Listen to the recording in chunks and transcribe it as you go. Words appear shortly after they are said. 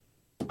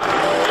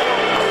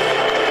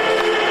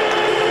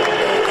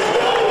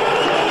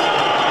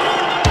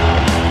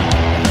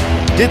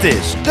Dit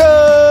is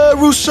de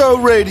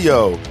Rousseau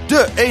Radio.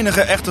 De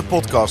enige echte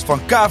podcast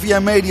van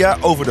KVM Media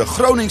over de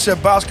Groningse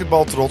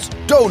basketbaltrots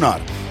Donar.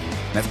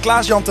 Met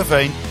Klaas-Jan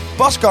Terveen,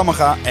 Bas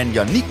Kammerga en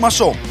Yannick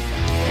Masson.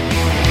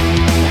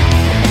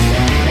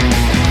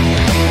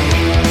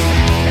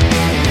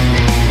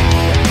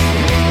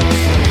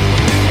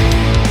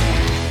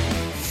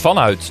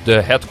 Vanuit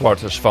de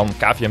headquarters van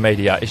KVM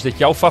Media is dit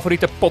jouw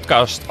favoriete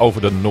podcast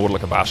over de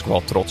noordelijke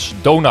basketbaltrots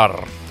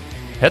Donar.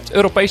 Het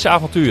Europese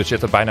avontuur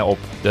zit er bijna op.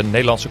 De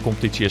Nederlandse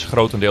competitie is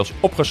grotendeels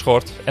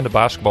opgeschort en de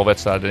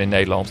basketbalwedstrijden in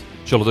Nederland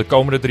zullen de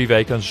komende 3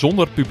 weken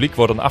zonder publiek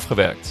worden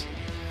afgewerkt.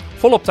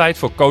 Volop tijd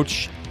voor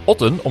coach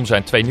Otten om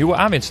zijn 2 nieuwe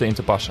aanwinsten in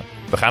te passen.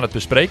 We gaan het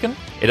bespreken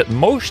in het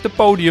mooiste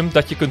podium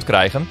dat je kunt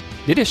krijgen.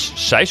 Dit is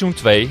seizoen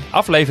 2,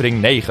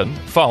 aflevering 9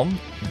 van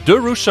de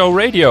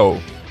Rousseau Radio.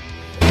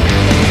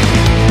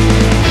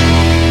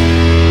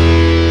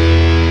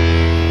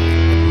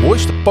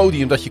 Mooiste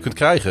podium dat je kunt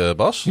krijgen,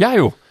 Bas? Ja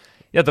joh.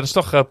 Ja, dat is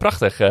toch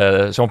prachtig.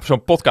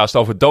 Zo'n podcast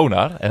over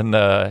Donar. En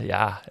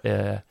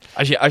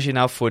Als je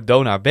nou voor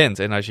Donar bent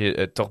en als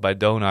je toch bij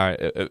Donar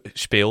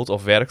speelt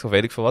of werkt of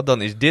weet ik veel wat,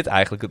 dan is dit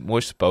eigenlijk het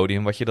mooiste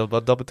podium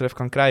wat dat betreft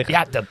kan krijgen.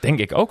 ja, dat denk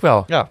ik ook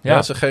wel. Ja. Ja,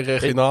 dat is geen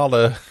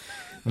regionale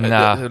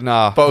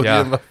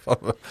podium waarvan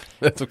we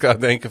met elkaar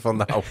denken van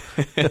nou...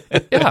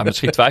 Ja,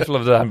 misschien twijfelen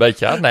we daar een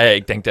beetje aan. Nee,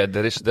 ik denk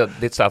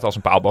dit staat als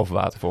een paal boven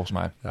water volgens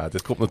mij. Ja,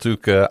 dit komt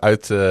natuurlijk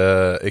uit...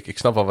 Ik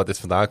snap wel waar dit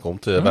vandaan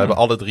komt. Wij hebben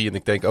alle 3 en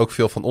ik denk ook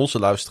veel van onze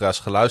luisteraars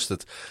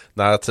geluisterd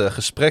naar het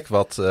gesprek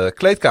wat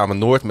Kleedkamer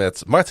Noord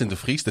met Martin de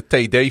Vries, de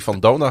TD van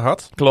Donar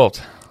had.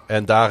 Klopt.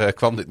 En daar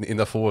kwam dit in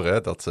naar voren.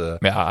 Hè, dat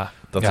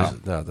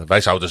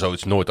wij zouden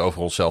zoiets nooit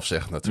over onszelf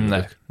zeggen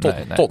natuurlijk.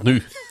 Nee. Tot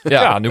nu.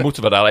 Ja, nu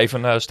moeten we daar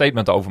even een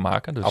statement over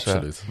maken. Dus,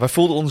 Absoluut. Wij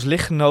voelden ons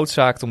licht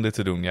genoodzaakt om dit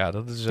te doen. Ja,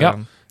 dat is...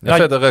 En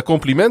verder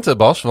complimenten,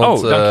 Bas.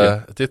 Want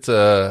dank je.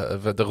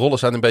 De rollen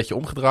zijn een beetje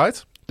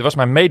omgedraaid. Dit was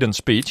mijn maiden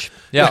speech.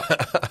 Ja.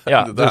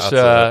 Dus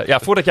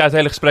voordat jij het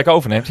hele gesprek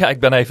overneemt. Ja, ik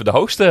ben even de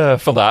host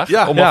vandaag.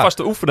 Ja, om alvast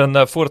te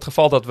oefenen voor het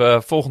geval dat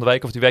we volgende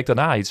week of die week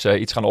daarna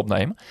iets gaan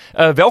opnemen.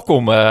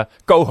 Welkom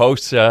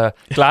co-hosts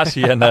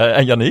Klaasie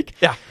en Yannick.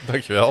 Ja,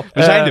 dankjewel.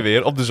 We zijn er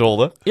weer op de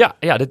zolder.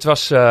 Ja, dit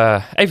was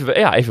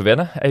even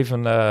wennen.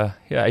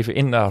 Even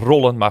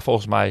inrollen. Maar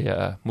volgens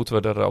mij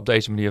moeten we er op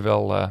deze manier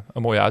wel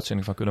een mooie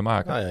uitzending van kunnen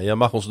maken. Nou ja, jij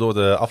mag ons door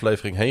de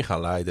aflevering heen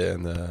gaan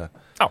leiden.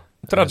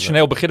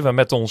 Traditioneel beginnen we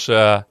met ons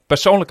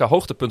persoonlijke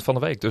hoogtepunt van de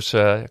week. Dus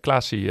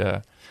Klaasie,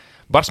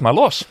 barst maar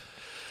los.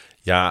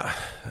 Ja,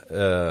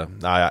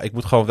 ik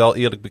moet gewoon wel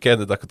eerlijk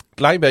bekennen dat ik het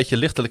klein beetje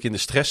lichtelijk in de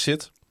stress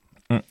zit.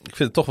 Ik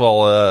vind het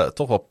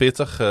toch wel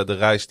pittig, de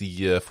reis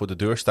die voor de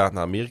deur staat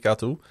naar Amerika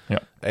toe. Ja.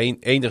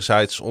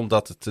 Enerzijds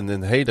omdat het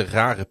een hele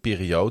rare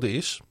periode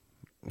is.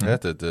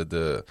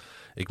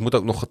 Ik moet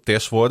ook nog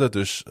getest worden,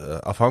 dus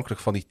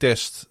afhankelijk van die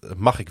test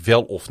mag ik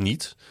wel of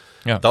niet.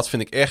 Ja. Dat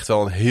vind ik echt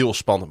wel een heel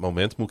spannend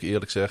moment, moet ik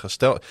eerlijk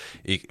zeggen.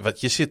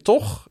 Je zit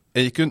toch,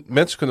 en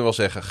mensen kunnen wel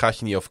zeggen, gaat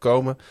je niet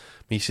overkomen.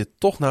 Maar je zit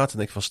toch na te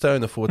denken van stel je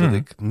ervoor dat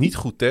ik niet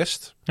goed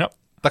test. Ja.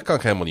 Dan kan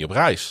ik helemaal niet op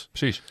reis.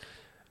 Precies.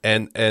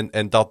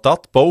 En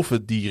dat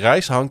boven die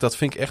reis hangt, dat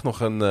vind ik echt nog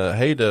een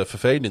hele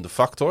vervelende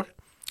factor.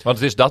 Want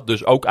het is dat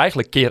dus ook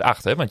eigenlijk keer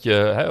 8. Hè? Want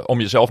om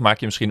jezelf maak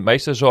je misschien het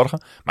meeste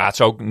zorgen. Maar het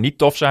zou ook niet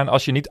tof zijn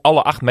als je niet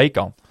alle 8 mee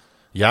kan.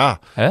 Ja,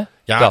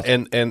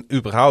 en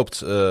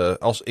überhaupt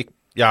als ik...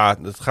 Ja,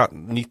 het gaat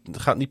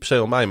niet per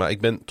se om mij, maar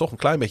ik ben toch een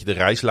klein beetje de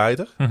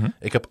reisleider. Mm-hmm.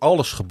 Ik heb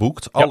alles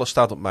geboekt, alles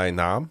staat op mijn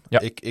naam. Ja.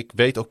 Ik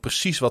weet ook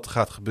precies wat er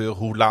gaat gebeuren,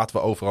 hoe laat we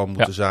overal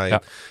moeten zijn.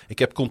 Ja. Ik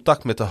heb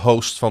contact met de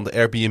host van de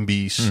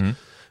Airbnb's. Mm-hmm.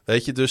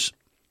 Weet je, dus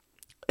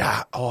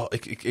ja,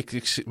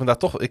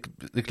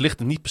 ik lig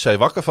er niet per se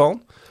wakker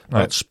van.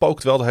 Maar het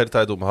spookt wel de hele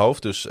tijd door mijn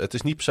hoofd. Dus het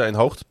is niet per se een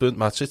hoogtepunt,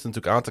 maar het zit er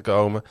natuurlijk aan te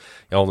komen.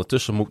 Ja,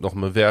 ondertussen moet ik nog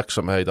mijn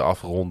werkzaamheden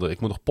afronden. Ik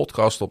moet nog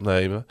podcast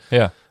opnemen.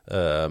 Ja.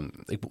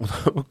 Ik moet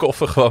mijn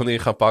koffer gewoon in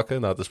gaan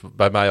pakken. Nou, dat is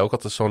bij mij ook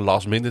altijd zo'n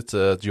last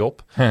minute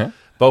job.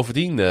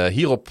 Bovendien,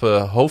 hier op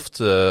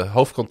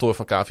hoofdkantoor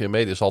van KVM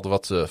Media zal er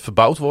wat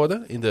verbouwd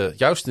worden.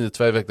 Juist in de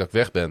 2 weken dat ik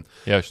weg ben.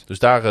 Juist. Dus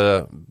daar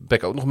ben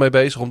ik ook nog mee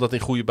bezig om dat in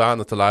goede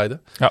banen te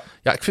leiden.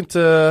 Ja,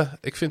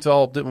 ik vind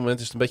wel op dit moment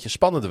is het een beetje een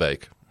spannende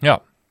week.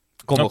 Ja.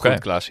 Komt nog goed,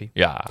 Klaasie.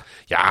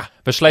 Ja,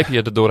 we slepen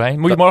je er doorheen.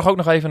 Moet je morgen ook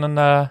nog even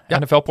een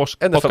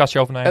NFL-podcastje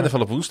overnemen? En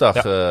NFL op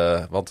woensdag,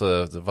 want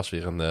er was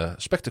weer een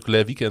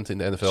spectaculair weekend in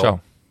de NFL. Zo.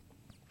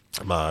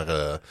 Maar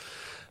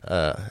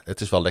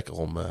het is wel lekker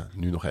om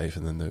nu nog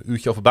even een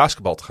uurtje over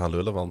basketbal te gaan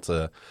lullen. Want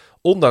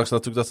ondanks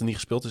natuurlijk dat er niet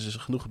gespeeld is er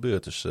genoeg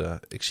gebeurd. Dus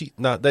ik zie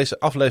naar deze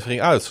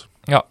aflevering uit.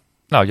 Ja,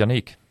 nou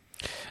Yannick.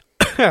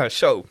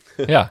 Zo.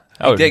 Ja.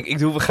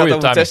 We gaan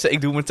over testen.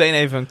 Ik doe meteen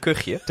even een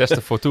kuchje.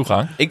 Testen voor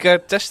toegang. Ik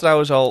test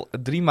trouwens al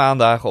 3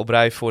 maandagen op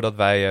rij voordat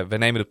wij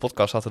nemen de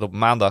podcast altijd op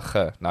maandag,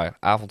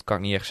 avond kan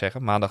ik niet echt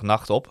zeggen,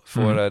 maandagnacht op.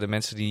 Voor de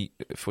mensen die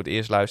voor het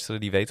eerst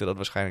luisteren, die weten dat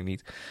waarschijnlijk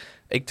niet.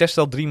 Ik test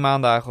al 3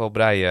 maandagen op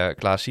rij,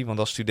 Klaasie, want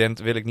als student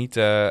wil ik niet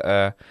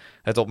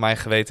het op mijn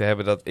geweten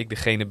hebben dat ik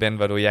degene ben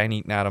waardoor jij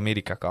niet naar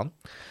Amerika kan.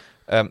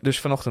 Dus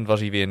vanochtend was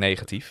hij weer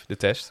negatief, de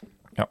test.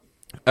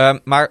 Ja.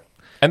 Maar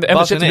En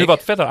we zitten nu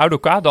wat verder uit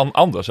elkaar dan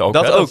anders ook.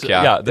 Dat hè? ook,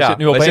 ja. Er zit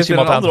nu opeens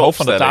iemand aan het hoofd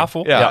van de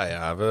tafel.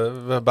 Ja,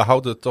 we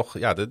behouden toch...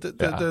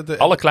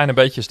 Alle kleine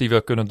beetjes die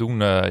we kunnen doen,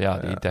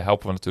 daar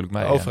helpen we natuurlijk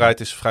mee. De overheid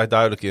is vrij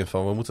duidelijk in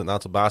van... we moeten een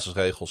aantal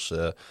basisregels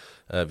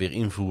weer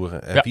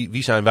invoeren. En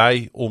wie zijn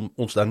wij om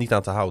ons daar niet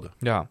aan te houden?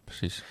 Ja,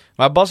 precies.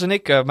 Maar Bas en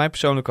ik, mijn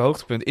persoonlijke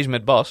hoogtepunt is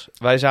met Bas.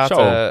 Wij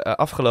zaten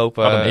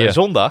afgelopen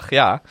zondag,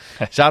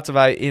 zaten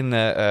wij in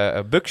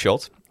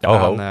Buckshot.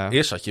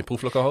 Eerst zat je in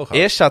proeflokaal Hooghout.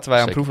 Eerst zaten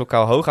wij aan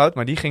proeflokaal Hooghout,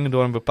 maar die gingen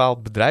door een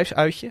bepaald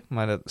bedrijfsuitje.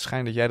 Maar het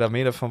schijnt dat jij daar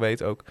meer van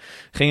weet ook.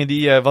 Gingen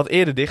die wat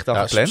eerder dicht dan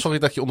gepland. Sorry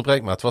dat je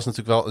onderbreekt, maar het was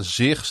natuurlijk wel een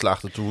zeer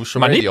geslaagde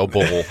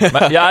radioborrel.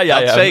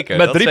 Ja, zeker.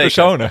 Met 3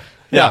 personen.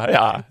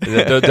 Ja.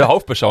 De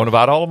hoofdpersonen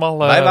waren allemaal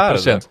wij waren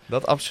present.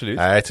 Dat absoluut.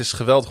 Ja, het is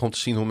geweldig om te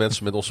zien hoe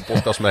mensen met onze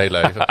podcast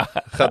meeleven.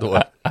 Ga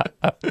door.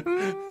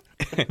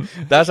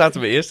 Daar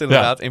zaten we eerst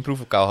inderdaad in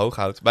proeflokaal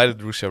Hooghout bij de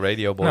Drusha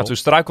Radio Borrel. Nou, toen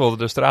struikelden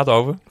we de straat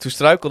over. Toen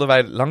struikelden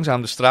wij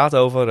langzaam de straat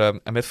over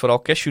en met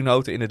vooral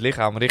cashewnoten in het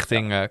lichaam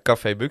richting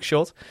Café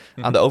Buckshot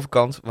aan de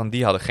overkant, want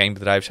die hadden geen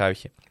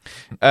bedrijfshuisje.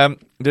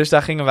 Dus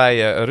daar gingen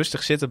wij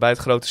rustig zitten bij het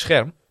grote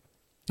scherm.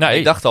 Nou,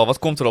 ik dacht al, wat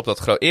komt er op dat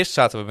grote... Eerst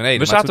zaten we beneden.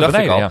 We zaten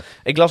beneden,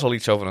 ik las al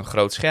iets over een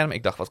groot scherm.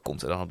 Ik dacht, wat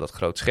komt er dan op dat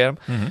groot scherm?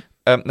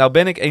 Nou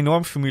ben ik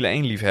enorm Formule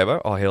 1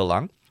 liefhebber, al heel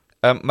lang.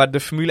 Maar de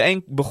Formule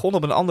 1 begon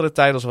op een andere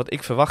tijd als wat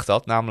ik verwacht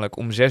had. Namelijk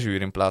om 6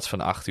 uur in plaats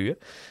van 8 uur.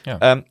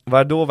 Ja.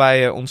 Waardoor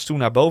wij ons toen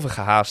naar boven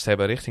gehaast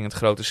hebben richting het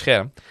grote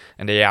scherm.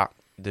 En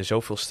de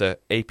zoveelste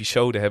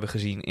episode hebben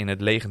gezien in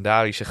het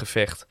legendarische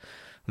gevecht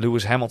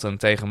Lewis Hamilton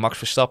tegen Max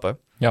Verstappen.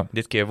 Ja.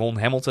 Dit keer won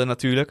Hamilton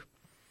natuurlijk.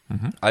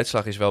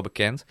 Uitslag is wel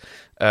bekend.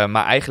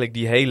 Maar eigenlijk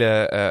die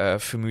hele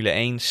Formule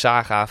 1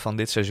 saga van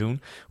dit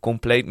seizoen.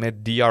 Compleet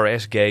met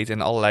DRS-gate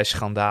en allerlei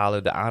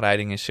schandalen. De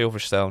aanrijding in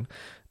Silverstone.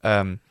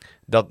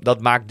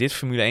 Dat maakt dit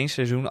Formule 1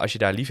 seizoen, als je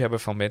daar liefhebber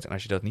van bent... en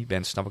als je dat niet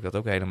bent, snap ik dat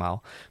ook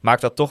helemaal...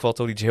 maakt dat toch wel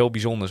tot iets heel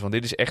bijzonders. Want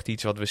dit is echt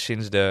iets wat we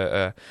sinds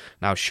de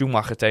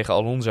Schumacher tegen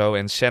Alonso...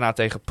 en Senna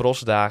tegen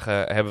Prost dagen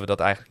hebben we dat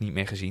eigenlijk niet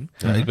meer gezien.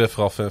 Ja, ik ben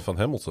vooral fan van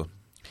Hamilton.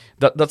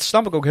 Dat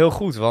snap ik ook heel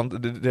goed,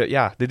 want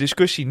de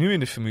discussie nu in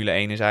de Formule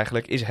 1 is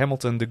eigenlijk... is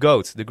Hamilton de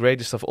GOAT, the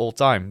greatest of all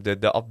time,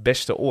 de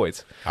beste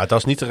ooit? Ja, dat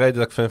is niet de reden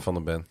dat ik fan van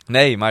hem ben.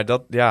 Nee, maar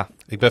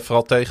ik ben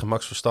vooral tegen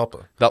Max Verstappen.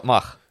 Dat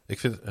mag. Ik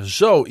vind het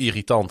zo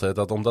irritant, hè,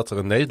 dat omdat er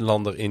een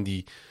Nederlander in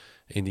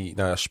die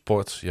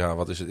sport... Ja,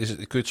 wat is het?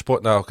 Kun je het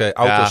sport... Nou, oké,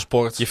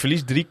 autosport... Je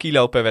verliest 3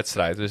 kilo per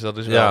wedstrijd, dus dat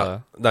is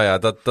wel...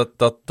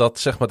 Dat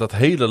zeg maar dat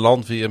hele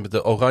land weer met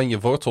de oranje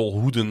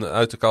wortelhoeden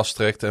uit de kast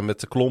trekt... en met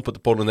de klompen de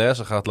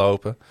Polonaise gaat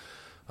lopen.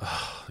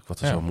 Ik word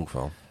er zo moe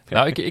van.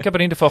 Nou, ik heb er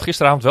in ieder geval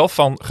gisteravond wel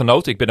van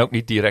genoten. Ik ben ook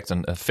niet direct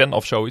een fan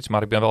of zoiets,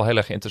 maar ik ben wel heel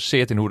erg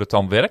geïnteresseerd in hoe dat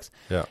dan werkt.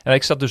 Ja. En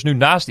ik zat dus nu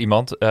naast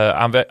iemand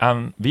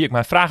aan wie ik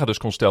mijn vragen dus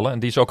kon stellen. En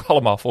die is ook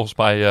allemaal volgens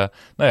mij,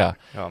 in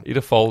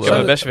ieder geval... Ik heb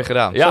het best weer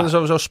gedaan. Zijn er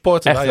sowieso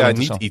sporten waar jij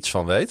niet iets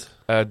van weet?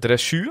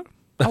 Dressuur.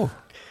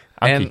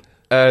 En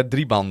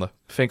 3 banden.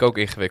 Vind ik ook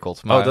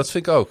ingewikkeld. Maar... dat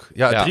vind ik ook.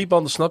 Ja, 3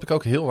 banden snap ik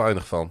ook heel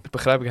weinig van. Daar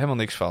begrijp ik helemaal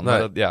niks van.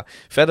 Nee. Maar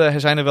verder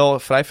zijn er wel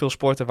vrij veel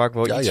sporten waar ik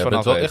wel iets van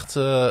af weet. Ja, je bent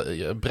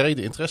wel echt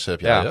brede interesse heb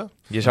jij, ja?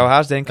 Je zou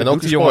haast denken,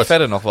 doet die jongen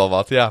verder nog wel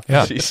wat. Ja,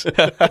 precies.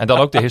 En dan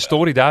ook de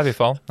historie daar weer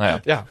van. Nou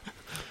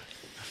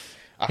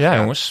ja,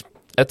 jongens.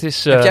 Het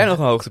is, heb jij nog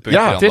een hoogtepunt?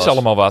 Ja, het is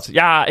allemaal wat.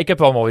 Ja, ik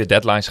heb allemaal weer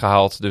deadlines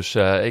gehaald. Dus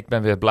ik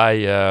ben weer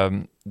blij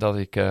dat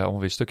ik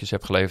alweer stukjes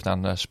heb geleverd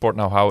aan Sport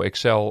Know-how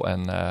Excel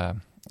en...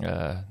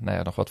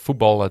 nog wat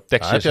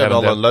voetbaltekstjes. Heb jij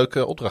wel een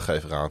leuke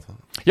opdrachtgever aan?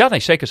 Ja, nee,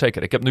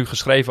 zeker. Ik heb nu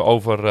geschreven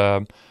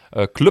over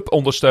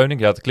clubondersteuning.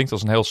 Ja, het klinkt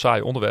als een heel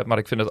saai onderwerp, maar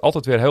ik vind het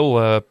altijd weer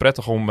heel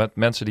prettig om met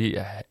mensen die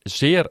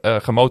zeer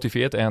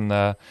gemotiveerd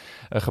en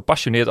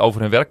gepassioneerd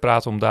over hun werk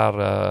praten, om daar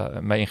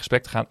mee in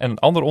gesprek te gaan. En een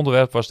ander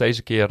onderwerp was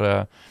deze keer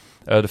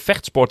de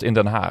vechtsport in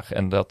Den Haag.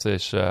 En dat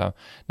is,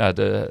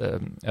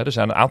 er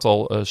zijn een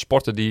aantal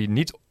sporten die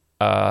niet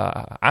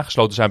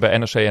aangesloten zijn bij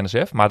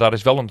NOC-NSF. Maar daar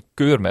is wel een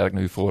keurmerk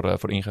nu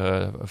voor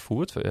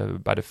ingevoerd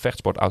bij de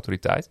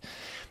vechtsportautoriteit.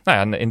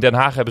 Nou ja, in Den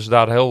Haag hebben ze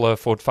daar heel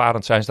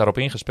voortvarend zijn ze daarop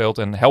ingespeeld.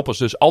 En helpen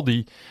ze dus al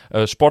die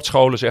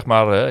sportscholen, zeg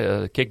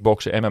maar,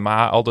 kickboksen,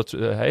 MMA, al dat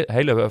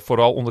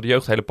vooral onder de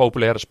jeugd hele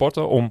populaire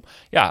sporten, om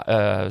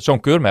zo'n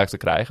keurmerk te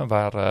krijgen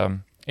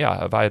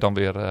waar je dan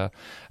weer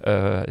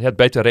het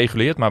beter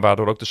reguleert, maar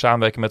waardoor ook de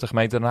samenwerking met de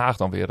gemeente Den Haag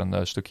dan weer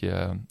een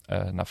stukje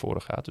naar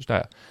voren gaat. Dus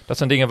dat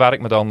zijn dingen waar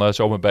ik me dan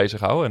zo mee bezig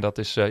hou. En dat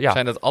is,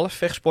 Zijn dat alle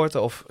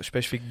vechtsporten of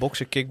specifiek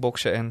boksen,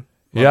 kickboksen en...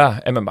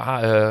 Ja,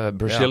 MMA,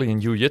 Brazilian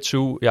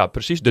Jiu-Jitsu. Ja,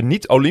 precies. De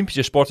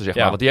niet-Olympische sporten, zeg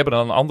maar. Want die hebben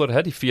dan een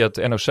ander, die via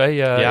het NOC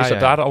is dat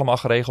daar allemaal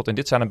geregeld. En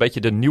dit zijn een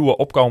beetje de nieuwe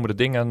opkomende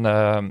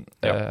dingen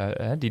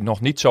die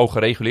nog niet zo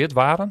gereguleerd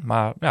waren.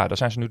 Maar daar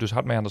zijn ze nu dus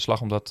hard mee aan de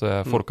slag om dat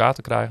voor elkaar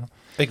te krijgen.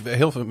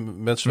 Heel veel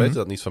mensen weten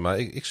dat niet van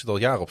mij. Ik zit al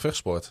jaren op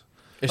vechtsport.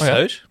 Is het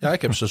heus? Ja,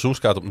 ik heb een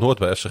seizoenskaart op Noord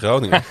bij FC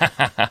Groningen.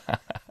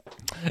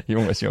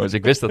 jongens,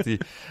 ik wist dat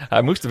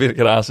hij moest er weer een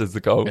keer aan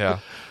zitten te komen. Ja.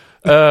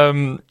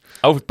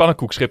 Over het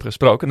pannenkoekschip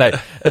gesproken. Nee,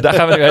 daar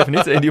gaan we nu even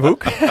niet in die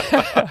hoek.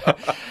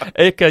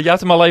 Jij had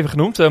hem al even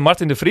genoemd,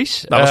 Martin de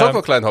Vries. Nou, dat was ook wel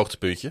een klein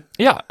hoogtepuntje.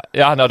 Ja,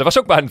 nou, dat was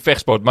ook bij een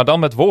vechtsport, maar dan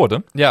met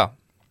woorden. Ja.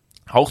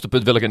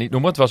 Hoogtepunt wil ik het niet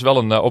noemen. Het was wel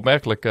een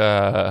opmerkelijk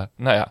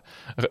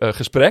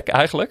gesprek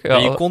eigenlijk. Ja,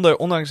 je kon er,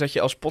 ondanks dat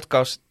je als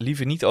podcast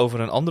liever niet over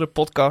een andere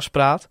podcast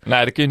praat...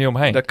 Nee, daar kun je niet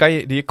omheen.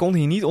 Je kon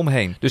hier niet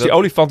omheen. Dus die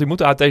olifant die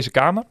moet uit deze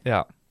kamer.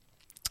 Ja.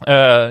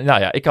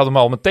 Ik had hem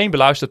al meteen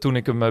beluisterd toen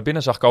ik hem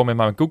binnen zag komen in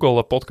mijn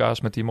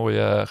Google-podcast met die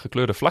mooie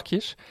gekleurde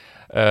vlakjes.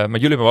 Maar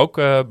jullie hebben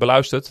hem ook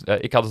beluisterd.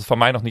 Ik had het van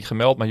mij nog niet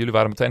gemeld, maar jullie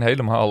waren meteen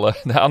helemaal...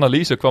 de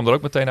analyse kwam er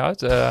ook meteen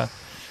uit.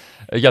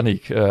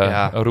 Yannick,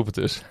 roep het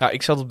dus. Nou,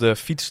 ik zat op de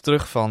fiets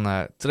terug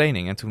van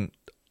training en toen...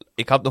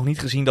 Ik had nog niet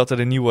gezien dat er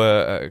een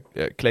nieuwe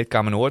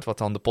Kleedkamer Noord, wat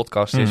dan de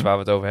podcast is waar we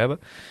het over hebben...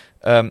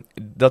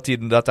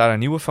 dat daar een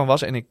nieuwe van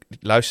was. En ik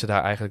luister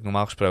daar eigenlijk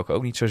normaal gesproken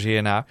ook niet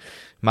zozeer naar.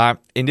 Maar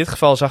in dit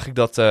geval zag ik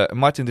dat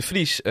Martin de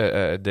Vries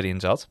erin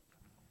zat.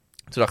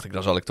 Toen dacht ik,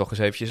 dan zal ik toch eens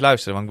eventjes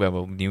luisteren. Want ik ben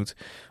wel benieuwd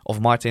of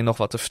Martin nog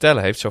wat te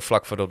vertellen heeft... zo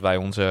vlak voordat wij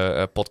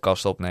onze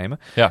podcast opnemen.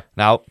 Ja.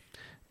 Nou,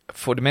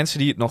 voor de mensen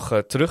die het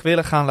nog terug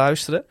willen gaan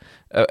luisteren...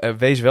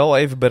 wees wel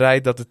even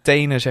bereid dat de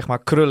tenen zeg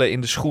maar krullen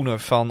in de schoenen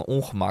van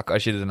ongemak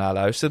als je ernaar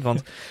luistert.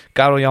 Want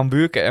Karel-Jan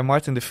Buurke en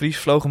Martin de Vries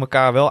vlogen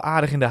elkaar wel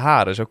aardig in de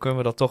haren. Zo kunnen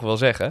we dat toch wel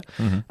zeggen.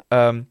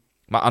 Mm-hmm.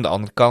 Maar aan de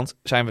andere kant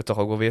zijn we toch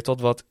ook wel weer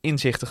tot wat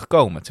inzichten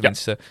gekomen.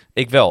 Tenminste,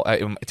 ik wel.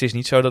 Het is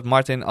niet zo dat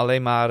Martin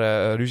alleen maar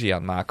ruzie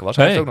aan het maken was.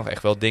 Hij heeft ook nog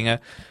echt wel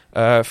dingen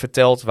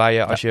verteld waar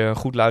je, als je een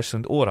goed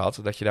luisterend oor had,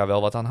 dat je daar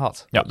wel wat aan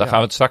had. Ja, daar gaan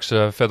we het straks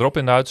verderop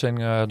in de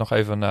uitzending nog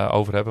even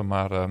over hebben.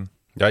 Maar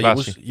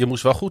je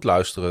moest wel goed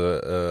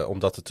luisteren om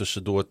dat er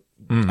tussendoor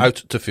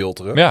uit te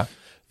filteren. Ja.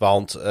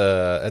 Want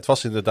het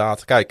was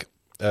inderdaad... Kijk,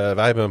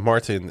 wij hebben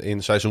Martin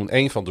in seizoen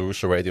 1 van de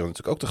Rooster Radio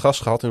natuurlijk ook te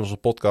gast gehad in onze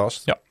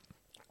podcast. Ja.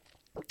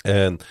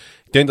 En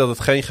ik denk dat het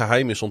geen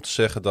geheim is om te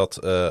zeggen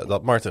dat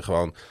Martin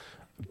gewoon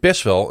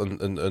best wel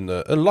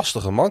een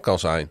lastige man kan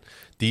zijn.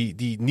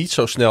 Die niet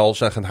zo snel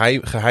zijn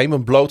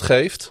geheimen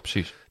blootgeeft.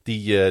 Precies.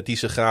 Die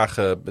ze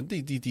graag,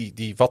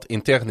 die wat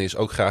intern is,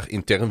 ook graag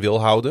intern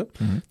wil houden.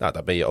 Mm-hmm. Nou,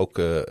 daar ben je ook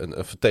een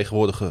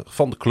vertegenwoordiger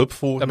van de club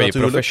voor. Daar ben je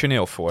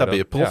professioneel voor. Daar ben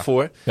je prof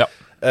voor. Ja.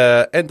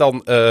 En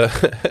dan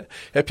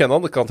heb je aan de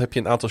andere kant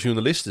een aantal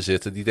journalisten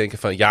zitten die denken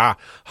van ja,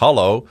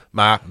 hallo,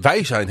 maar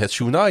wij zijn het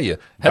journaal.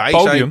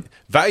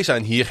 Wij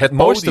zijn hier het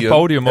mooiste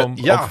podium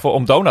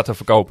om Dona te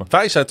verkopen.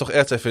 Wij zijn toch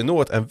RTV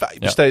Noord en wij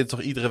besteden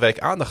toch iedere week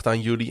aandacht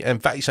aan jullie. En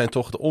wij zijn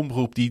toch de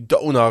omroep die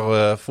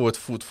Donar voor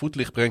het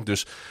voetlicht brengt.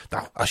 Dus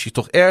nou, als je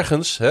toch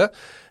ergens...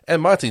 En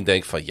Martin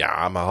denkt van,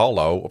 ja, maar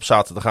hallo, op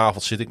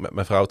zaterdagavond zit ik met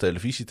mijn vrouw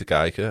televisie te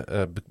kijken.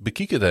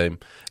 Bekiek het hem.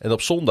 En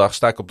op zondag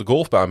sta ik op de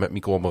golfbaan met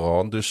mijn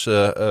cormoran. Dus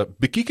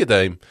bekiek het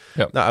hem.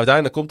 Ja. Nou,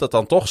 uiteindelijk komt dat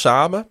dan toch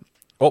samen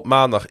op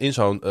maandag in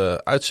zo'n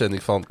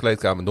uitzending van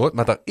Kleedkamer Noord.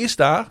 Maar daar is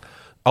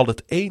al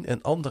het een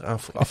en ander aan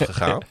vooraf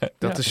gegaan.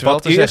 Dat is wel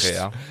te zeggen,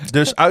 ja.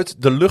 Dus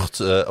uit de lucht,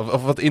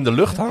 of wat in de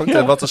lucht hangt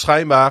en wat er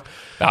schijnbaar...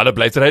 Ja, dat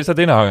bleef er de hele tijd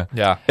in hangen.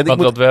 Ja.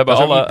 Want we hebben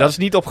dat is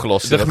niet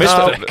opgelost.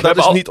 Dat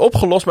is niet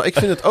opgelost, maar ik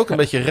vind het ook een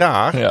beetje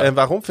raar. Ja. En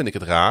waarom vind ik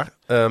het raar?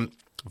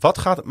 Wat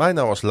gaat het mij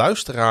nou als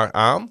luisteraar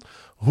aan?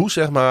 Hoe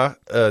zeg maar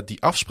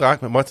die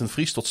afspraak met Martin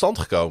Vries tot stand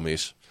gekomen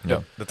is?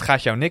 Ja. Dat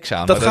gaat jou niks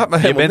aan. Dat gaat me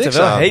helemaal niks aan. Je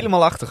bent er wel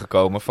helemaal achter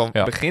gekomen. Van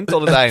begin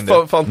tot het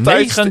einde. Van 19:29.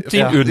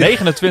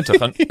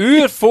 Een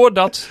uur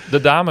voordat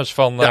de dames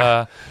van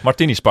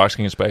Martini Sparks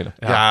gingen spelen.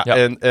 Ja.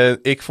 En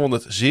ik vond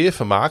het zeer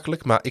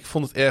vermakelijk. Maar ik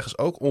vond het ergens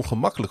ook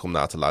ongemakkelijk om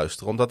naar te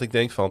luisteren. Omdat ik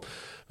denk van...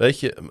 Weet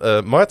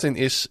je, Martin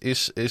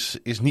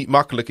is niet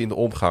makkelijk in de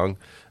omgang.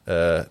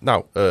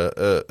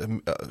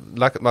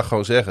 Laat ik het maar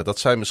gewoon zeggen. Dat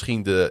zijn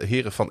misschien de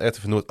heren van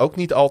RTV Noord ook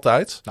niet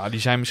altijd. Nou, die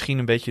zijn misschien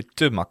een beetje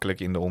te makkelijk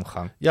in de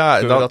omgang. Ja,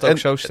 kunnen we dat ook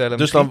zo stellen?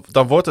 Dus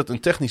dan wordt het een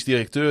technisch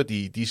directeur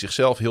die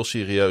zichzelf heel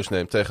serieus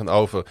neemt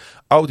tegenover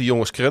oude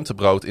jongens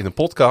krentenbrood in een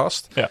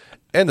podcast. Ja.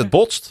 En het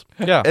botst.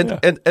 Ja.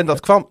 En dat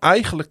kwam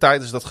eigenlijk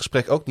tijdens dat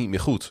gesprek ook niet meer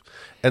goed.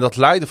 En dat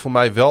leidde voor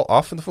mij wel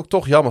af. En dat vond ik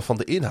toch jammer van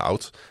de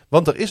inhoud.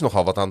 Want er is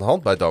nogal wat aan de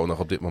hand bij Donar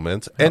op dit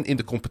moment. Ja. En in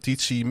de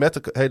competitie met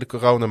de hele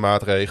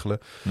coronamaatregelen.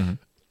 Mm-hmm.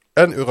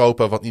 En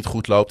Europa wat niet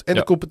goed loopt. En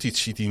de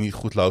competitie die niet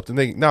goed loopt. En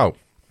dan denk ik, nou...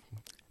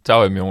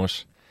 Touw hem,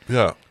 jongens.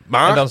 Ja.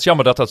 Maar... En dan is het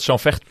jammer dat zo'n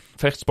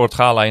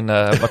vechtsportgala in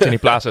Martini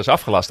Plaza is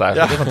afgelast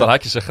eigenlijk. Ja. Want dan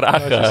had je ze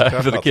graag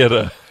even een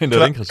keer in de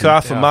ring gezien.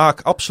 Qua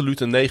vermaak absoluut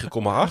een 9,8.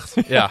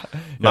 Ja.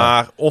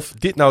 Maar of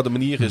dit nou de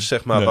manier is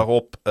zeg maar,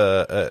 waarop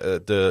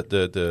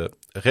de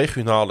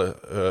regionale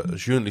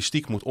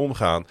journalistiek moet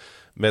omgaan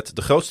met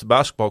de grootste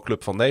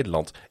basketbalclub van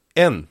Nederland.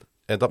 En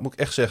dat moet ik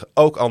echt zeggen,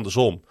 ook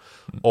andersom.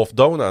 Of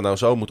Donar nou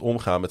zo moet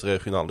omgaan met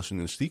regionale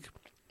journalistiek.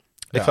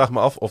 Ik vraag me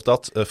af of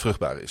dat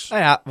vruchtbaar is.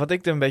 Nou ja, wat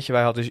ik er een beetje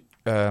bij had is...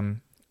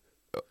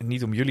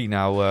 niet om jullie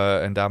nou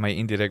en daarmee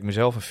indirect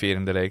mezelf een veer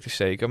in de reek te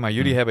steken. Maar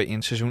jullie hebben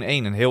in seizoen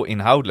 1 een heel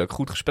inhoudelijk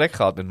goed gesprek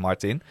gehad met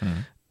Martin.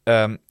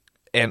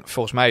 En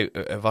volgens mij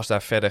was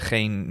daar verder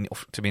geen...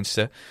 Of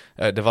tenminste,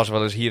 er was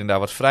wel eens hier en daar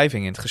wat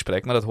wrijving in het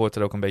gesprek. Maar dat hoort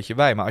er ook een beetje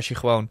bij. Maar als je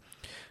gewoon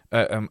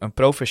een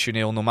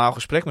professioneel, normaal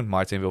gesprek met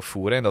Martin wil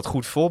voeren en dat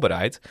goed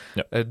voorbereidt,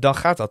 dan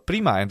gaat dat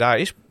prima. En daar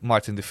is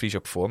Martin de Vries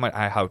ook voor, maar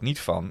hij houdt niet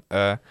van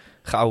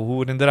geouwe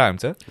hoer in de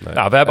ruimte. Nee.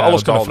 Nou, we hebben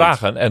alles kunnen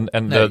vragen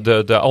en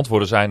de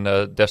antwoorden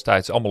zijn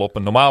destijds allemaal op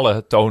een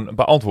normale toon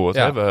beantwoord.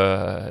 Ja.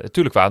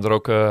 Natuurlijk waren er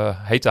ook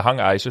hete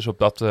hangijzers op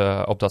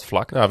dat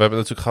vlak. Ja, we hebben het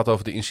natuurlijk gehad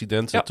over de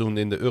incidenten toen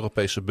in de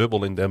Europese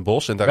bubbel in Den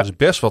Bosch. En daar is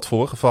best wat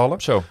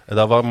voorgevallen. Zo. En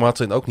daar wou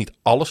Martin ook niet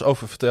alles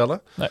over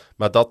vertellen. Nee.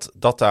 Maar dat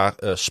daar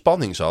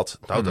spanning zat,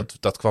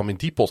 dat kwam in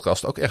die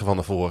podcast ook echt van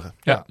naar voren.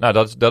 Ja,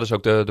 nou dat is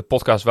ook de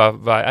podcast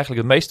waar wij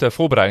eigenlijk het meeste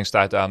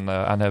voorbereidingstijd aan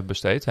hebben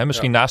besteed. Hè?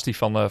 Misschien naast die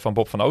van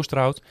Bob van Oosterhout.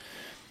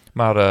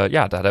 Maar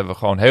daar hebben we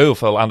gewoon heel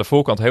veel aan de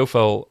voorkant, heel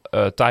veel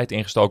tijd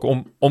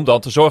ingestoken om dan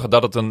te zorgen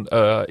dat het in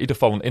ieder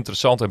geval een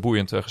interessant en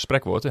boeiend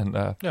gesprek wordt.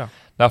 En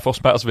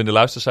volgens mij als we in de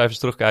luistercijfers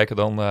terugkijken,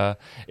 dan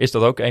is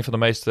dat ook een van de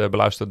meest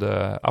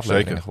beluisterde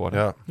afleveringen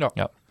geworden.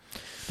 Ja.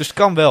 Dus het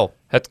kan wel.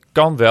 Het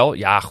kan wel.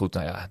 Ja, goed.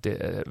 Nou ja,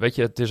 weet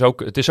je, het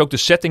is ook de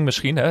setting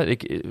misschien. Hè.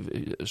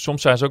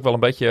 Soms zijn ze ook wel een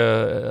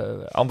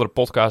beetje andere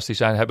podcasts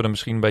die hebben er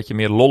misschien een beetje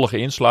meer lollige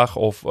inslag.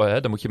 Of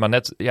dan moet je maar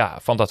net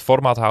van dat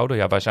format houden.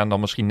 Ja, wij zijn dan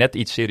misschien net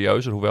iets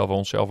serieuzer. Hoewel we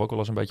onszelf ook wel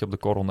eens een beetje op de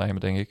korrel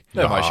nemen, denk ik.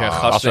 Ja, maar als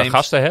je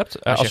gasten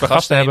hebt. Als we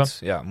gasten hebben,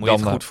 moet je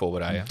het goed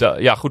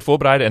voorbereiden. Goed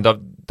voorbereiden.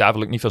 En daar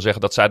wil ik niet van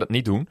zeggen dat zij dat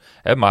niet doen.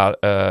 Hè, maar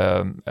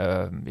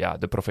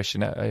de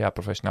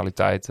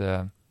professionaliteit,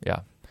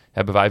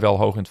 hebben wij wel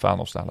hoog in het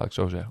vaandel staan, laat ik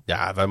zo zeggen.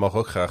 Ja, wij mogen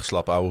ook graag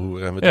slap ouwe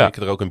hoeren. En we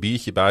drinken er ook een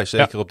biertje bij,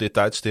 zeker op dit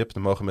tijdstip.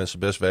 Dan mogen mensen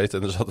best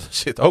weten. En er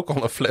zit ook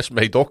al een fles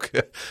Medoc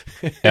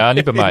ja,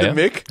 niet bij mij, in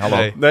de mik.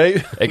 Hallo.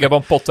 Nee. Ik heb al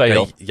een pot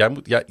thee.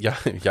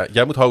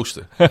 Jij moet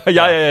hosten.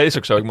 ja, is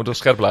ook zo. Ik moet wel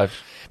scherp blijven.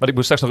 Maar ik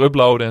moet straks nog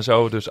uploaden en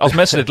zo. Dus als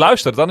mensen dit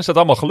luisteren, dan is dat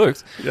allemaal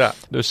gelukt. Ja.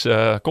 Dus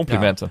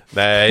complimenten.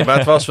 Ja. Nee, maar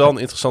het was wel een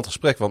interessant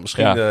gesprek. Want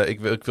misschien, ik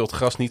wil het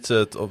gras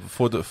niet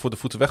voor de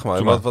voeten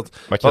weggooien.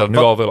 Wat je er nu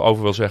al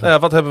over wil zeggen.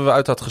 Wat hebben we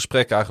uit dat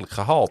gesprek eigenlijk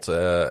gehaald?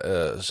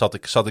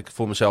 Zat ik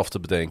voor mezelf te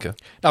bedenken.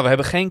 Nou, we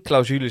hebben geen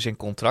clausules in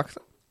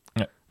contracten.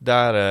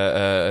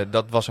 Ja.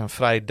 Dat was een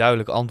vrij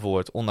duidelijk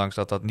antwoord. Ondanks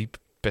dat niet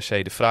per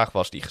se de vraag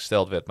was die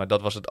gesteld werd. Maar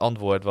dat was het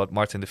antwoord wat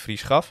Martin de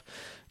Vries gaf.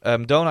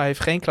 Donar heeft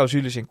geen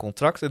clausules in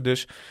contracten,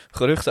 dus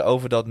geruchten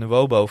over dat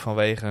Nwobo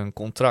vanwege een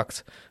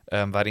contract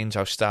waarin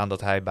zou staan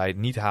dat hij bij het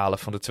niet halen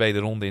van de tweede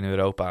ronde in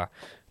Europa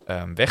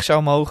weg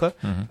zou mogen,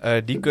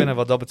 die kunnen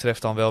wat dat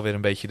betreft dan wel weer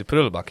een beetje de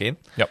prullenbak in.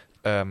 Ja.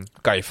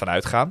 Kan je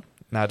vanuit gaan,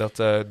 nadat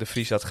de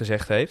Vries dat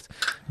gezegd heeft.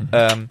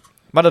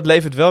 Maar dat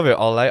levert wel weer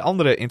allerlei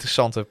andere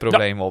interessante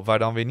problemen op, waar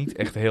dan weer niet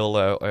echt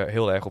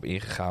heel erg op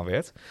ingegaan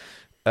werd.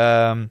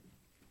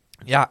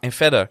 En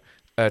verder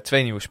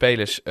 2 nieuwe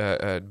spelers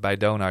bij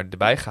Donar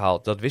erbij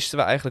gehaald. Dat wisten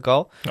we eigenlijk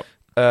al.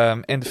 Ja.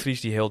 En de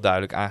Vries die heel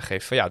duidelijk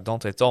aangeeft van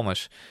Dante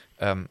Thomas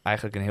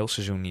eigenlijk een heel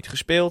seizoen niet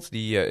gespeeld.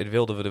 Die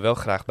wilden we er wel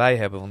graag bij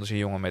hebben, want dat is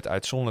een jongen met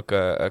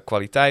uitzonderlijke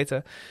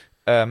kwaliteiten.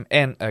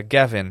 En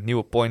Gavin,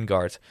 nieuwe point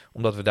guard,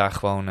 omdat we daar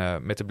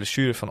gewoon met de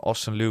blessure van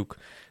Austin Luke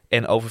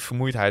en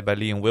oververmoeidheid bij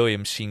Liam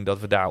Williams zien dat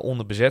we daar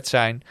onderbezet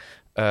zijn.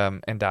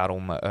 En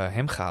daarom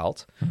hem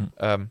gehaald.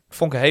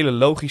 Vond ik een hele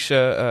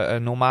logische,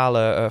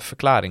 normale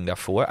verklaring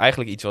daarvoor.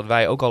 Eigenlijk iets wat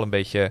wij ook al een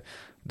beetje,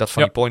 dat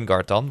van die point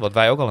guard dan, wat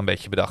wij ook al een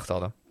beetje bedacht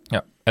hadden.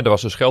 Ja, en er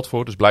was dus geld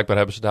voor. Dus blijkbaar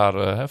hebben ze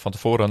daar van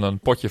tevoren een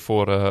potje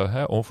voor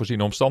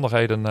onvoorziene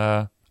omstandigheden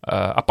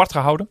apart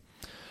gehouden.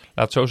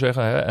 Laat het zo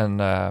zeggen. Hè. En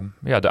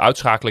de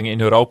uitschakeling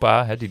in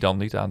Europa, die dan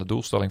niet aan de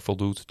doelstelling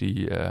voldoet,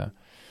 die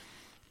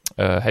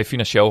heeft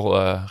financieel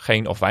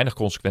geen of weinig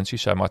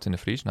consequenties, zei Martin de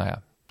Vries. Nou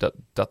ja.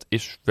 Dat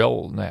is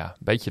wel een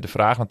beetje de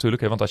vraag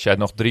natuurlijk. Hè? Want als jij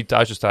nog 3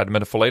 thuiswedstrijden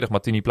met een volledig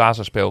Martini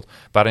Plaza speelt,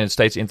 waarin het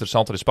steeds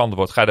interessanter en spannender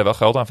wordt, ga je er wel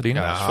geld aan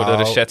verdienen? Ja, dat is voor de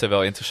recette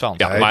wel interessant.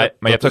 Ja,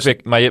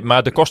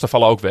 maar de kosten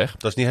vallen ook weg.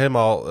 Dat is niet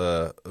helemaal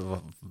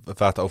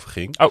waar het over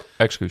ging. Oh,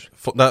 excuus.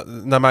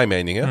 Naar mijn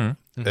mening, hè?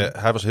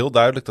 Hij was heel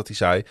duidelijk dat hij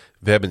zei,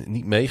 we hebben het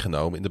niet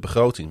meegenomen in de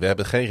begroting. We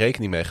hebben geen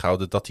rekening mee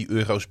gehouden dat die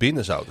euro's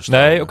binnen zouden staan.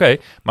 Nee, oké.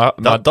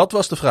 Maar dat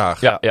was de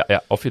vraag.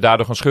 Ja. Of je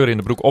daardoor een scheur in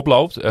de broek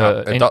oploopt.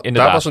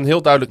 Daar was een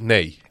heel duidelijk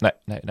nee.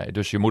 Nee.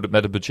 Dus je moet het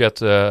met het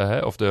budget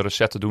of de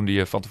recetten doen die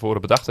je van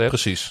tevoren bedacht hebt.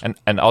 Precies.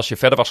 En als je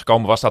verder was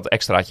gekomen, was dat een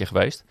extraatje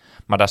geweest.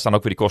 Maar daar staan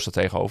ook weer die kosten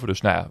tegenover.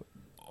 Dus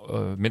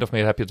min of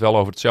meer heb je het wel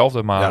over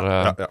hetzelfde.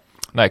 Maar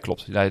nee,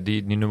 klopt.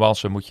 Die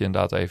nuance moet je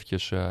inderdaad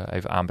eventjes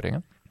even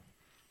aanbrengen.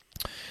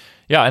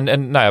 Ja,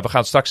 en we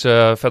gaan straks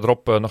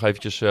verderop nog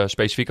eventjes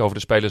specifiek over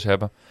de spelers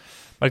hebben.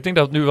 Maar ik denk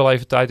dat het nu wel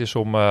even tijd is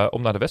om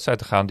naar de wedstrijd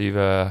te gaan die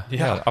we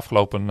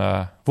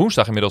afgelopen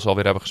woensdag inmiddels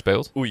alweer hebben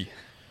gespeeld. Oei.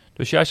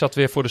 Dus jij zat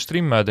weer voor de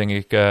stream, denk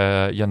ik,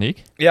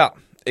 Yannick. Ja,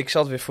 ik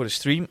zat weer voor de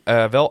stream.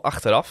 Wel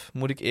achteraf,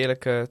 moet ik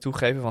eerlijk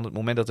toegeven. Want het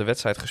moment dat de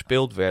wedstrijd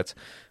gespeeld werd,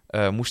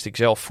 moest ik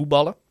zelf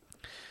voetballen.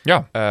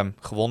 Ja.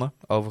 Gewonnen,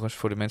 overigens,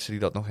 voor de mensen die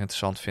dat nog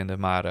interessant vinden.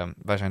 Maar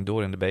wij zijn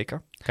door in de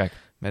beker. Kijk.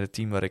 Met het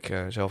team waar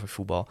ik zelf in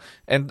voetbal.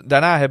 En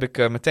daarna heb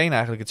ik meteen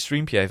eigenlijk het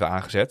streampje even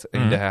aangezet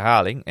in de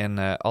herhaling.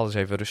 En alles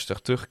even rustig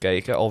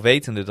teruggekeken. Al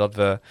wetende dat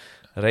we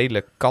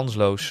redelijk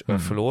kansloos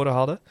verloren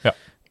hadden. Ja.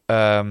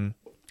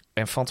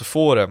 En van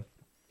tevoren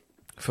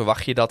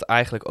verwacht je dat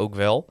eigenlijk ook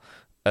wel.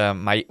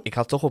 Maar ik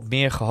had toch op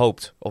meer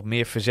gehoopt, op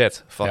meer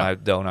verzet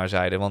vanuit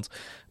Donar-zijde. Want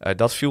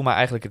dat viel mij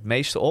eigenlijk het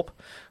meeste op.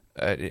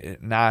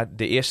 Na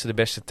de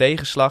beste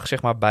tegenslag,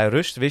 zeg maar, bij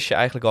rust wist je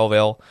eigenlijk al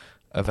wel...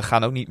 we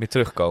gaan ook niet meer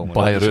terugkomen.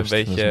 Bij rust,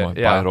 een beetje,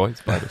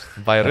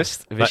 bij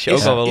rust wist je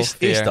ook al wel...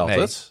 Is dat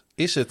het?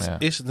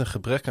 Is het een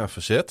gebrek aan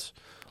verzet?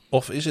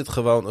 Of is het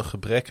gewoon een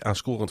gebrek aan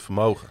scorend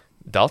vermogen?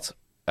 Dat.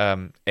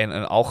 En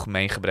een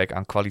algemeen gebrek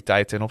aan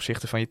kwaliteit ten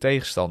opzichte van je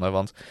tegenstander.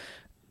 Want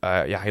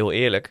heel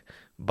eerlijk...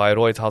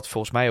 Bayreuth had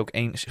volgens mij ook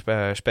 1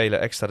 speler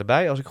extra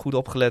erbij, als ik goed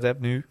opgelet heb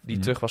nu. Die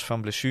terug was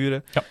van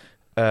blessure.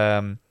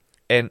 Ja.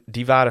 En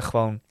die waren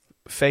gewoon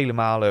vele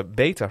malen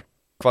beter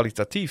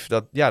kwalitatief.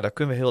 Daar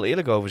kunnen we heel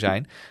eerlijk over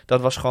zijn.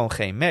 Dat was gewoon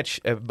geen match.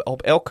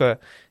 Op elke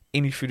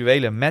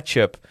individuele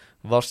matchup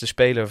was de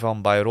speler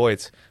van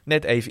Bayreuth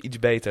net even iets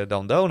beter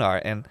dan Donar.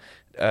 En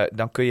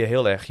dan kun je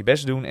heel erg je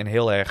best doen en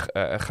heel erg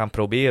gaan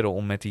proberen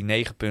om met die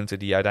 9 punten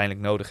die je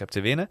uiteindelijk nodig hebt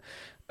te winnen.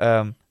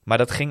 Maar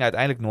dat ging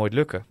uiteindelijk nooit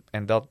lukken.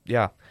 En dat,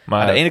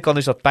 maar aan de ene kant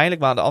is dat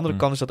pijnlijk, maar aan de andere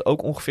kant is dat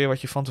ook ongeveer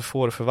wat je van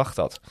tevoren verwacht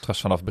had. Het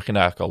was vanaf het begin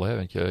eigenlijk al, hè?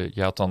 Want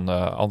je had dan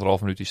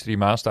 1,5 minuut die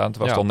stream aanstaan. Het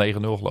was dan 9-0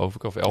 geloof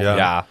ik, of 11.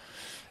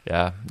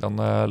 Ja, dan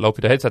loop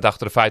je de hele tijd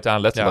achter de feiten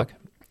aan, letterlijk.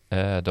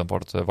 Dan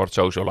wordt het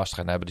sowieso lastig.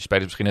 En dan hebben die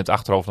spelers misschien in het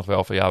achterhoofd nog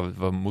wel van...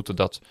 we moeten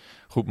dat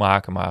goed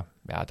maken, maar...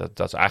 Ja,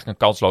 dat is eigenlijk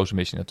een kansloze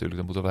missie natuurlijk.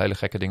 Er moeten wel hele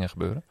gekke dingen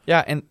gebeuren.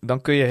 Ja, en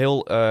dan kun je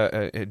heel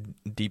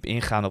diep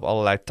ingaan op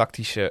allerlei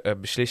tactische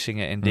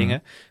beslissingen en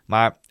dingen.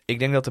 Maar ik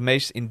denk dat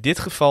in dit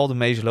geval de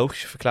meest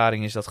logische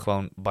verklaring is dat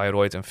gewoon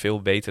Bayreuth een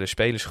veel betere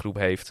spelersgroep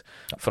heeft.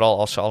 Ja. Vooral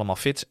als ze allemaal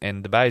fit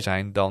en erbij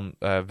zijn dan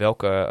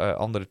welke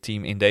andere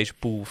team in deze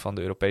pool van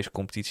de Europese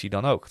competitie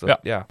dan ook.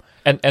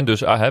 En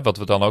dus wat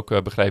we dan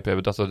ook begrepen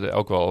hebben, dat er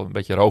ook wel een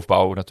beetje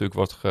roofbouw natuurlijk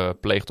wordt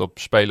gepleegd op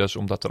spelers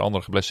omdat er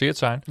anderen geblesseerd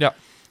zijn. Ja.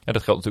 En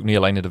dat geldt natuurlijk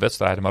niet alleen in de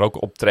wedstrijden, maar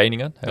ook op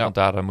trainingen. Hè, want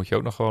daar moet je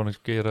ook nog gewoon eens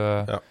een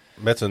keer...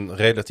 met een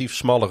relatief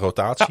smalle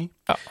rotatie.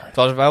 Ja. Het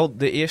was wel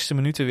de eerste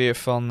minuten weer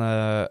van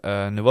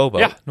Nwobo.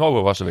 Ja,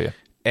 Nwobo was er weer.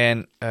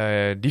 En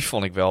die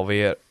vond ik wel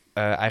weer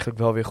eigenlijk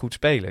wel weer goed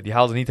spelen. Die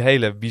haalde niet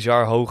hele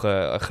bizar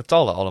hoge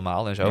getallen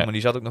allemaal en zo. Ja. Maar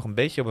die zat ook nog een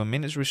beetje op een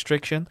minutes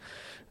restriction.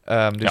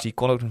 Dus die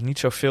kon ook nog niet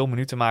zoveel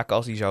minuten maken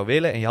als hij zou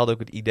willen. En je had ook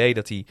het idee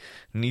dat hij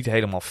niet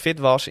helemaal fit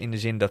was. In de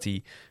zin dat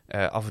hij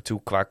af en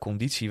toe qua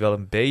conditie wel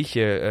een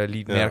beetje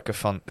liet merken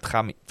van...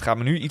 Het gaat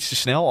me nu iets te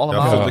snel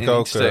allemaal. Ja, vond ik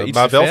ook.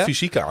 Maar wel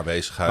fysieke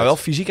aanwezigheid. Maar wel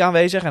fysiek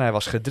aanwezig en hij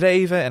was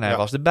gedreven en hij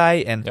was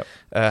erbij. En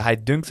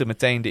hij dunkte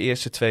meteen de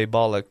eerste 2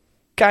 ballen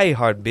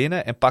keihard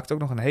binnen. En pakt ook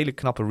nog een hele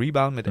knappe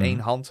rebound met 1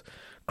 hand...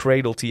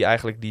 Cradelt hij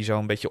eigenlijk die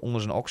zo'n beetje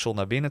onder zijn oksel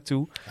naar binnen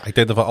toe. Ik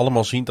denk dat we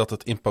allemaal zien dat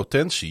het in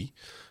potentie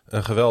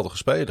een geweldige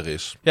speler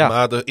is. Ja.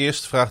 Maar de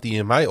eerste vraag die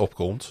in mij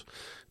opkomt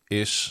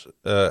is,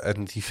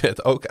 en die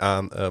werd ook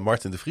aan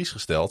Martin de Vries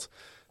gesteld,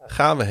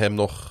 gaan we hem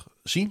nog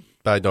zien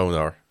bij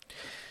Donar?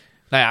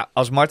 Nou ja,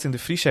 als Martin de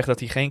Vries zegt dat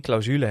hij geen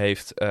clausule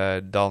heeft,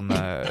 dan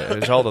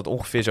zal dat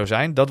ongeveer zo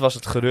zijn. Dat was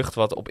het gerucht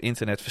wat op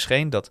internet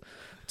verscheen, dat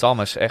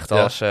Thomas echt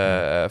als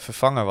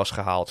vervanger was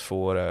gehaald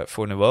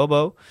voor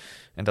Nwobo.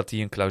 En dat hij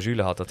een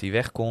clausule had dat hij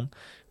weg kon.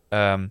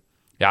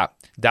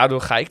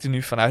 Daardoor ga ik er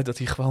nu vanuit dat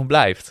hij gewoon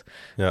blijft.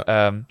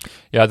 Ja,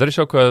 dat is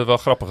ook wel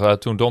grappig.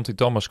 Toen Donty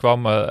Thomas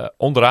kwam,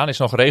 onderaan is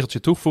nog een regeltje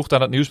toegevoegd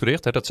aan het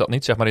nieuwsbericht. Hè. Dat zat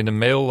niet zeg maar in de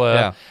mail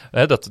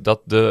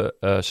dat de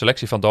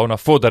selectie van Donar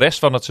voor de rest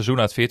van het seizoen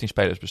uit 14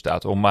 spelers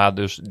bestaat. Om maar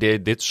dus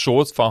dit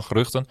soort van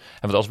geruchten. En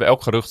want als we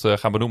elk gerucht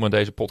gaan benoemen in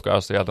deze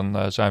podcast,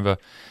 dan zijn we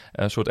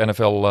een soort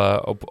NFL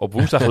op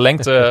woensdag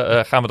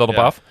lengte gaan we dan op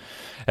af.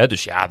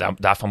 Dus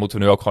daarvan moeten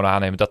we nu ook gewoon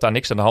aannemen dat daar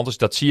niks aan de hand is.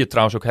 Dat zie je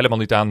trouwens ook helemaal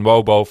niet aan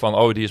Nwobo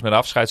van die is met een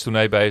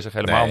afscheidstournee bezig.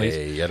 Helemaal niet.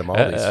 Nee, helemaal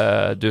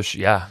niet. Dus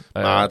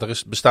maar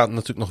bestaat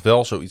natuurlijk nog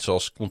wel zoiets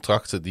als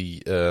contracten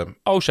die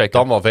zeker.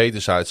 Dan wel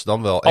wederzijds,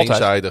 dan wel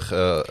eenzijdig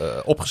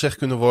opgezegd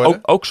kunnen worden.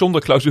 Ook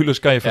zonder clausules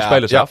kan je van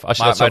spelers af, als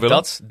je dat zou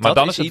willen. Maar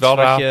dan is het wel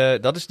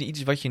raar. Dat is niet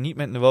iets wat je niet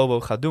met Nwobo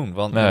gaat doen.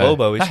 Want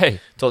Nwobo is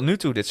tot nu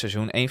toe dit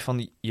seizoen een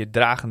van je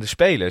dragende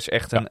spelers.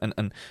 Echt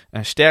een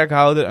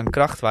sterkhouder, een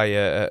kracht waar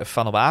je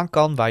van op aan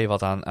kan. Waar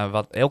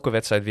je elke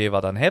wedstrijd weer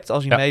wat aan hebt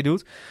als hij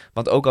meedoet.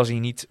 Want ook als hij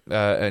niet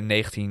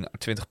 19,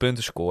 20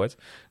 punten scoort,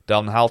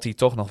 dan haalt hij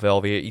toch nog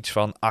wel weer iets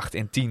van 8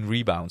 en 10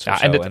 rebounds.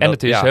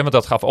 Want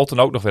dat gaf Otten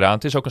ook nog weer aan.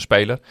 Het is ook een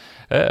speler.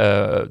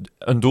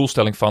 Een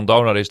doelstelling van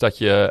Donar is dat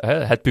je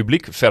het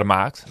publiek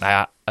vermaakt. Nou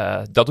ja,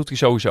 dat doet hij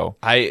sowieso.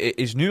 Hij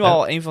is nu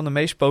al een van de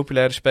meest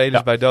populaire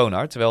spelers bij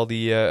Donar. Terwijl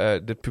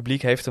het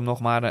publiek heeft hem nog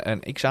maar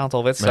een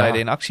x-aantal wedstrijden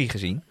in actie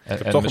gezien. Ik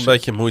heb toch een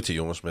beetje moeite,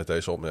 jongens, met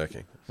deze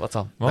opmerking. Wat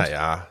dan? Nou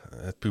ja,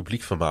 het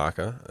publiek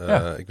vermaken.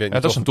 Ik weet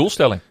niet dat is een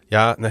doelstelling.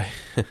 Ja, nee.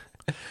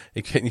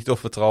 Ik weet niet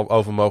of we het er al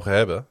over mogen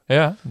hebben.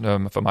 Ja,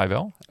 van mij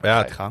wel.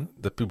 Ja,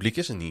 het publiek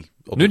is er niet.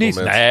 Nu niet?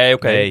 Moment. Nee,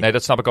 oké. Nee,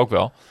 dat snap ik ook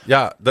wel.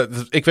 Ja,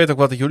 ik weet ook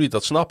wel dat jullie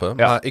dat snappen.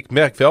 Ja. Maar ik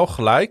merk wel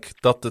gelijk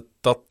dat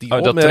die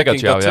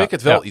opmerking, dat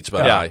triggert wel iets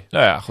bij mij.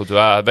 Nou ja, goed.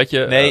 Weet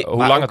je,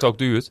 hoe lang het ook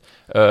duurt.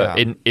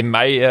 In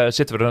mei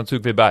zitten we er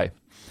natuurlijk weer bij.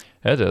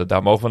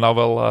 Daar mogen we nou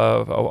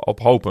wel op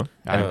hopen.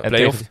 Ja,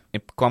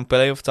 kwam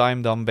play-off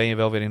time, dan ben je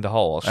wel weer in de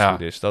hal als het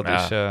goed is. Dat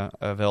is wel de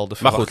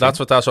verwachting. Maar goed, laten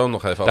we het daar zo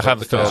nog even over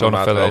hebben. Daar gaan we het zo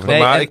nog verder over.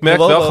 Maar ik merk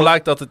wel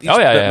gelijk dat het iets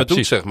met me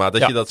doet, zeg maar.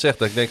 Dat je dat zegt,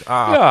 dat ik denk,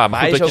 maar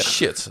hij is ook,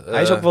 shit.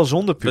 Hij is ook wel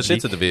zonder publiek. We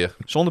zitten er weer.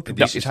 Zonder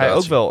publiek is hij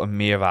ook wel een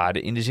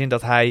meerwaarde. In de zin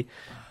dat hij,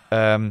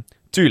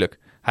 tuurlijk,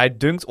 hij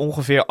dunkt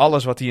ongeveer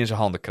alles wat hij in zijn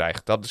handen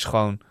krijgt. Dat is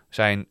gewoon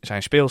zijn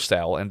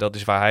speelstijl. En dat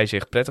is waar hij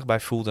zich prettig bij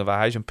voelt en waar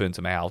hij zijn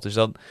punten mee haalt. Dus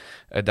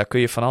daar kun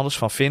je van alles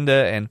van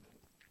vinden. En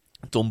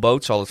Tom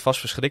Boot zal het vast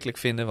verschrikkelijk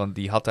vinden, want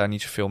die had daar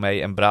niet zoveel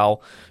mee. En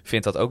Braal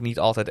vindt dat ook niet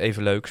altijd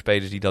even leuk,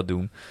 spelers die dat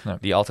doen. Nee.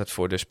 Die altijd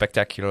voor de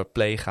spectacular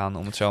play gaan,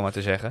 om het zo maar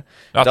te zeggen.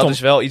 Ja, dat is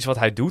wel iets wat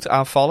hij doet,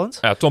 aanvallend.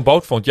 Ja, Tom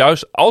Boot vond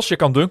juist, als je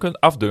kan dunken,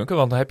 afdunken,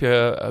 want dan heb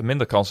je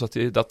minder kans dat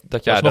je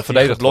alsnog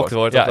verdedigd wordt.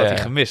 Of dat hij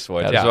gemist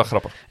wordt. Ja, dat is wel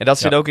grappig. En dat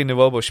zit ook in de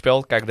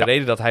Wobo-spel. Kijk, de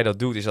reden dat hij dat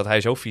doet, is dat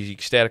hij zo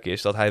fysiek sterk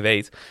is, dat hij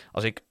weet,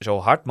 als ik zo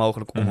hard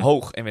mogelijk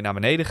omhoog en weer naar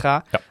beneden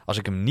ga, als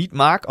ik hem niet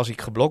maak, als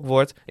ik geblokt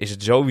word, is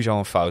het sowieso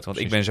een fout. Want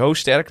ik ben zo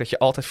sterk dat je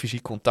altijd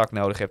fysiek contact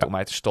nodig hebt om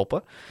mij te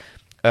stoppen.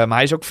 Maar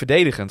hij is ook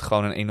verdedigend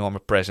gewoon een enorme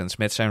presence.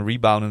 Met zijn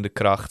reboundende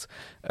kracht.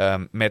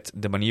 Met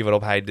de manier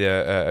waarop hij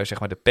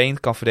de paint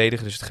kan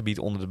verdedigen. Dus het gebied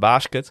onder de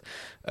basket.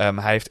 Hij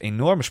heeft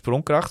enorme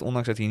sprongkracht.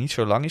 Ondanks dat hij niet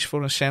zo lang is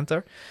voor een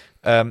center.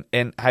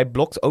 En hij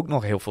blokt ook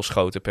nog heel veel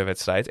schoten per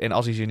wedstrijd. En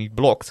als hij ze niet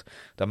blokt,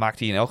 dan maakt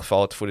hij in elk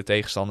geval het voor de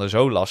tegenstander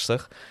zo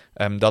lastig.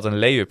 Dat een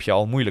lay-upje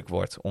al moeilijk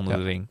wordt onder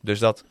de ring. Dus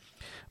dat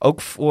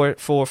ook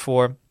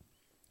voor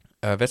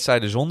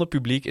wedstrijden zonder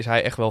publiek is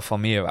hij echt wel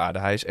van meerwaarde.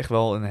 Hij is echt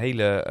wel een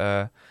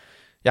hele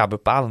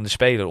bepalende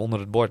speler onder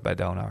het bord bij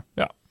Donar.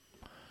 Ja.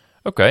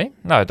 Oké,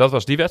 nou dat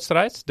was die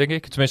wedstrijd, denk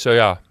ik.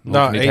 Tenminste,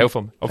 niet heel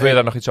veel. Of wil je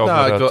daar nog iets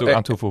over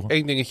aan toevoegen?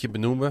 Eén dingetje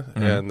benoemen.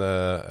 En,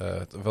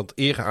 want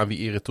ere aan wie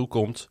ere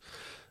toekomt.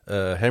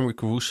 Henry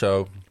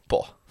Caruso.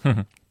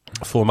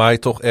 Voor mij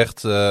toch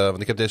echt,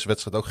 want ik heb deze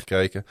wedstrijd ook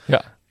gekeken.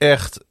 Ja.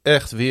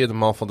 Echt weer de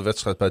man van de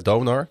wedstrijd bij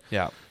Donar.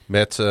 Ja.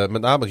 Met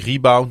name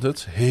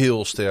rebounded.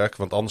 Heel sterk.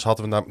 Want anders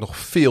hadden we namelijk nog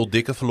veel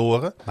dikker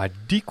verloren. Maar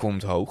die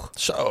komt hoog.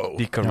 Zo.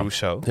 Die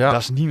Caruso. Ja.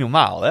 Dat is niet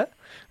normaal, hè?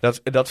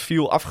 Dat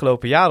viel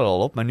afgelopen jaren al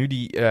op. Maar nu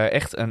die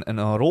echt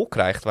een rol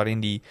krijgt waarin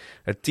hij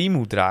het team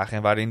moet dragen.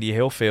 En waarin hij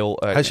heel veel...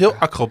 hij is heel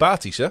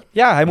acrobatisch, hè?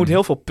 Ja, hij moet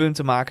heel veel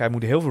punten maken. Hij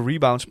moet heel veel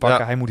rebounds pakken.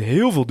 Ja. Hij moet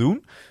heel veel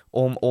doen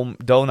om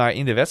Donar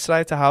in de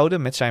wedstrijd te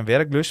houden met zijn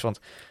werklust. Want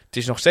het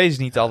is nog steeds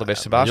niet de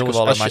allerbeste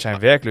basketballer, maar zijn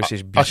werklust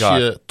is bizar. Als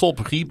je top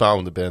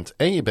rebounder bent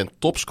en je bent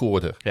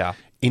topscorer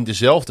in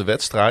dezelfde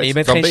wedstrijd,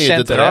 dan ben je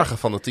center, de drager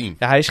van het team.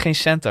 Ja, hij is geen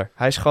center.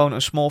 Hij is gewoon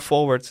een small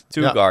forward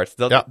two-guard.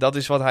 Dat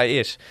is wat hij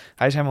is.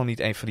 Hij is helemaal niet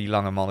een van die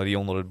lange mannen die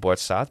onder het bord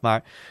staat.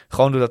 Maar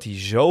gewoon doordat hij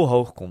zo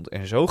hoog komt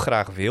en zo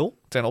graag wil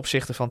ten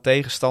opzichte van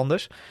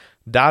tegenstanders,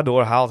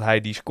 daardoor haalt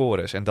hij die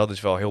scores. En dat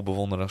is wel heel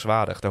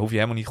bewonderenswaardig. Daar hoef je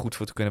helemaal niet goed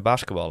voor te kunnen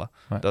basketballen.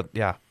 Nee.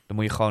 Daar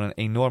moet je gewoon een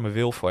enorme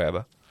wil voor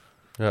hebben.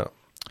 Ja.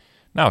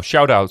 Nou,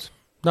 shout-out.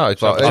 Nou, ik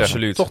wou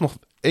absoluut toch nog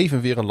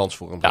even weer een lans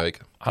voor hem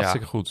breken.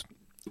 Hartstikke goed.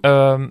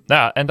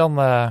 En dan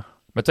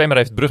meteen maar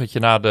even het bruggetje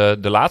naar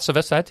de laatste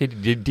wedstrijd,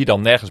 die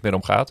dan nergens meer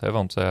om gaat. Hè,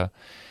 want we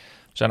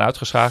zijn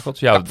uitgeschakeld.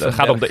 Ja, het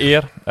gaat om de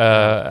eer.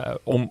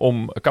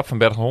 Om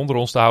Kapfenberg onder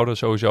ons te houden,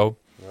 sowieso.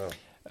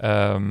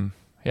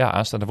 Ja.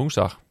 Aanstaande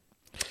woensdag.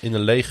 In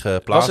een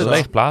lege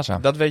plaza.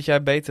 Dat weet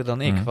jij beter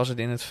dan ik. Was het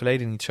in het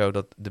verleden niet zo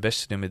dat de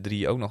beste nummer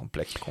 3 ook nog een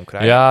plekje kon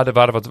krijgen? Ja, er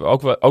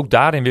waren ook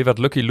daarin weer wat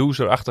lucky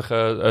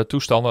loser-achtige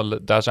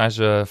toestanden. Daar zijn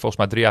ze volgens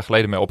mij 3 jaar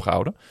geleden mee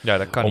opgehouden. Ja,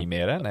 dat kan niet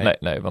meer, hè?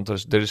 Nee, want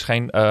er is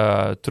geen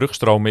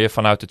terugstroom meer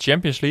vanuit de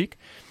Champions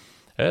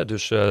League.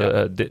 Dus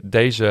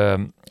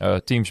deze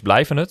teams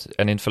blijven het.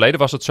 En in het verleden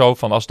was het zo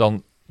van als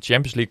dan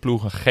Champions League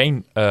ploegen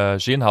geen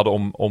zin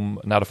hadden om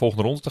naar de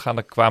volgende ronde te gaan,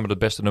 dan kwamen de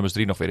beste nummers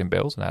 3 nog weer in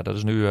beeld. Nou, dat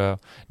is nu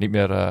niet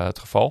meer het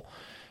geval.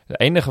 Het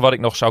enige wat ik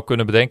nog zou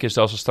kunnen bedenken is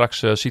dat als er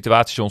straks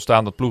situaties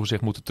ontstaan dat ploegen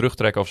zich moeten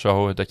terugtrekken of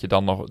zo, dat je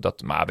dan nog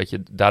maar weet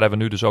je, daar hebben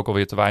we nu dus ook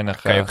alweer te weinig.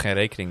 Daar kan je ook geen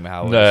rekening mee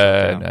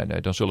houden.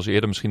 Nee, dan zullen ze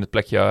eerder misschien het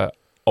plekje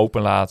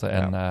open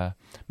laten.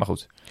 Maar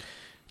goed.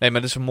 Nee,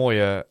 maar dat is een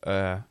mooie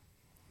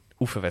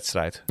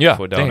oefenwedstrijd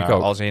voor Donar. Denk ik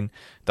ook. Als in,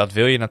 dat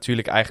wil je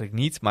natuurlijk eigenlijk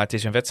niet, maar het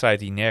is een wedstrijd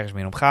die nergens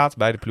meer om gaat.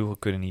 Beide ploegen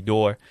kunnen niet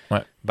door.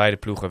 Nee. Beide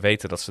ploegen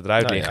weten dat ze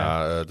eruit liggen.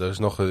 Ja, er is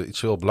nog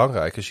iets heel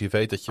belangrijks. Je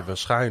weet dat je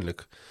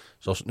waarschijnlijk,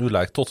 zoals het nu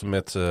lijkt, tot en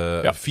met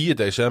 4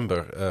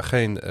 december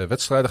geen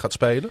wedstrijden gaat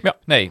spelen. Ja.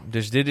 Nee,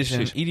 dus dit is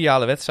een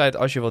ideale wedstrijd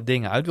als je wat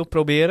dingen uit wilt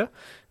proberen.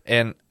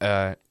 En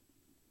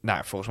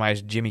volgens mij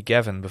is Jimmy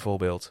Gavin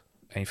bijvoorbeeld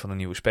een van de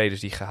nieuwe spelers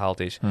die gehaald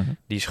is.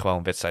 Die is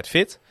gewoon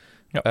wedstrijdfit.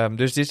 Ja.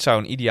 Dus dit zou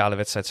een ideale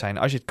wedstrijd zijn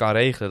als je het kan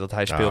regelen dat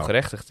hij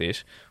speelgerechtigd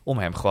is, om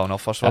hem gewoon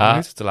alvast wat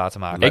minuten te laten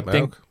maken. Ik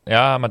denk,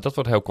 maar dat wordt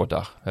een heel kort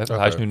dag. Hè? Okay.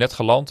 Hij is nu net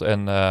geland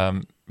en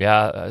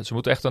ze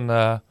moeten echt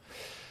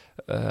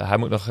hij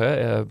moet nog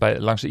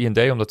langs de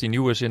IND, omdat hij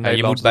nieuw is in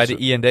Nederland. Je moet bij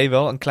de IND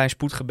wel een klein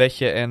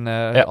spoedgebedje en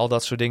al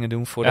dat soort dingen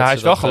doen. Hij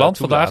is wel geland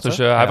vandaag, dus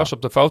hij was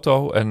op de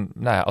foto. En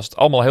als het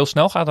allemaal heel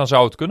snel gaat, dan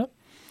zou het kunnen.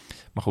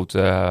 Maar goed,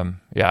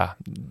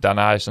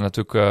 daarna is er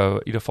natuurlijk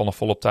in ieder geval nog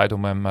volop tijd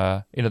om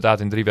hem inderdaad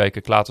in 3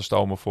 weken klaar te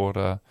stomen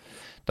voor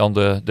dan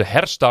de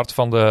herstart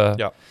van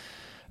de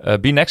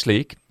B-Next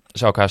League,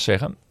 zou ik haast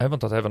zeggen.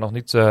 Want dat hebben we nog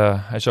niet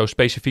zo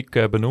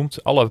specifiek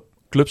benoemd. Alle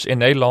clubs in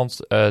Nederland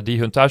die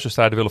hun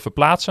thuiswedstrijden willen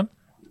verplaatsen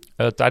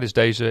tijdens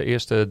deze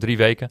eerste 3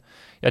 weken,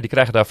 die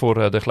krijgen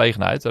daarvoor de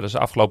gelegenheid. Daar is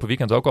afgelopen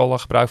weekend ook al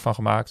gebruik van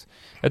gemaakt.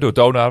 Door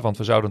Donar, want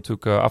we zouden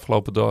natuurlijk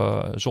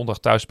afgelopen zondag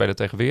thuis spelen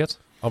tegen Weert.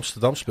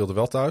 Amsterdam speelde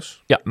wel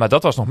thuis. Ja, maar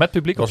dat was nog met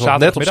publiek op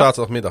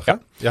zaterdagmiddag.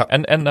 Ja.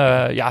 En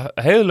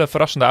hele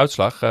verrassende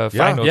uitslag.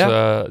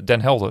 Feyenoord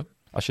Den Helder.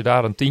 Als je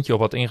daar een tientje op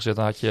had ingezet,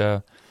 dan had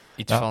je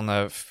iets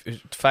van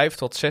 5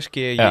 tot 6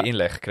 keer je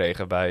inleg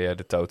gekregen bij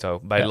de Toto.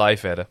 Bij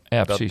live wedden.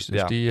 Ja, precies.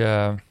 Dus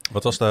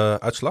wat was de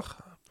uitslag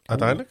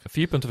uiteindelijk?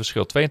 4 punten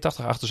verschil.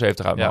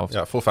 82-78 uit mijn hoofd.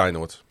 Ja, voor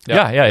Feyenoord.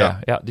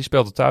 Ja, die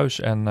speelde thuis.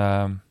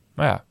 En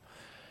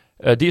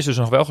die is dus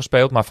nog wel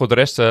gespeeld. Maar voor de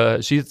rest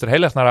ziet het er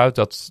heel erg naar uit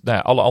dat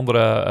alle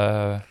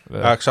andere...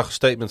 ik zag een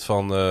statement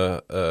van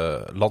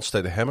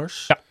Landstede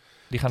Hammers.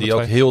 Ja, die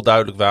ook heel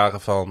duidelijk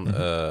waren van...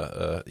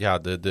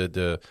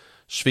 de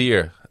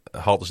sfeer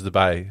hadden ze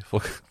erbij.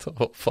 Vond ik toch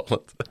wel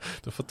opvallend.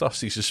 De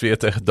fantastische sfeer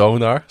tegen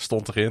Donar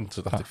stond erin.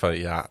 Toen dacht ik van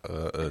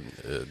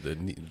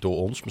niet door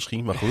ons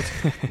misschien, maar goed.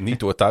 Niet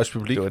door het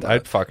thuispubliek. Door het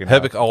uitpakken.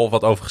 Heb ik al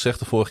wat over gezegd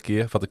de vorige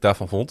keer, wat ik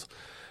daarvan vond.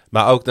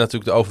 Maar ook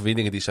natuurlijk de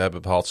overwinningen die ze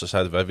hebben behaald. Ze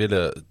zeiden, wij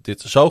willen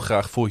dit zo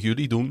graag voor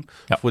jullie doen.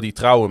 Ja. Voor die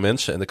trouwe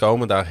mensen. En er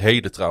komen daar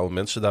hele trouwe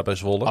mensen daarbij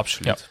Zwolle.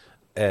 Absoluut.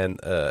 Ja. En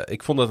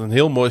ik vond het een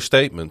heel mooi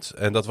statement.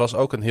 En dat was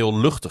ook een heel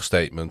luchtig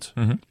statement.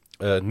 Mm-hmm.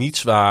 Niet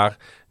zwaar,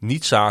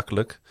 niet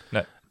zakelijk.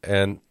 Nee.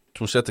 En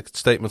toen zette ik het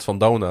statement van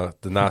Donar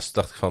ernaast.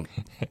 Dacht ik van,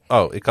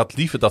 ik had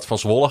liever dat van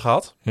Zwolle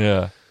gehad.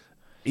 Ja.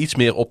 Iets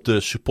meer op de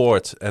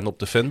support en op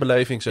de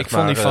fanbeleving, zeg maar.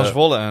 Ik vond die van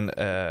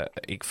Zwolle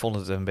ik vond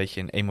het een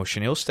beetje een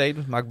emotioneel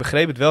statement, maar ik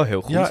begreep het wel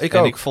heel goed. Ja, ik en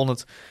ook. Ik vond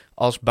het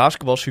als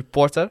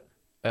basketbalsupporter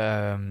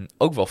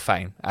ook wel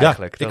fijn,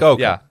 eigenlijk. Ja, ik ook.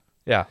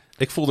 Ja.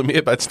 Ik voelde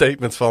meer bij het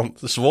statement van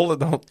Zwolle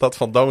dan dat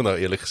van Donar,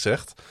 eerlijk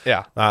gezegd.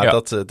 Ja. Maar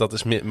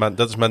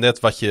dat is maar net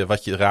wat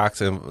je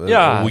raakt en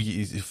hoe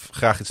je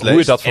graag iets leest. Hoe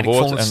je dat verwoordt.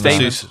 Ik vond het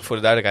statement, voor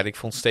de duidelijkheid, ik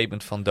vond het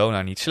statement van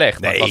Donar niet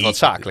slecht. Maar het was wat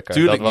zakelijker.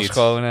 Tuurlijk dat was niet.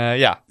 Gewoon,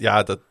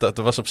 Ja,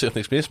 er was op zich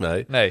niks mis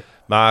mee. Nee.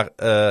 Maar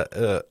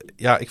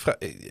ik vraag...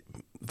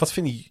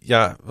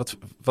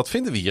 Wat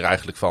vinden we hier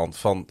eigenlijk van?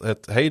 Van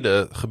het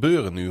hele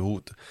gebeuren nu?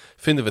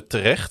 Vinden we het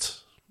terecht?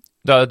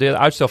 De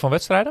uitstel van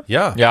wedstrijden?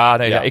 Ja.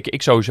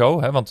 Ik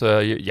sowieso. Hè, want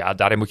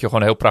daarin moet je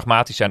gewoon heel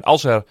pragmatisch zijn.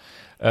 Als er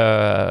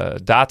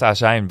data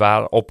zijn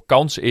waarop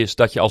kans is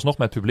dat je alsnog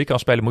met publiek kan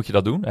spelen, moet je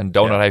dat doen. En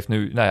Donar heeft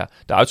nu,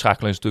 de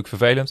uitschakeling is natuurlijk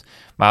vervelend,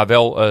 maar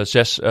wel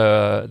 6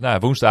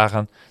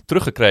 woensdagen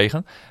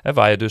teruggekregen, hè,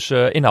 waar je dus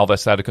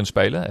inhaalwedstrijden kunt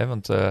spelen. Hè,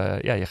 want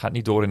je gaat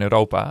niet door in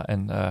Europa.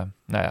 En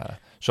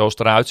zoals het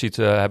eruit ziet,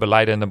 hebben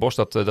Leiden en Den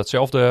Bosch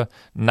datzelfde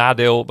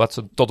nadeel wat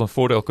ze tot een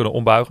voordeel kunnen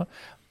ombuigen.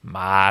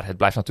 Maar het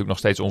blijft natuurlijk nog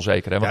steeds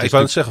onzeker. Hè? Want ik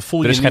wou net zeggen,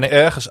 voel je niet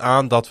ergens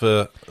aan dat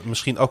we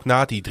misschien ook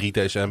na die 3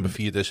 december,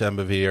 4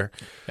 december weer...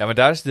 Ja, maar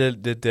daar is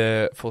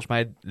de volgens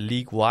mij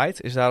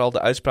league-wide is daar al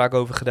de uitspraak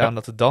over gedaan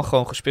dat het dan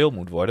gewoon gespeeld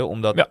moet worden.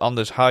 Omdat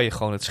anders haal je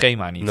gewoon het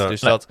schema niet. Nee. Dus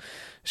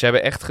ze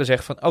hebben echt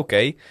gezegd van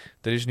oké,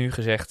 er is nu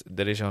gezegd,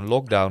 er is een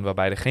lockdown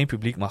waarbij er geen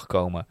publiek mag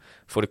komen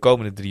voor de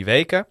komende 3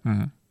 weken.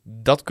 Mm-hmm.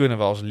 Dat kunnen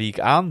we als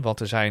league aan, want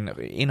er zijn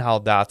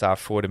inhaaldata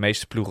voor de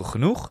meeste ploegen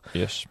genoeg.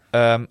 Yes.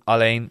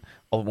 Alleen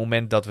op het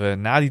moment dat we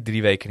na die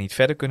 3 weken niet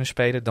verder kunnen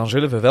spelen, dan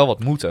zullen we wel wat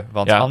moeten.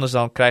 Want anders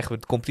dan krijgen we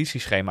het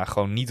competitieschema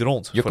gewoon niet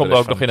rond. Je komt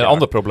ook nog in een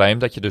ander probleem,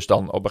 dat je dus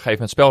dan op een gegeven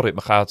moment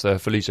spelritme gaat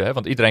verliezen. Hè?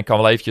 Want iedereen kan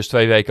wel eventjes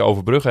 2 weken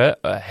overbruggen.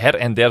 Hè? Her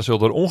en der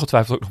zullen er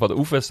ongetwijfeld ook nog wat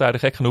oefenwedstrijden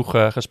gek genoeg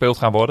gespeeld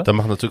gaan worden. Dat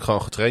mag natuurlijk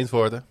gewoon getraind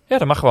worden. Ja,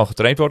 dat mag gewoon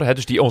getraind worden. Hè?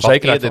 Dus die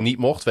onzekerheid... Wat eerder niet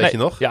mocht, weet je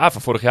nog? Ja,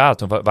 van vorig jaar.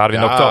 Toen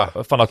waren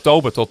we van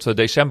oktober tot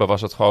december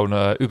was het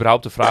gewoon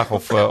überhaupt de vraag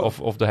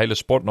of de hele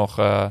sport nog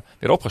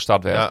weer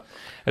opgestart werd.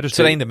 Ja. Dus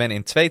trainde men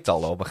in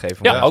tweetallen op een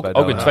gegeven moment.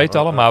 Ja, ook in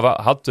tweetallen.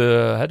 Maar had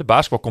de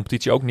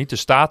basketbalcompetitie ook niet de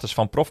status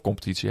van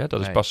profcompetitie. Hè?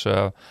 Dat is pas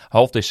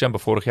half december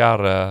vorig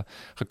jaar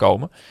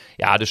gekomen.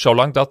 Ja, dus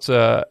zolang dat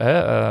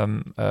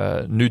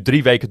nu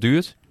 3 weken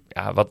duurt...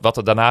 Ja, wat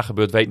er daarna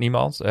gebeurt, weet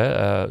niemand.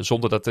 Hè?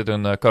 Zonder dat dit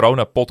een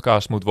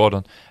corona-podcast moet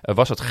worden...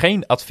 was het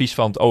geen advies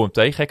van het OMT,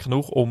 gek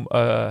genoeg... om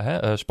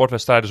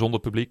sportwedstrijden zonder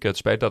publiek te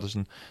spelen. Dat is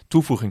een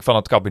toevoeging van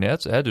het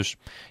kabinet. Hè? Dus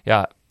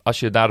ja... Als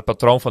je naar het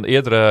patroon van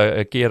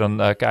eerdere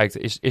keren kijkt,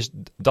 is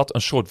dat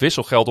een soort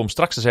wisselgeld om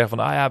straks te zeggen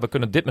van, we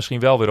kunnen dit misschien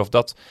wel weer of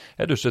dat.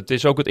 Hè, dus het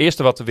is ook het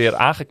eerste wat er weer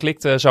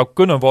aangeklikt zou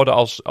kunnen worden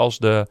als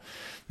de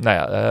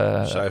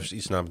cijfers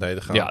iets naar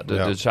beneden gaan. Ja,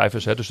 de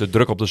cijfers, dus de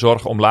druk op de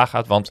zorg omlaag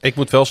gaat. Want ik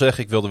moet wel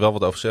zeggen, ik wil er wel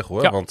wat over zeggen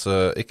hoor. Ja. Want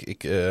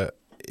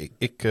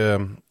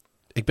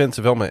ik ben het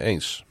er wel mee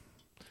eens.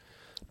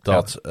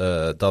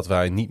 Dat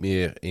wij niet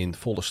meer in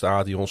volle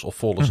stadions of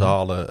volle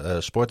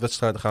zalen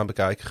sportwedstrijden gaan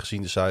bekijken,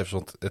 gezien de cijfers.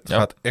 Want het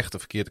gaat echt de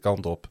verkeerde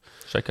kant op.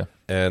 Zeker.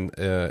 En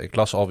ik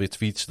las alweer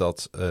tweets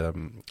dat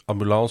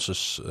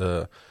ambulances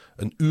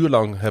een uur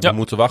lang hebben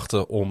moeten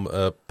wachten om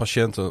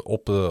patiënten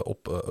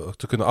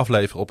te kunnen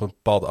afleveren op een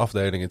bepaalde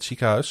afdeling in het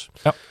ziekenhuis.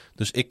 Ja.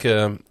 Dus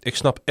ik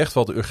snap echt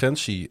wel de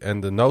urgentie en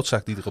de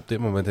noodzaak die er op dit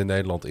moment in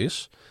Nederland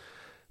is.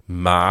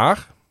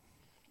 Maar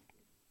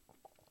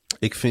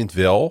ik vind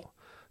wel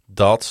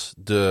dat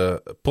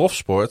de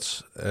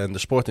profsport en de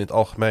sport in het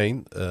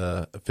algemeen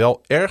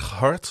wel erg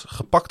hard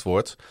gepakt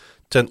wordt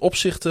ten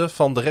opzichte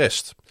van de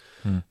rest.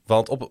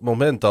 Want op het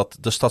moment dat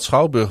de stad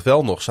Schouwburg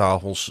wel nog 's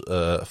avonds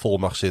vol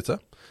mag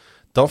zitten,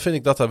 dan vind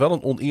ik dat daar wel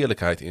een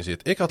oneerlijkheid in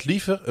zit. Ik had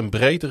liever een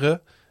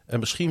bredere en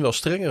misschien wel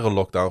strengere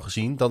lockdown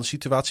gezien dan de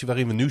situatie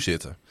waarin we nu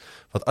zitten.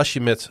 Want als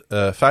je met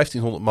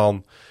 1500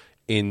 man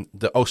in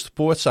de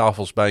Oosterpoort 's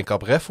avonds bij een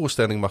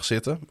cabaretvoorstelling mag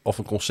zitten of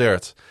een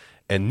concert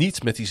en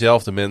niet met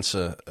diezelfde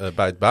mensen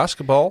bij het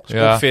basketbal.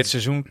 Dus ongeveer het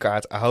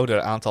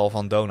seizoenkaarthouder aantal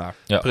van Donar.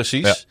 Ja.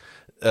 Precies. Ja.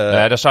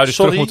 Dan zou je dus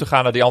terug moeten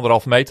gaan naar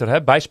die 1,5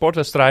 meter bij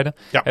sportwedstrijden.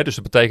 Ja. Dus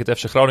dat betekent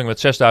FC Groningen met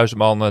 6000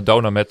 man,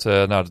 Donar met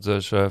dat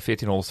is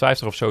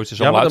 1450 of zoiets.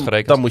 Is allemaal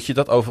uitgerekend. Dan moet je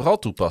dat overal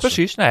toepassen.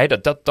 Precies, nee,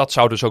 dat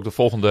zou dus ook de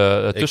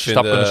volgende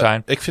tussenstap kunnen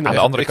zijn. Ik vind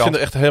er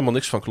echt helemaal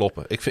niks van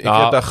kloppen. Ik heb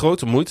daar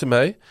grote moeite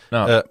mee.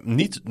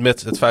 Niet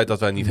met het feit dat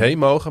wij niet heen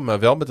mogen, maar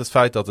wel met het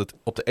feit dat het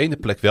op de ene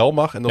plek wel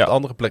mag en op de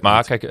andere plek niet.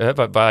 Maar kijk,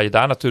 waar je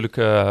daar natuurlijk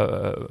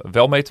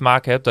wel mee te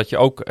maken hebt, dat je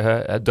ook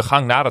de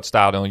gang naar het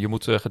stadion, je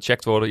moet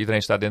gecheckt worden,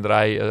 iedereen staat in de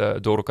rij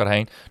door elkaar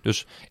heen.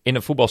 Dus in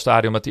een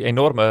voetbalstadion met die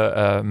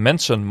enorme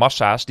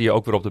mensenmassa's die je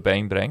ook weer op de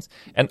been brengt.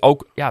 En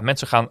ook,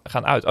 mensen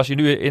gaan uit. Als je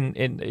nu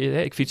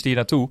ik fietste hier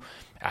naartoe,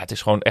 het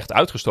is gewoon echt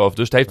uitgestorven.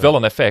 Dus het heeft wel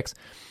een effect.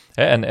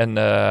 Het heeft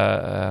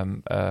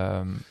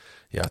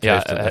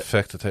een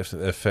effect. Het heeft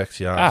een effect.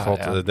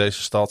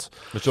 Deze stad.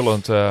 We zullen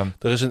het,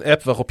 er is een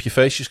app waarop je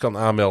feestjes kan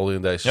aanmelden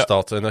in deze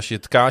stad. En als je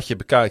het kaartje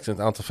bekijkt en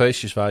het aantal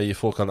feestjes waar je je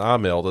voor kan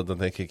aanmelden, dan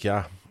denk ik,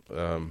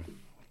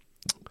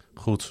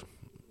 goed.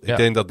 Ik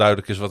denk dat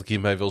duidelijk is wat ik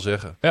hiermee wil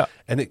zeggen. Ja.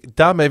 En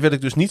daarmee wil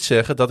ik dus niet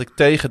zeggen dat ik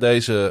tegen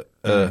deze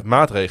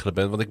maatregelen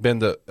ben. Want ik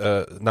ben er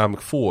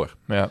namelijk voor.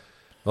 Ja.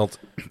 Want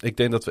ik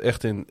denk dat we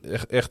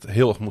echt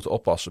heel erg moeten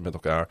oppassen met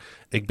elkaar.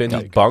 Ik ben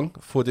niet bang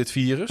voor dit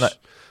virus. Nee.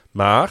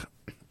 Maar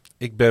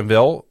ik ben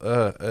wel,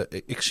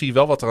 ik zie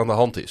wel wat er aan de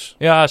hand is.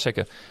 Ja,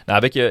 zeker. Nou,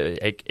 weet je,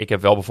 ik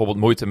heb wel bijvoorbeeld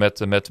moeite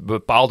met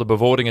bepaalde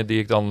bewoordingen die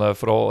ik dan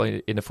vooral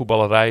in de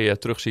voetballerij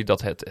terugzie,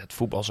 dat het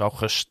voetbal zou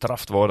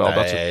gestraft worden. Nee.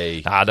 Al dat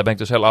soort, daar ben ik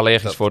dus heel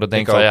allergisch voor. Dat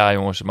denk ik van,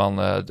 jongens,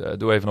 man,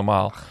 doe even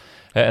normaal.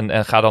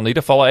 En ga dan in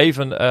ieder geval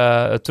even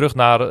terug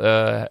naar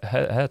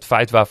het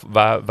feit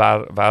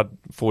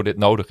waarvoor dit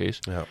nodig is.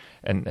 Ja.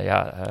 En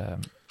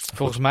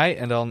volgens mij,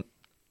 en dan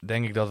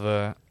denk ik dat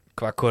we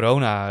qua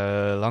corona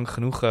lang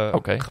genoeg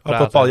gepraat. Hoe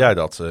bepaal jij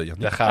dat, Jan?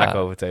 Daar ga ik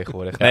over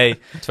tegenwoordig. Nee,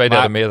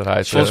 tweederde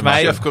meerderheid. Volgens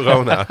mij even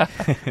corona.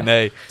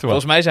 Nee,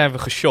 volgens mij zijn we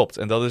geshopt.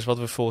 En dat is wat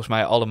we volgens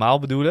mij allemaal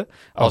bedoelen.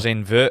 Als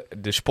in we,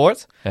 de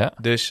sport. Ja.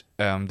 Dus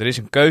er is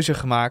een keuze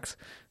gemaakt.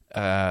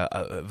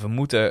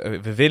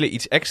 We willen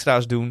iets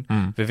extra's doen.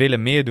 We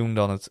willen meer doen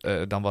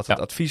dan wat het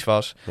advies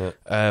was.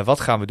 Ja. Wat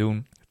gaan we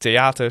doen?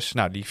 Theaters,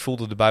 die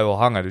voelden de bui al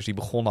hangen. Dus die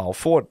begonnen al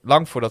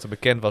lang voordat er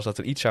bekend was dat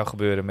er iets zou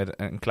gebeuren met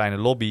een kleine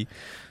lobby.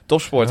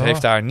 Topsport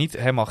heeft daar niet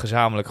helemaal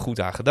gezamenlijk goed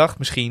aan gedacht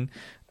misschien.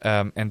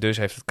 En dus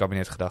heeft het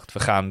kabinet gedacht, we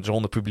gaan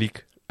zonder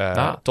publiek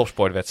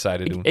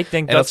topsportwedstrijden doen.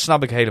 Dat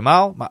snap ik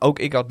helemaal, maar ook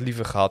ik had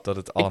liever gehad dat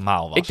het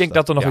allemaal was. Ik denk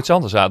dat er nog iets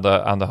anders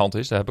aan de hand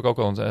is. Daar heb ik ook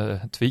al een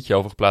tweetje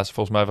over geplaatst.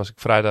 Volgens mij was ik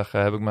vrijdag,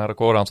 heb ik mijn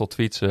record aantal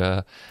tweets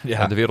de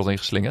wereld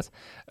ingeslingerd.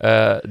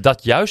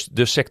 Dat juist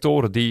de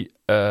sectoren die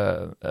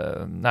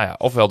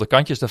ofwel de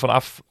kantjes ervan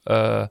af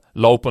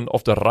lopen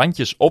of de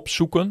randjes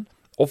opzoeken,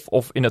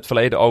 of in het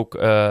verleden ook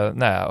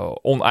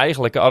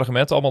oneigenlijke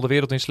argumenten allemaal de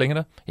wereld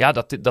inslingeren. Ja,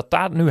 dat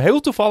daar nu heel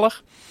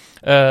toevallig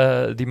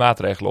die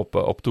maatregelen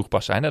op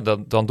toegepast zijn. Hè.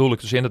 Dan doel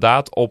ik dus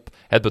inderdaad op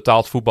het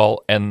betaald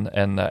voetbal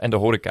en de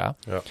horeca.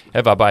 Ja.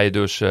 Hè, waarbij je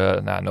dus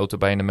nota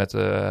bene met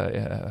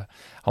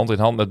hand in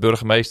hand met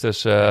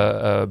burgemeesters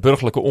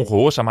burgerlijke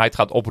ongehoorzaamheid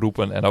gaat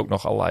oproepen en ook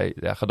nog allerlei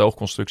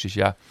gedoogconstructies.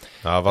 Ja.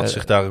 Nou, wat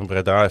zich daar in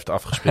Breda heeft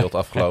afgespeeld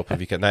afgelopen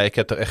weekend. Nee, ik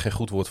heb er echt geen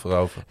goed woord voor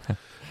over.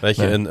 Weet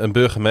je, een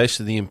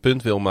burgemeester die een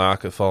punt wil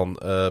maken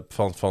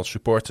van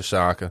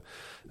supporterszaken,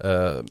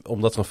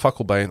 omdat er een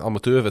fakkel bij een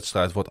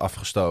amateurwedstrijd wordt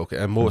afgestoken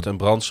en moord en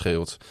brand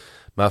schreeuwt.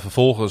 Maar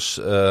vervolgens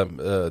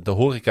de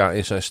horeca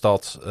in zijn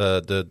stad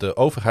de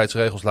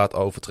overheidsregels laat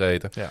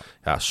overtreden.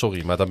 Ja,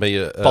 sorry, maar dan ben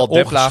je Paul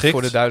Deplaag,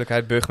 voor de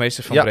duidelijkheid,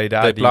 burgemeester van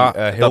Breda, die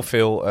heel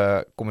veel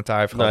commentaar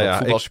heeft gehad op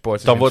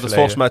voetbalsupporters. Dan wordt het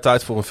volgens mij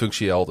tijd voor een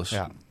functie elders.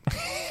 Ja.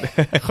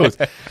 Goed.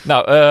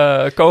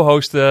 Nou,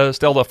 co-host,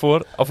 stel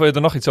daarvoor. Of wil je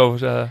er nog iets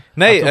over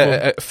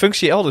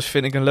functie elders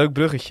vind ik een leuk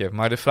bruggetje.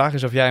 Maar de vraag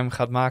is of jij hem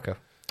gaat maken.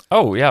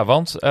 Oh ja,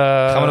 want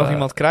gaan we nog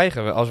iemand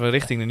krijgen? Als we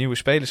richting de nieuwe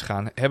spelers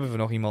gaan, hebben we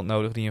nog iemand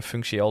nodig die een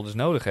functie elders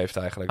nodig heeft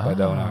eigenlijk bij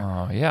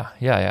Donar?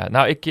 Ja.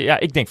 Nou,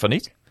 ik denk van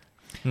niet.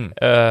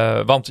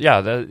 Want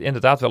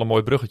inderdaad wel een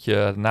mooi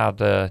bruggetje naar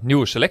de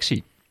nieuwe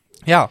selectie.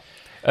 Ja,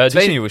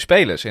 twee nieuwe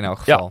spelers in elk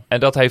geval. Ja, en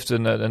dat heeft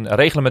een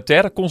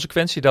reglementaire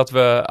consequentie dat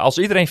we, als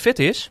iedereen fit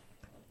is,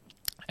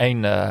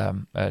 een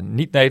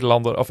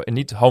niet-Nederlander of een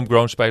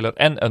niet-homegrown speler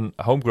en een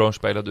homegrown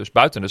speler dus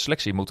buiten de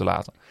selectie moeten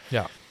laten.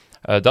 Ja.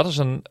 Dat is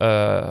een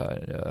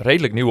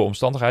redelijk nieuwe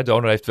omstandigheid.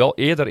 Donar heeft wel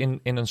eerder in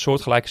een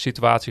soortgelijke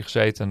situatie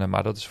gezeten,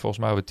 maar dat is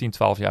volgens mij over 10,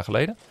 12 jaar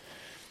geleden.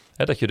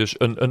 Dat je dus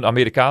een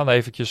Amerikaan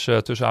eventjes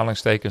tussen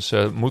aanhalingstekens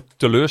moet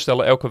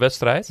teleurstellen elke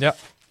wedstrijd. Ja.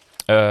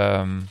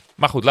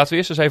 Maar goed, laten we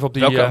eerst eens even op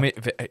die...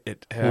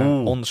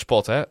 On the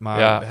spot, hè?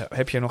 Maar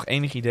heb je nog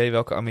enig idee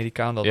welke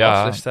Amerikaan dat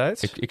was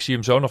destijds? Ik zie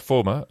hem zo nog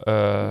voor me.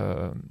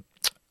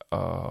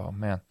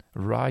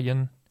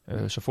 Ryan...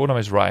 zijn voornaam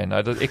is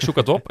Ryan. Ik zoek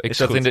het op. Ik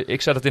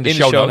zet het in de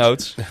show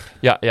notes.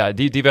 Ja,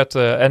 die werd...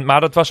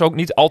 maar dat was ook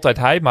niet altijd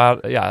hij. Maar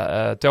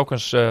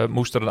telkens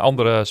moest er een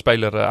andere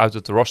speler uit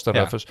het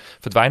roster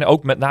verdwijnen.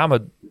 Ook met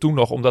name toen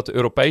nog omdat de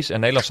Europese en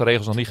Nederlandse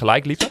regels nog niet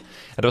gelijk liepen.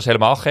 En dat was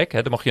helemaal gek.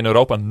 Hè? Dan mocht je in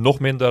Europa nog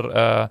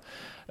minder...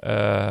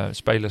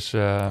 spelers...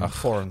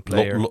 foreign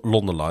player.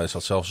 London Lions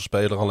had zelfs een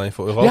speler alleen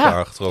voor Europa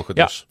aangetrokken.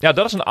 Dus. Ja,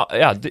 dat is een...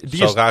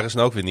 raar is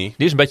het ook weer niet.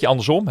 Die is een beetje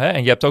andersom. Hè?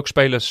 En je hebt ook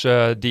spelers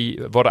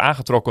die worden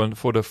aangetrokken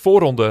voor de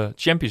voorronde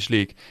Champions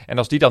League. En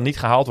als die dan niet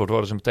gehaald wordt,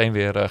 worden ze meteen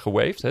weer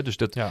gewaved. Hè? Dus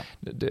het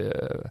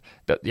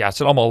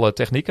zijn allemaal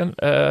technieken.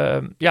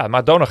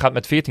 Maar Donar gaat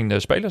met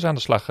 14 spelers aan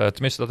de slag.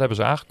 Tenminste, dat hebben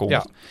ze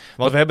aangekondigd. Ja,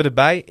 want we hebben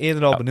erbij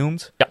eerder al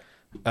benoemd. Ja.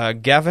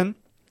 Gavin...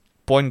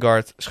 Point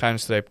guard,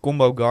 /,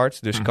 combo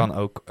guard. Dus kan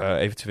ook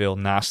eventueel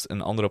naast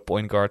een andere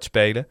point guard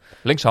spelen.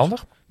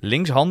 Linkshandig.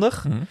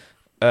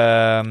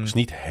 Dus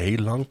niet heel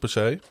lang per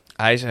se.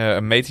 Hij is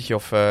een metertje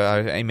of 1,90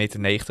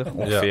 meter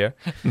ongeveer.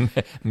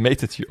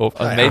 Metertje of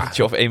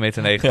 1,90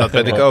 meter. Dat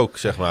ben ik ook,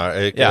 zeg maar.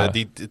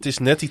 Het is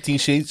net die 10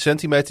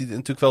 centimeter die het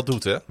natuurlijk wel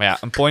doet, hè? Maar ja,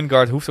 een point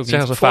guard hoeft ook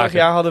niet. Vorig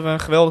jaar hadden we een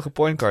geweldige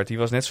point guard. Die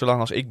was net zo lang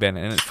als ik ben.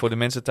 En voor de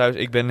mensen thuis,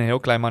 ik ben een heel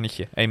klein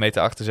mannetje. 1,78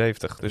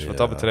 meter. Dus wat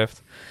dat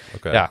betreft...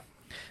 Ja.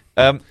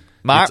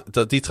 Maar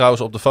die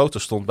trouwens op de foto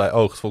stond bij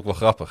Oog. Dat vond ik wel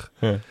grappig.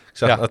 Ja. Ik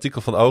zag een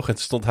artikel van Oog en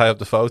toen stond hij op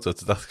de foto.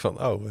 Toen dacht ik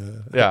van,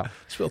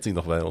 speelt hij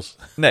nog bij ons?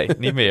 Nee,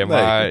 niet meer.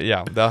 Maar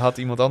daar had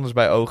iemand anders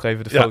bij Oog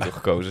even de foto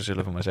gekozen,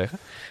 zullen we maar zeggen.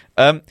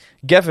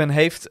 Gavin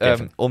heeft,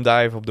 om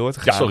daar even op door te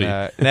gaan...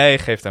 sorry. Nee,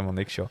 geeft helemaal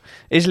niks, joh.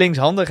 Is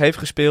linkshandig, heeft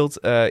gespeeld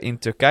in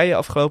Turkije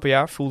afgelopen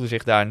jaar. Voelde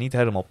zich daar niet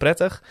helemaal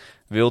prettig.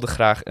 Wilde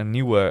graag een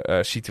nieuwe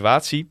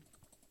situatie.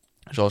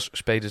 Zoals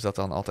spelers dat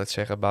dan altijd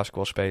zeggen,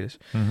 basketbalspelers.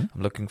 I'm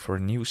looking for a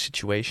new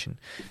situation.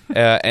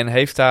 En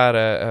heeft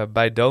daar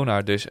bij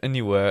Donar dus een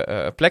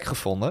nieuwe plek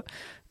gevonden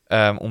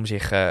om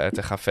zich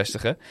te gaan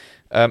vestigen.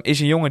 Is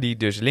een jongen die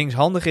dus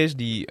linkshandig is,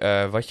 die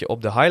wat je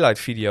op de highlight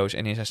video's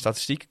en in zijn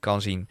statistieken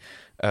kan zien,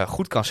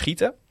 goed kan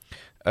schieten.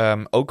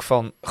 Ook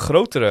van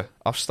grotere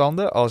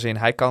afstanden, als in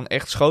hij kan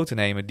echt schoten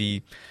nemen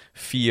die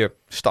 4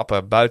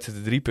 stappen buiten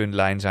de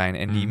driepuntlijn zijn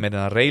en die met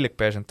een redelijk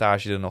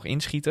percentage er nog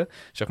inschieten.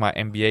 Zeg maar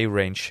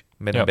NBA-range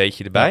met een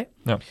beetje erbij.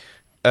 Ja.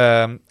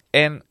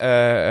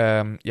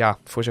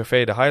 Voor zover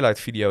je de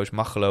highlight-video's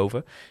mag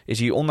geloven, is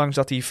hij, ondanks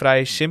dat hij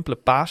vrij simpele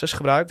passes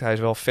gebruikt, hij is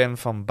wel fan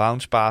van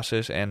bounce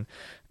passes en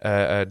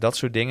dat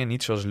soort dingen.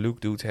 Niet zoals Luke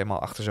doet,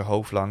 helemaal achter zijn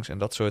hoofd langs en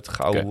dat soort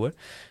geouwehoer.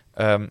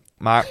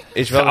 Maar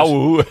is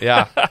wel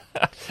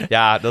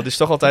ja, dat is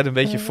toch altijd een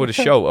beetje voor de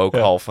show ook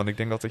half. Want ik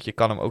denk dat je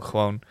kan hem ook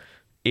gewoon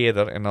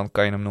eerder en dan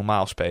kan je hem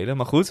normaal spelen.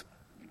 Maar goed,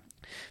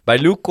 bij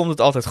Luke komt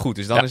het altijd goed.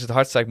 Dus dan is het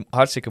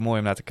hartstikke mooi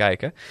om naar te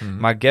kijken.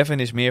 Maar Gavin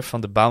is meer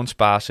van de bounce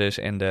passes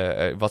en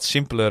de wat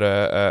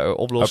simpelere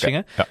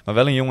oplossingen. Maar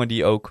wel een jongen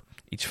die ook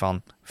iets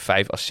van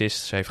 5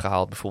 assists heeft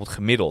gehaald, bijvoorbeeld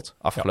gemiddeld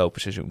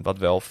afgelopen seizoen. Wat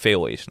wel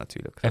veel is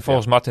natuurlijk. En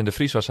volgens Martin de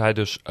Vries was hij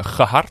dus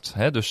gehard.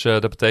 Hè? Dus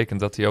dat betekent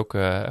dat hij ook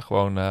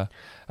gewoon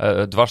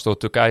dwars door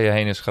Turkije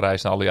heen is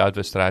gereisd naar al die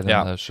uitwedstrijden.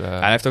 Ja. Dus,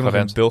 hij heeft ook nog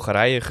in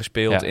Bulgarije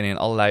gespeeld en in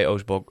allerlei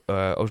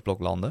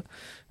Oostbloklanden.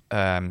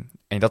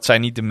 En dat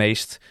zijn niet de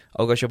meest...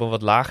 Ook als je op een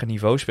wat lager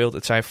niveau speelt,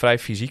 het zijn vrij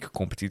fysieke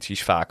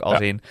competities vaak. Als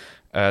in,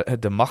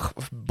 er mag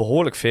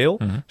behoorlijk veel,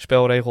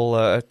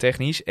 spelregel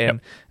technisch.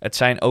 En het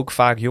zijn ook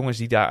vaak jongens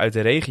die daar uit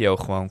de regio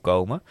gewoon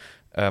komen.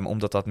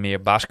 Omdat dat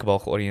meer basketbal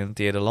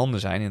georiënteerde landen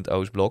zijn in het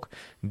Oostblok.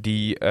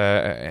 Die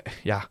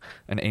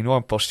een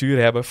enorm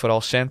postuur hebben,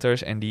 vooral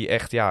centers. En die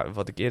echt,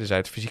 wat ik eerder zei,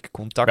 het fysieke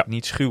contact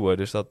niet schuwen.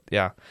 Dus dat,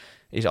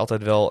 is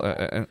altijd wel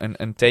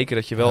een teken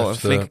dat je wel een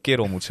flinke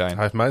kerel moet zijn.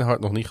 Hij heeft mijn hart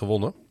nog niet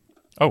gewonnen.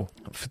 Oh,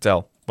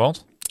 vertel.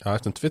 Want? Hij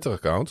heeft een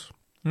Twitter-account.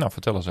 Nou,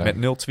 vertel eens. Met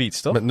 0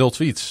 tweets, toch? Met 0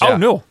 tweets. Oh,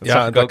 0.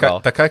 Ja,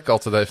 daar kijk ik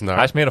altijd even naar.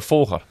 Hij is meer een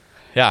volger.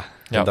 Ja.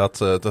 En dat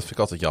vind ik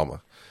altijd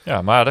jammer.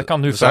 Ja, maar er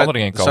kan nu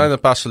verandering in komen. Er zijn een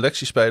paar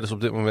selectiespelers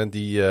op dit moment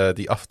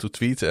die af en toe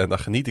tweeten. En daar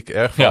geniet ik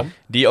erg van. Ja,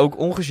 die ook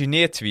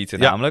ongegeneerd tweeten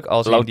namelijk.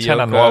 Als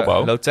Lautena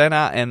Nuobo.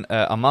 Lautena en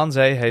Amanze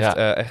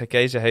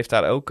heeft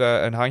daar ook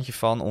een handje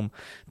van om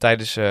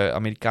tijdens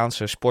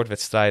Amerikaanse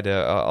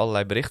sportwedstrijden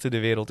allerlei berichten de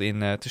wereld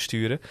in te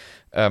sturen.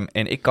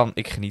 En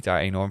ik geniet daar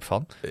enorm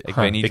van. Ik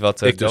weet niet wat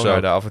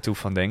Donar daar af en toe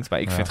van denkt, maar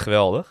ik vind het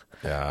geweldig.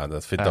 Ja,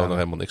 dat vindt Donar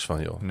helemaal niks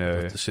van, joh.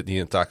 Nee. Dat zit niet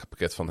in een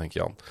takenpakket van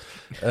Henk-Jan.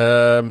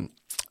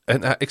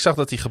 En ik zag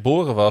dat hij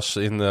geboren was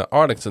in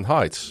Arlington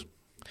Heights.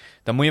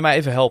 Dan moet je mij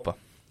even helpen.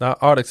 Nou,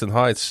 Arlington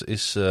Heights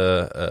is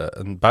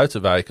een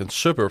buitenwijk, een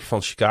suburb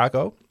van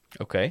Chicago.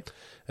 Oké.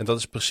 En dat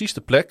is precies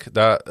de plek.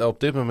 Daar, op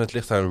dit moment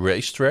ligt daar een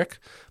racetrack.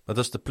 Maar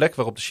dat is de plek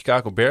waarop de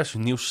Chicago Bears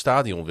een nieuw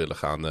stadion willen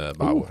gaan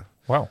bouwen.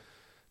 Wauw.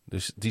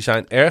 Dus die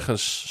zijn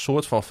ergens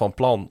soort van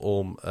plan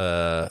om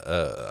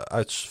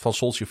van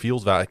Soldier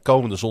Field, waar ik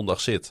komende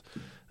zondag zit,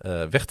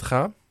 weg te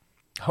gaan.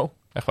 Oh,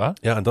 echt waar?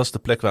 Ja, en dat is de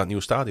plek waar het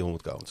nieuwe stadion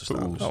moet komen te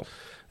staan. Dus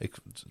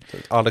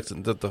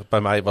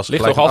bij mij was het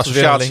ligt gelijk toch een altijd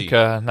weer een associatie.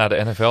 link naar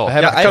de NFL. We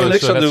hebben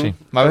eigenlijk niks aan doen.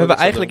 Maar we hebben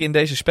eigenlijk in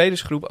deze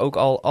spelersgroep ook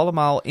al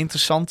allemaal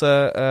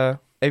interessante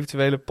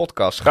eventuele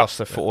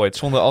podcastgasten veroord.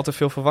 Zonder al te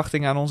veel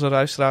verwachtingen aan onze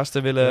luisteraars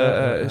te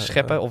willen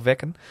scheppen of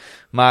wekken.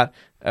 Maar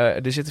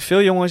er zitten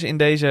veel jongens in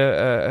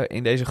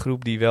deze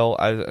groep die wel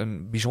uit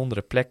een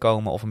bijzondere plek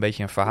komen of een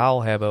beetje een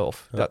verhaal hebben.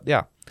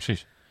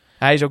 Precies.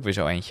 Hij is ook weer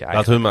zo eentje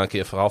eigenlijk. Laat hun maar een keer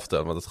een verhaal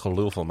vertellen. Want het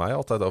gelul van mij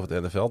altijd over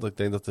de NFL. Dat ik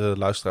denk dat de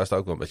luisteraars daar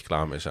ook wel een beetje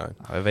klaar mee zijn.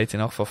 Nou, we weten in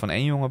elk geval van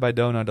één jongen bij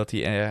Donar dat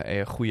hij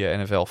een goede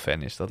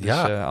NFL-fan is. Dat is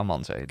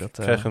Amanze. Ik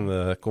kreeg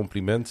een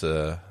compliment.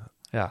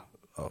 Ja.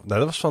 Nee,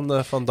 dat was van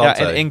Dante. Ja,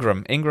 en Ingram.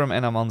 Ingram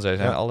en Amanze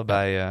zijn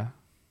allebei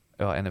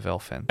wel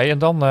NFL-fan. Hey, en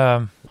dan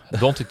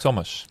Dante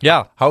Thomas.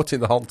 Ja. Houd in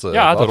de hand.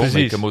 Daarom.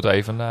 precies. Ik moet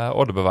even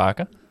orde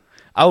bewaken.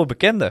 Oude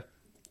bekende.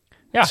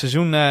 Ja.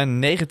 Seizoen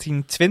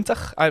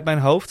 1920 uit mijn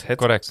hoofd. Het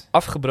Correct.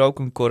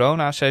 afgebroken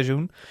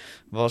corona-seizoen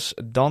was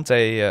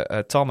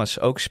Dante Thomas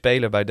ook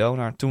speler bij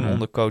Donar. Toen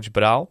onder coach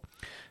Braal.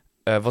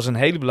 Was een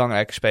hele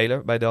belangrijke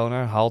speler bij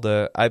Donar.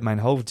 Haalde uit mijn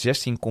hoofd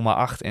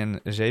 16,8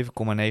 en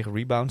 7,9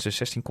 rebounds.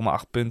 Dus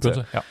 16,8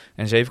 punten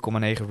en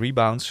 7,9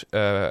 rebounds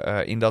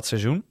in dat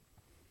seizoen.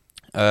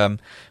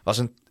 Was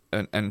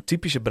een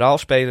typische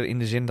Braal-speler in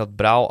de zin dat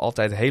Braal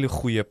altijd hele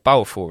goede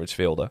power forwards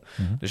wilde.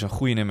 Mm-hmm. Dus een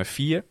goede nummer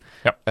 4.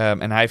 Ja.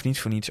 En hij heeft niet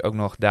voor niets ook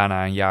nog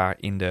daarna een jaar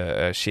in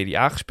de Serie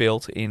A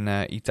gespeeld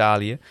in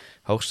Italië.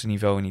 Hoogste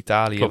niveau in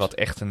Italië, Klopt. Wat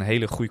echt een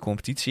hele goede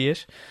competitie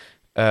is.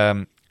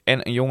 En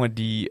een jongen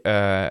die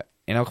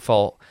in elk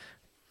geval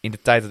in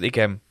de tijd dat ik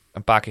hem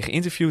een paar keer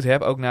geïnterviewd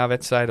heb, ook na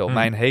wedstrijden, op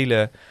mij een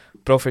hele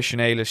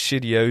professionele,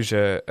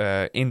 serieuze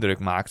indruk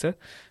maakte.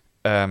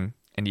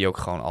 En die ook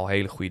gewoon al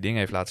hele goede dingen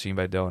heeft laten zien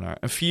bij Donar.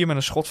 Een 4 met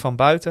een schot van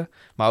buiten,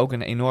 maar ook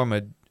een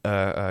enorme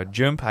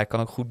jump. Hij kan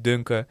ook goed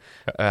dunken.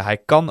 Hij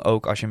kan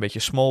ook, als je een beetje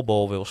small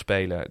ball wil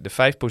spelen, de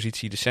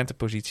 5-positie, de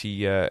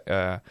centerpositie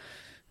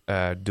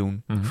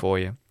doen voor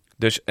je.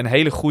 Dus een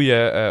hele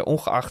goede,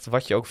 ongeacht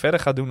wat je ook verder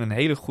gaat doen, een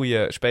hele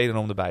goede speler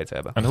om erbij te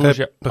hebben.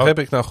 En begrijp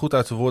ik nou goed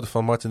uit de woorden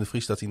van Martin de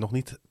Vries dat hij nog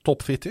niet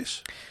topfit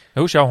is?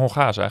 Hoe is jouw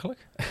Hongaars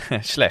eigenlijk?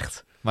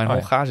 Slecht. Mijn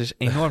Hongaars is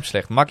enorm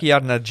slecht.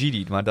 Magyar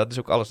Nagyidi, maar dat is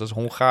ook alles. Dat is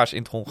Hongaars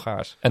in het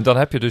Hongaars. En dan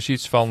heb je dus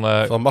iets van...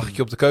 mag ik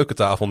je op de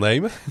keukentafel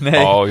nemen?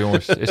 Nee. Oh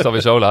jongens, is het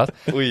alweer zo laat?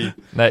 Oei.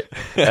 Nee.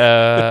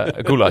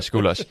 Goulash.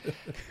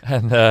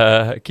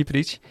 En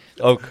Kieprits.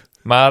 Ook.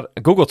 Maar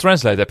Google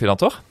Translate heb je dan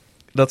toch?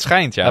 Dat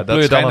schijnt, ja.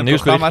 Dat schijnt een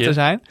programma te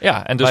zijn.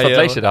 Ja, en dus wat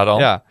lees je daar dan?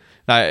 Ja.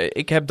 Nou,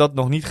 ik heb dat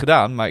nog niet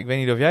gedaan, maar ik weet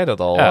niet of jij dat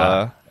al...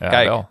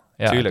 kijk. Wel.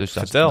 Ja, tuurlijk, dus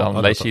vertel. Dan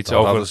lees je iets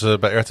over... Dat ze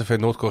bij RTV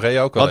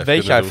Noord-Korea ook al Wat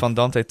weet jij van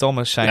Dante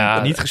Thomas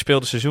zijn niet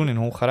gespeelde seizoen in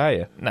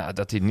Hongarije? Nou,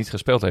 dat hij niet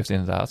gespeeld heeft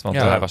inderdaad. Want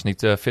hij was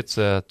niet fit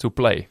to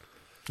play.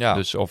 Ja.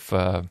 Dus of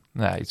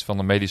iets van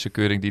de medische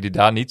keuring die hij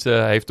daar niet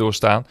heeft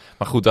doorstaan.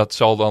 Maar goed, dat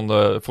zal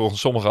dan volgens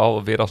sommigen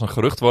alweer als een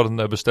gerucht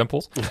worden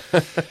bestempeld.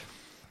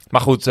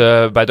 Maar goed,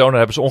 bij Donar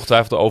hebben ze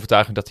ongetwijfeld de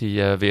overtuiging dat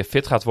hij weer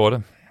fit gaat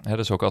worden. Dat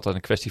is ook altijd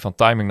een kwestie van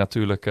timing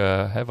natuurlijk,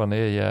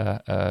 wanneer je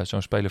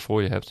zo'n speler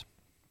voor je hebt.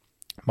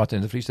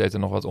 Martin de Vries deed er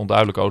nog wat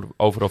onduidelijk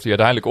over of hij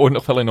uiteindelijk ooit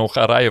nog wel in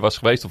Hongarije was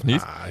geweest of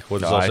niet. Ik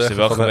hoorde hij is er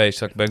wel geweest,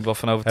 daar ben ik wel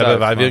van overtuigd.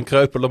 Hebben wij weer een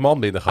kreupele man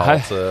binnen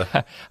gehad.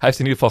 Hij heeft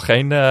in ieder geval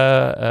geen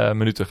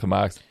minuten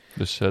gemaakt.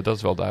 Dus dat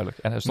is wel duidelijk.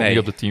 En hij stond niet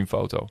op de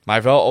teamfoto. Maar hij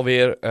heeft wel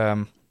alweer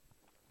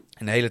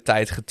een hele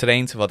tijd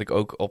getraind, wat ik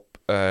ook op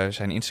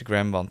zijn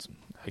Instagram, want...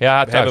 Ik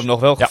heb hem nog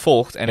wel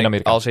gevolgd. En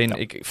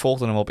ik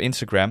volgde hem op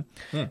Instagram.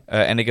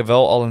 En ik heb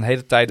wel al een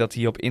hele tijd dat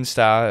hij op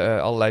Insta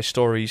allerlei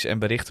stories en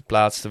berichten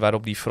plaatste,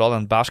 waarop hij vooral aan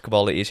het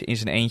basketballen is in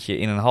zijn eentje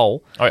in een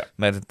hal.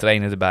 Met een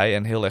trainer erbij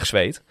en heel erg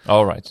zweet.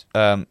 Alright.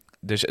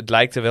 Dus het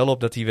lijkt er wel op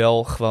dat hij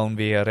wel gewoon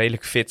weer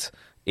redelijk fit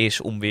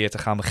is om weer te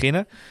gaan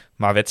beginnen.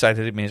 Maar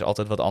wedstrijdritme is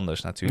altijd wat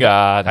anders natuurlijk.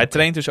 Ja, hij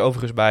traint dus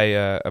overigens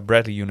bij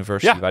Bradley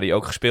University, waar hij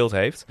ook gespeeld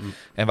heeft.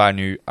 En waar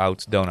nu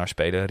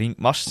oud-Donar-speler Rink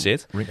Mast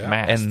zit.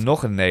 En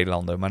nog een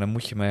Nederlander. Maar dan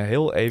moet je me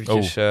heel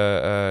eventjes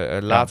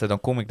laten. Dan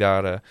kom ik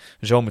daar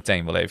zo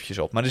meteen wel eventjes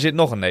op. Maar er zit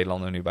nog een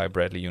Nederlander nu bij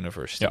Bradley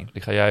University. Ja,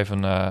 die ga jij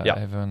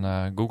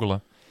even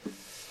googlen.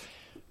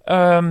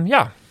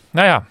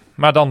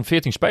 Maar dan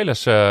 14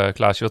 spelers,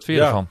 Klaasje. Wat vind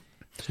je ervan?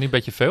 Is niet een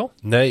beetje veel?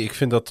 Nee, ik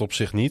vind dat op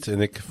zich niet.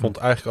 En ik vond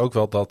eigenlijk ook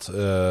wel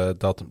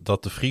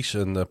dat de Vries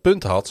een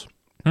punt had.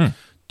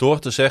 Door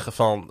te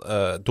zeggen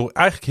door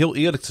eigenlijk heel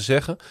eerlijk te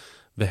zeggen,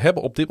 we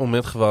hebben op dit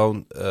moment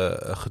gewoon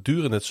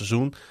gedurende het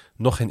seizoen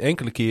nog geen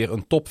enkele keer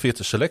een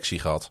topfitte selectie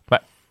gehad. Nee.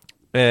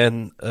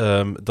 En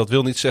dat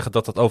wil niet zeggen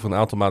dat dat over een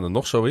aantal maanden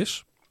nog zo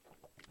is.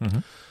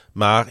 Mm-hmm.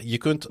 Maar je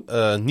kunt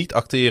niet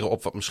acteren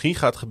op wat misschien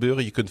gaat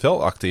gebeuren. Je kunt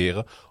wel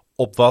acteren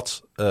op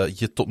wat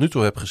je tot nu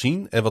toe hebt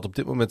gezien en wat op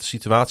dit moment de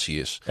situatie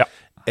is. Ja.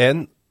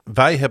 En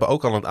wij hebben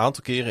ook al een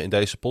aantal keren in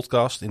deze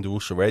podcast, in de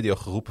Rooster Radio,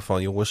 geroepen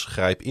van jongens,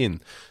 grijp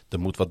in. Er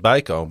moet wat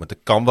bij komen. Er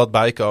kan wat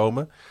bij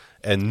komen.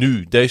 En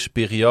nu, deze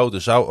periode,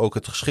 zou ook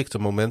het geschikte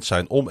moment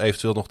zijn om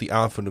eventueel nog die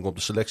aanvulling op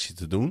de selectie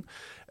te doen.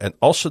 En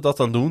als ze dat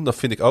dan doen, dan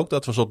vind ik ook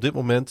dat we ze op dit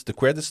moment de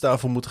credits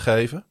daarvoor moeten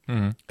geven.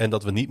 En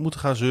dat we niet moeten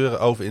gaan zeuren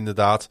over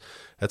inderdaad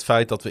het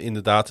feit dat we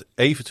inderdaad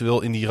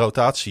eventueel in die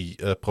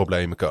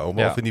rotatieproblemen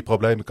komen. Of in die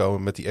problemen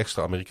komen met die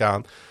extra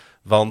Amerikaan.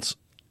 Want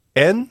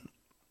en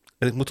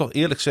ik moet toch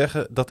eerlijk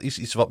zeggen, dat is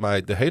iets wat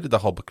mij de hele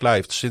dag al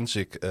beklijft sinds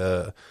ik...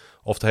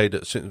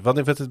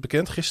 wanneer werd het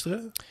bekend?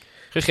 Gisteren?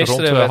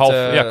 Gisteren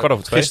rond kwart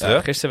over 2.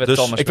 Gisteren werd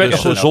Thomas ik weet nog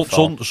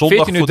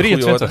zondag 14:23.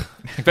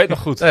 Ik weet nog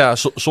goed. Nou ja,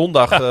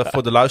 zondag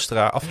voor de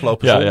luisteraar,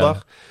 afgelopen zondag.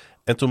 Ja.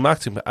 En toen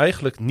maakte ik me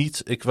eigenlijk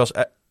niet... Ik was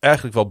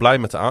eigenlijk wel blij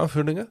met de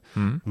aanvullingen.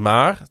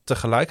 Maar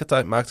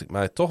tegelijkertijd maakte ik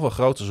mij toch wel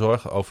grote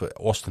zorgen over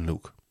Austin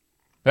Luke.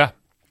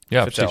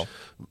 Ja, precies.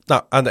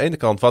 Nou, aan de ene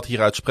kant wat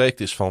hieruit spreekt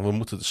is van we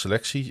moeten de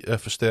selectie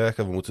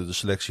versterken. We moeten de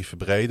selectie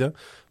verbreden.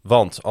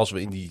 Want als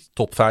we in die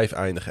top 5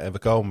 eindigen en we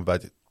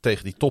komen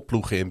tegen die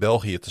topploegen in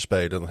België te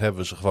spelen, dan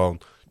hebben we ze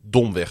gewoon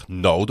domweg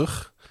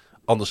nodig.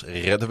 Anders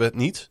redden we het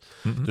niet.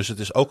 Dus het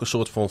is ook een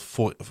soort van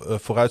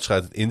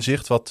vooruitschrijdend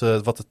inzicht wat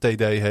de TD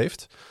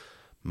heeft.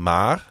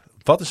 Maar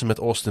wat is er met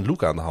Austin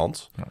Luke aan de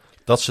hand?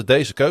 Dat ze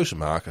deze keuze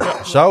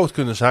maken. Zou het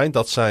kunnen zijn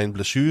dat zijn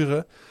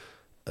blessure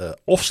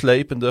of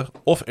slepender,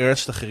 of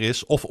ernstiger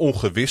is, of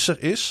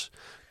ongewisser is,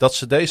 dat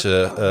ze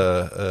deze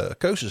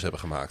keuzes hebben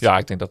gemaakt? Ja,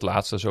 ik denk dat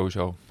laatste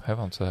sowieso. Hè,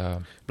 want,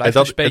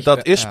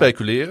 dat is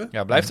speculeren.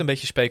 Ja, blijft een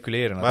beetje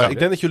speculeren. Maar ik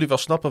denk dat jullie wel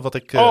snappen wat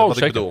ik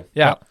bedoel.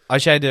 Ja,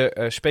 als jij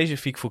er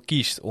specifiek voor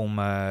kiest om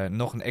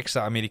nog een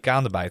extra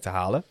Amerikaan erbij te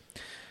halen,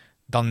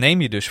 dan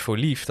neem je dus voor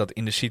lief dat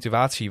in de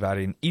situatie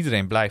waarin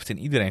iedereen blijft en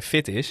iedereen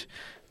fit is,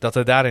 dat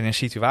er daarin een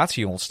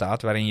situatie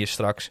ontstaat waarin je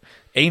straks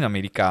 1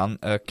 Amerikaan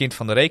kind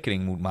van de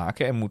rekening moet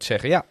maken en moet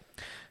zeggen, ja,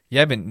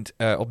 jij bent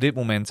op dit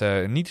moment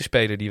niet de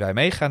speler die wij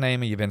mee gaan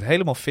nemen. Je bent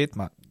helemaal fit,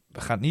 maar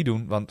we gaan het niet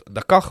doen, want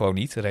dat kan gewoon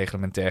niet,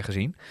 reglementair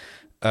gezien.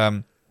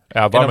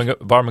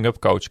 Warming-up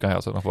coach kan je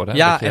altijd nog worden. Hè?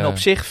 Ja, en op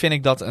zich vind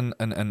ik dat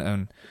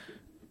een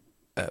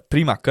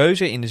prima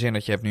keuze in de zin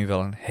dat je hebt nu wel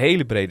een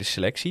hele brede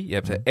selectie. Je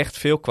hebt er echt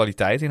veel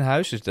kwaliteit in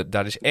huis, dus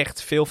daar is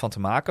echt veel van te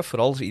maken,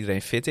 vooral als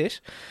iedereen fit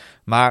is.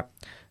 Maar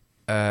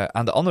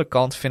aan de andere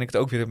kant vind ik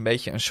het ook weer een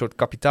beetje een soort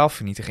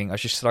kapitaalvernietiging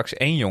als je straks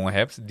 1 jongen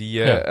hebt die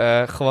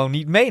je gewoon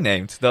niet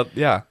meeneemt.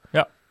 Ja.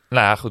 Nou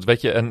ja, goed,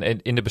 weet je,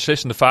 in de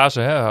beslissende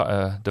fase,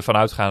 ervan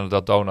uitgaande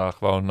dat Donar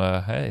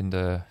gewoon in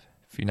de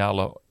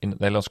finale in het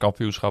Nederlands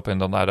kampioenschap en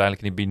dan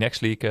uiteindelijk in die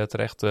B-Next League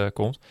terecht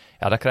komt.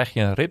 Ja, dan krijg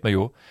je een ritme,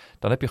 joh.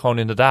 Dan heb je gewoon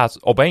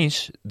inderdaad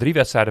opeens 3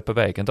 wedstrijden per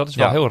week. En dat is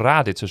wel heel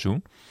raar dit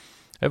seizoen.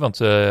 Want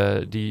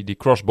die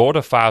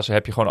cross-border fase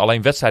heb je gewoon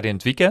alleen wedstrijden in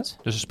het weekend.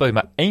 Dus dan speel je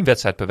maar 1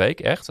 wedstrijd per week,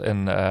 echt.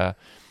 En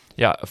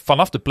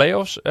vanaf de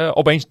play-offs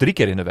opeens 3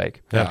 keer in de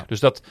week. Ja. Dus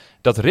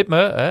dat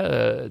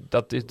ritme,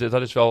 dat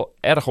is wel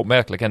erg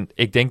opmerkelijk. En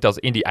ik denk dat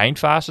in die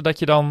eindfase dat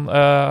je dan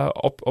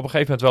op een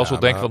gegeven moment wel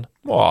zult denken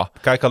van...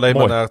 Kijk alleen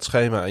mooi. maar naar het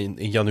schema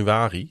in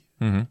januari.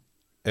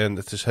 En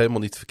het is helemaal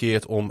niet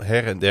verkeerd om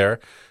her en der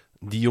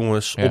die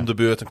jongens om de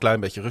beurt een klein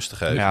beetje rust te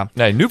geven. Ja.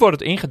 Nee, nu wordt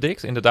het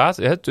ingedikt, inderdaad.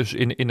 Hè? Dus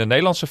in de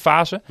Nederlandse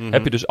fase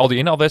heb je dus al die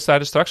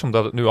inhaalwedstrijden straks,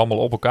 omdat het nu allemaal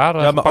op elkaar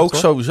maar ook wordt.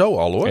 sowieso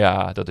al, hoor.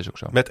 Ja, dat is ook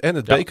zo. Met en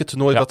het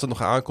bekertoernooi dat er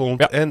nog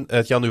aankomt en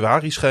het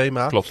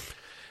januari-schema. Klopt.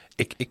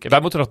 Wij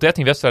moeten nog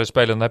 13 wedstrijden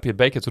spelen, dan heb je het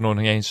bekertoernooi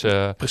niet eens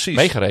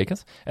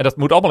meegerekend. En dat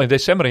moet allemaal in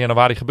december en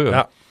januari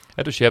gebeuren.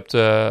 Ja, dus je hebt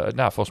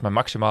volgens mij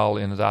maximaal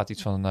inderdaad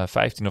iets van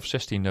 15 of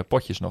 16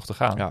 potjes nog te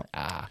gaan. Ja.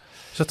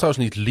 Is dat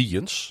trouwens niet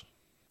Lions?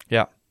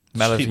 Ja.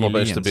 Melody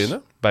Lions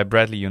binnen bij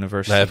Bradley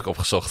University. Nee, heb ik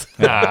opgezocht.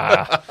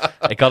 Ja.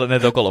 Ik had het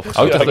net ook al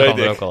opgezocht.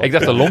 Ik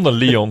dacht de London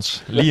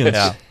Lions.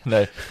 Ja.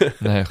 Nee,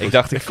 ik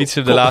dacht, ik fiets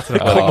hem er later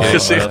nog een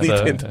gezicht niet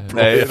in.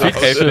 Nee,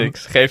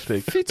 geeft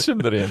niks. Fiets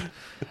hem erin.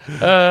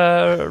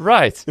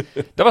 Right.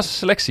 Dat was de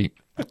selectie.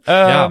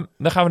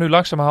 Dan gaan we nu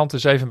langzamerhand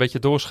eens even een beetje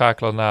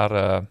doorschakelen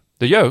naar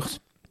de jeugd.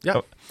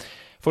 Ja.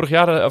 Vorig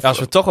jaar... als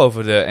we het toch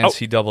over de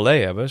NCAA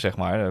hebben, zeg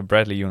maar,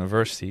 Bradley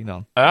University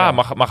dan.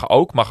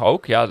 Mag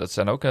ook. Ja, dat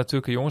zijn ook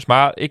natuurlijk jongens.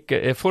 Maar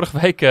vorige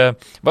week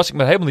was ik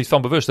me helemaal niet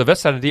van bewust. De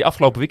wedstrijden die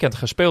afgelopen weekend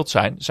gespeeld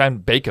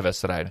zijn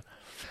bekerwedstrijden.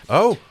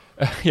 Oh.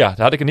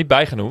 Daar had ik er niet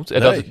bij genoemd.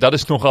 En dat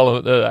is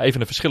nogal even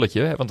een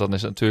verschilletje. Hè? Want dan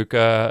is het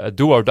natuurlijk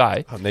do or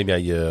die. Neem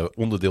jij je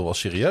onderdeel wel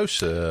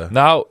serieus?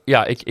 Nou,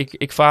 ja,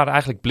 ik vaar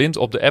eigenlijk blind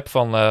op de app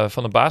van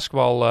de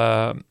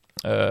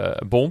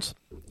basketbalbond.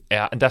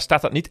 Ja, en daar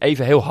staat dat niet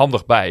even heel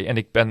handig bij. En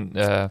ik ben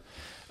een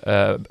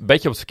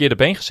beetje op het verkeerde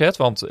been gezet.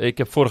 Want ik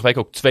heb vorige week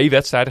ook 2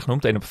 wedstrijden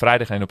genoemd. 1 op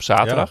vrijdag en 1 op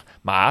zaterdag. Ja.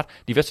 Maar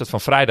die wedstrijd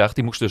van vrijdag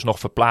die moest dus nog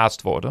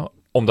verplaatst worden.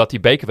 Omdat die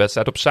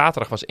bekerwedstrijd op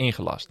zaterdag was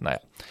ingelast. Nou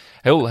ja,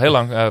 heel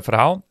lang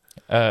verhaal.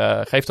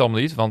 Geeft allemaal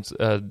niet. Want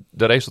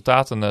de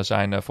resultaten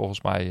zijn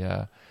volgens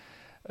mij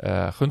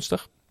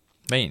gunstig.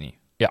 Meen je niet?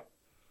 Ja.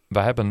 We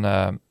hebben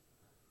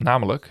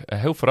namelijk,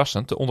 heel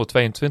verrassend, de onder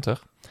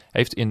 22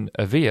 heeft in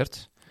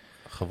Weert...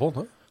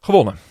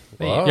 Gewonnen.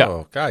 Wow,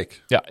 ja.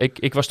 Kijk. Ja,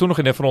 ik was toen nog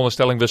in de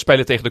veronderstelling, we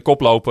spelen tegen de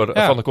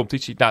koploper van de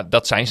competitie. Nou,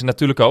 dat zijn ze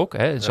natuurlijk ook.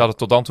 Hè. Ze hadden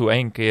tot dan toe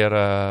 1 keer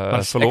maar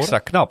dat is verloren. extra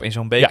knap in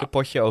zo'n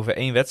bekerpotje over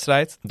 1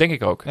 wedstrijd. Denk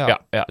ik ook.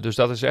 Ja. Dus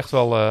dat is echt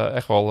wel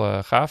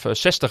gaaf. 60-79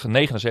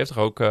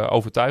 ook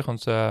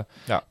overtuigend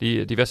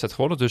die wedstrijd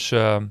gewonnen. Dus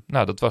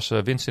dat was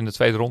winst in de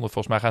tweede ronde.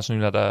 Volgens mij gaan ze nu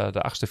naar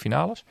de 8e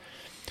finales.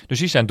 Dus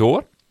die zijn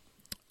door.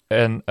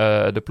 En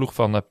de ploeg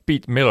van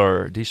Pete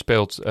Miller, die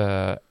speelt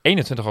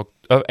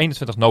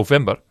 21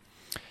 november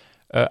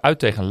uit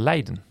tegen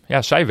Leiden.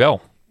 Ja, zij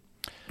wel.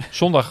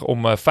 Zondag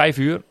om 5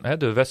 uur,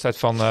 de wedstrijd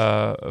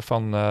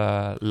van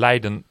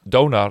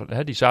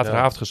Leiden-Donar, die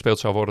zaterdagavond gespeeld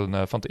zou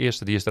worden van het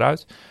eerste, die is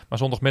eruit. Maar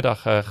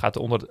zondagmiddag gaat de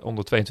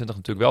onder 22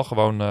 natuurlijk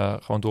wel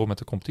gewoon door met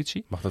de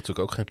competitie. Mag natuurlijk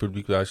ook geen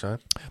publiek bij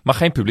zijn? Mag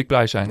geen publiek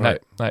bij zijn,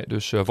 nee.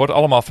 Dus worden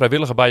allemaal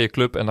vrijwilliger bij je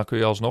club en dan kun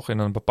je alsnog in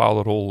een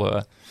bepaalde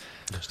rol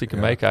stiekem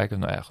meekijken.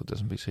 Nou ja, goed, dat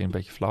is misschien een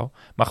beetje flauw.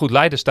 Maar goed,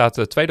 Leiden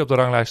staat tweede op de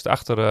ranglijst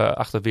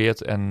achter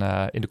Weert en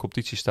in de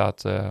competitie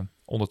staat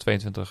onder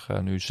 22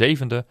 nu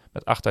 7e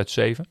met 8 uit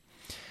 7.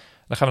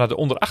 Dan gaan we naar de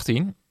onder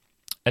 18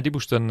 en die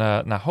moesten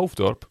naar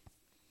Hoofddorp.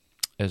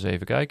 Eens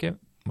even kijken.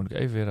 Moet ik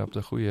even weer op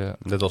de goede...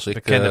 Net als ik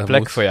bekende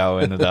plek voor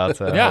jou inderdaad.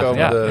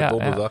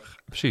 donderdag.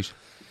 Precies.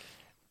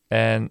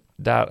 En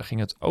daar ging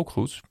het ook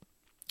goed.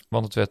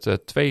 Want het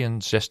werd 62-89.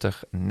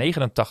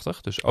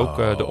 Dus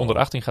ook de onder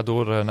 18 gaat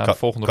door naar de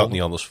volgende ronde. Had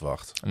niet anders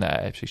verwacht.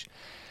 Nee, precies.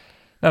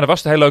 Nou, dan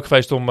was het heel leuk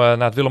geweest om naar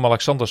het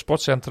Willem-Alexander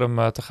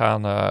Sportcentrum te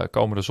gaan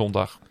komende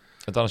zondag.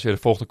 En dan is weer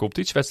de volgende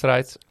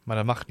competitiewedstrijd. Maar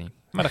dat mag niet.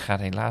 Maar dat gaat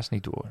helaas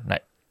niet door. Nee.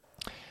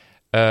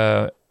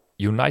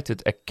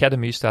 United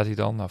Academy staat hier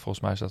dan. Nou,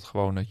 volgens mij is dat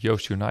gewoon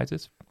Joost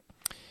United.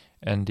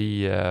 En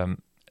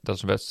dat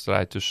is een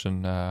wedstrijd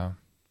tussen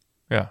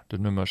de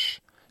nummers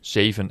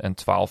 7 en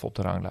 12 op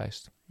de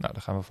ranglijst. Nou,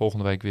 dan gaan we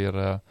volgende week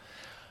weer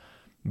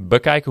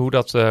bekijken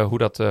hoe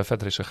dat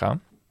verder is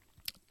gegaan.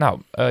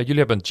 Nou, jullie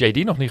hebben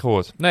JD nog niet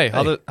gehoord. Nee,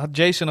 had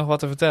Jason nog wat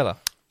te vertellen?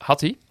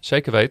 Had hij,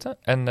 zeker weten.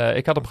 En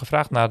ik had hem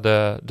gevraagd naar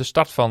de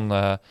start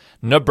van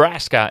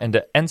Nebraska en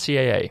de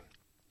NCAA.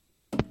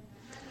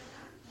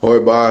 Hoi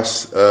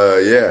Bas,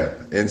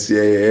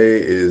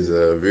 NCAA is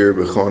weer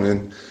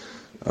begonnen.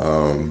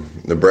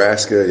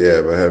 Nebraska,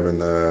 we hebben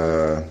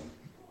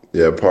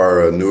een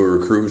paar nieuwe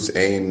recruits.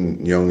 Eén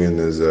jongen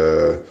is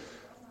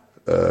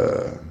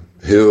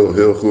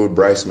heel goed,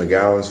 Bryce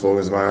McGowan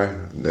volgens mij.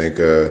 Ik denk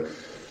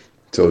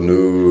tot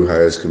nu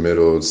hij is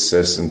gemiddeld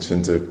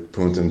 26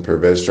 punten per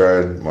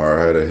wedstrijd, maar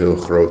hij had een heel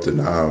grote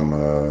naam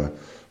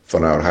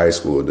vanuit high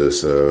school.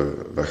 Dus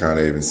we gaan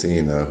even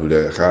zien hoe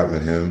dat gaat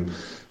met hem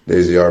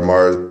deze jaar.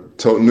 Maar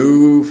tot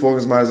nu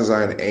volgens mij ze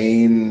zijn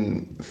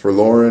 1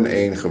 verloren,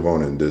 1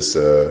 gewonnen. Dus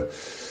we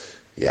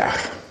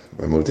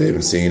moeten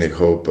even zien. Ik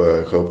hoop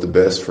de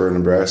best voor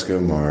Nebraska,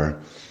 maar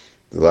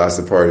de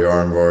laatste paar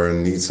jaar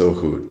waren niet zo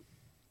goed.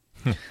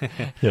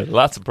 De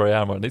laatste paar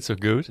jaar maar niet zo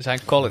goed. Ze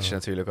zijn college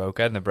natuurlijk ook,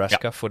 hè,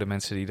 Nebraska, voor de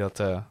mensen die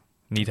dat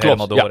niet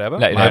helemaal doorhebben.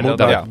 Nee, maar hij moet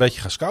daar een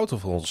beetje gaan scouten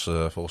voor ons,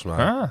 volgens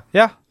mij.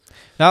 Ja.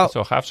 Nou, dat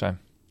zou gaaf zijn.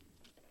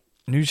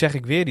 Nu zeg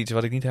ik weer iets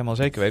wat ik niet helemaal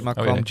zeker weet, maar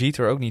kwam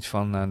Jeter ook niet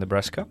van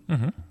Nebraska?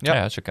 Mm-hmm.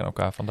 Ja, ze kennen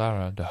elkaar,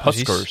 vandaar de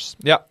Huskers.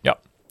 Ja,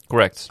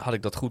 correct. Had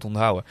ik dat goed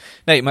onthouden.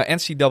 Nee, maar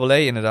NCAA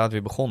inderdaad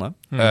weer begonnen.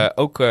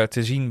 Ook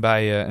te zien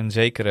bij een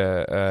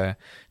zekere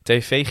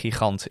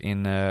tv-gigant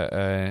in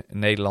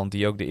Nederland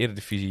die ook de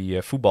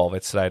Eredivisie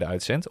voetbalwedstrijden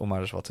uitzendt, om maar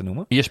eens wat te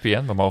noemen.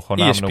 ESPN, we mogen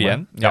gewoon namen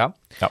noemen. Ja.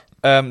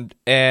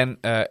 En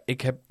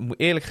ik heb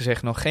eerlijk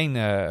gezegd nog geen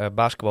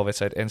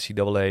basketbalwedstrijd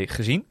NCAA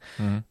gezien.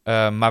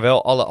 Maar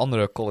wel alle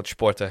andere college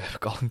sporten heb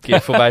ik al een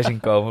keer voorbij zien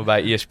komen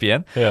bij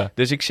ESPN. Ja.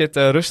 Dus ik zit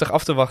rustig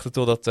af te wachten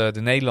totdat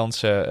de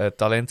Nederlandse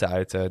talenten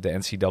uit de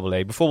NCAA,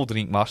 bijvoorbeeld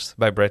Rink Mast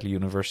bij Bradley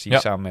University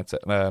samen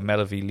met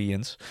Melvie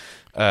Liens,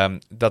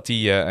 dat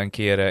die een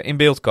keer in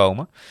beeld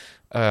komen.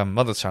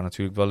 Want het zou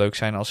natuurlijk wel leuk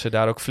zijn als ze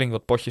daar ook flink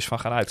wat potjes van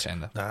gaan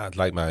uitzenden. Nou, het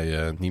lijkt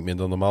mij niet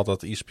minder normaal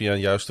dat ESPN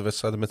juist de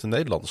wedstrijden met de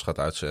Nederlanders gaat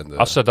uitzenden.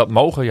 Als ze dat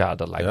mogen, ja,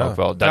 dat lijkt me ook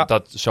wel.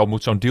 Zo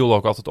moet zo'n deal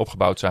ook altijd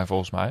opgebouwd zijn,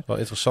 volgens mij. Wel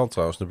interessant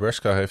trouwens.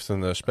 Nebraska heeft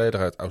een speler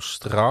uit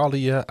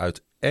Australië,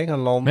 uit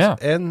Engeland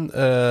en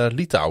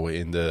Litouwen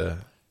in de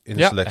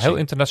selectie. Heel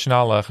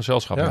internationaal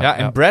gezelschap. Ja,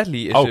 en Bradley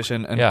is ook dus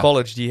een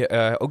college die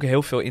ook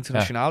heel veel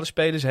internationale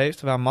spelers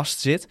heeft, waar Mast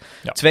zit.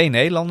 Ja. 2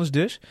 Nederlanders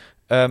dus.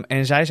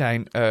 En zij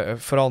zijn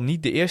vooral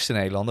niet de eerste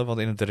Nederlander, want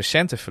in het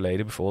recente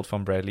verleden, bijvoorbeeld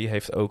van Bradley,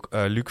 heeft ook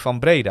Luc van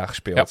Breda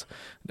gespeeld.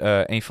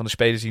 Ja. Een van de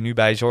spelers die nu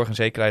bij Zorg en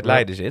Zekerheid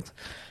Leiden zit.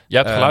 Je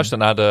hebt geluisterd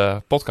naar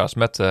de podcast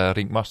met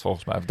Rink Mast,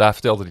 volgens mij. Daar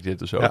vertelde hij dit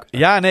dus ook.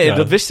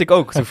 Dat wist ik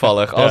ook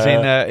toevallig.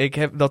 Ik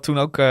heb dat toen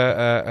ook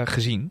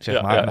gezien,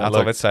 zeg maar. Een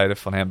aantal wedstrijden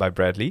van hem bij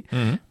Bradley.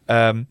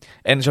 Mm-hmm.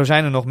 En zo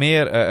zijn er nog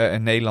meer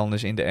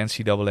Nederlanders in de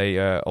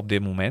NCAA op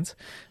dit moment.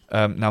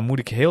 Nou moet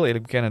ik heel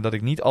eerlijk bekennen dat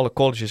ik niet alle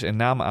colleges en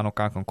namen aan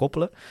elkaar kan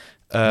koppelen.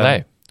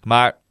 Nee.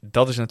 Maar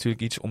dat is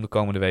natuurlijk iets om de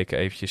komende weken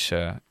eventjes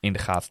in de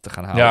gaten te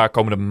gaan houden. Ja,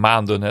 komende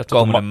maanden.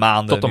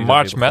 Tot de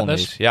March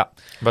Madness. Ja.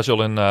 Wij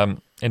zullen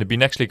in de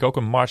B-Next League ook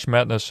een March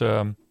Madness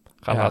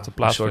gaan laten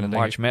plaatsvinden. Een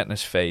soort March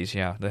Madness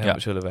phase,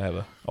 zullen we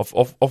hebben.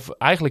 Of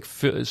eigenlijk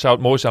zou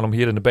het mooi zijn om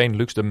hier in de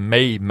Benelux de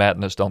May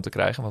Madness dan te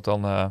krijgen. Want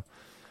dan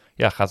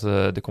gaat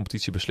de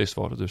competitie beslist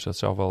worden. Dus dat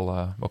zou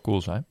wel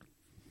cool zijn.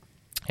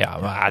 Ja,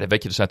 maar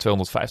weet je, er zijn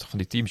 250 van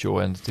die teams,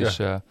 joh. En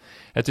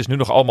het is nu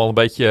nog allemaal een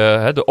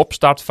beetje de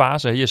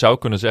opstartfase. Je zou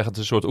kunnen zeggen, het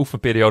is een soort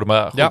oefenperiode.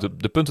 Maar goed,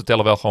 de punten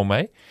tellen wel gewoon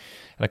mee.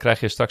 En dan krijg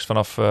je straks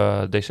vanaf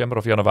december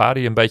of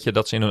januari een beetje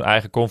dat ze in hun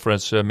eigen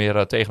conference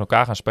meer tegen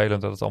elkaar gaan spelen.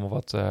 Dat het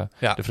allemaal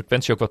de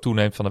frequentie ook wat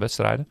toeneemt van de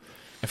wedstrijden.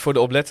 En voor de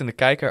oplettende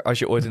kijker, als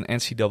je ooit een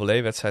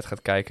NCAA-wedstrijd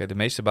gaat kijken, de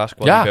meeste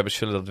basketballiefhebbers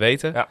zullen dat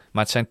weten. Ja.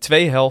 Maar het zijn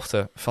 2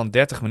 helften van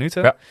 30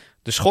 minuten. Ja.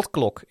 De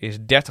schotklok is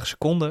 30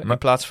 seconden in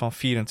plaats van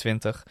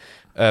 24.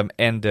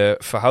 En de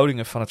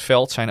verhoudingen van het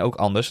veld zijn ook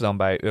anders dan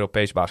bij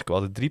Europees basketbal.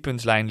 De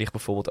driepuntslijn ligt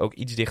bijvoorbeeld ook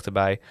iets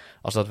dichterbij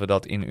als dat we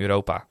dat in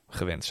Europa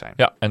gewend zijn.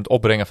 Ja, en het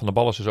opbrengen van de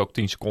bal is dus ook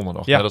 10 seconden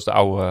nog. Ja. Dat is de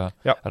oude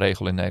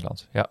regel in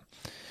Nederland. Ja.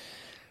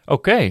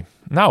 Oké,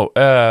 nou,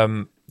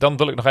 dan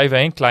wil ik nog even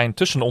een klein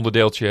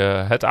tussenonderdeeltje.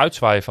 Het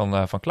uitzwaaien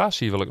van Klaas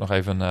hier wil ik nog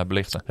even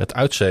belichten. Het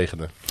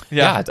uitzegenen.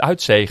 Ja, het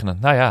uitzegenen.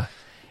 Nou ja.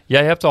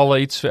 Jij hebt al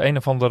een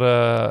of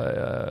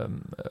andere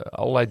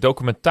allerlei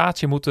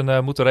documentatie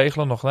moeten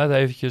regelen. Nog net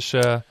eventjes,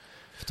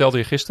 vertelde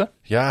je gisteren.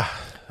 Ja,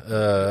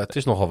 het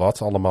is nogal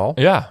wat allemaal.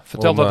 Ja,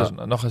 vertel dat dus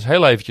nog eens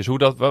heel eventjes.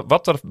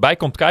 Wat erbij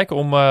komt kijken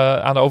om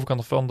aan de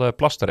overkant van de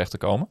plas terecht te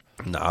komen.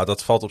 Nou,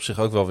 dat valt op zich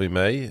ook wel weer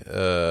mee.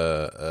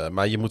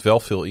 Maar je moet wel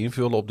veel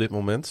invullen op dit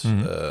moment.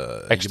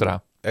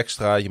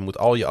 Extra. Je moet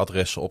al je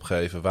adressen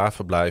opgeven. Waar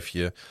verblijf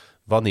je?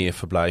 Wanneer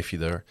verblijf je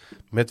er?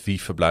 Met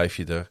wie verblijf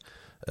je er?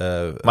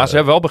 Maar ze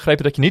hebben wel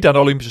begrepen dat je niet aan de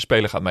Olympische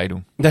Spelen gaat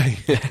meedoen.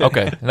 Nee.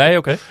 Oké.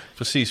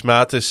 Precies, maar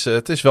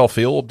het is wel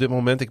veel op dit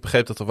moment. Ik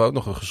begreep dat we ook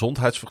nog een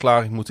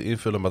gezondheidsverklaring moeten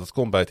invullen, maar dat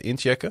komt bij het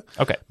inchecken.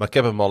 Okay. Maar ik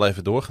heb hem al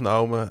even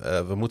doorgenomen.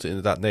 We moeten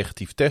inderdaad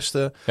negatief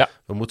testen. Ja.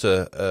 We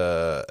moeten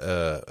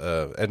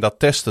en dat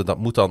testen, dat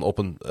moet dan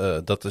op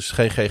dat is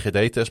geen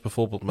GGD-test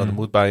bijvoorbeeld, maar dat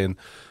moet bij een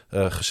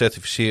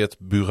gecertificeerd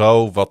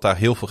bureau wat daar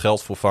heel veel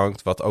geld voor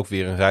vangt, wat ook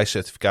weer een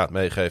reiscertificaat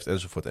meegeeft,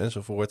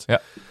 enzovoort.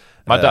 Ja.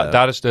 Maar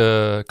daar is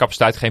de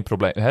capaciteit geen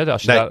probleem. Hè?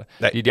 Als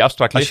je die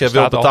afspraak ligt, als je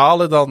wil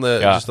betalen, dan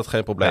is dat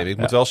geen probleem. Ik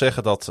moet wel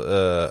zeggen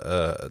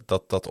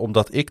dat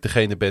omdat ik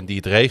degene ben die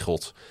het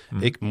regelt.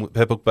 Ik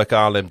heb ook bij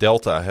KLM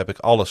Delta heb ik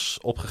alles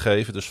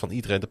opgegeven. Dus van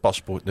iedereen de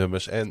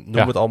paspoortnummers en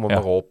noem het allemaal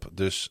maar op.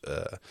 Dus,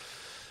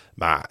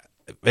 maar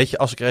weet je,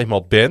 als ik er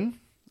eenmaal ben,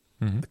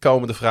 de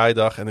komende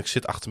vrijdag en ik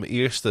zit achter mijn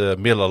eerste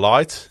Miller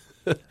Lite.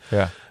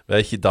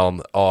 Weet je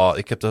dan,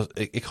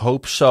 ik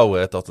hoop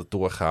zo dat het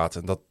doorgaat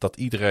en dat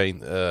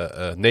iedereen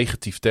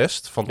negatief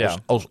test van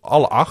ons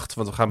alle 8,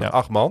 want we gaan met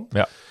 8 man.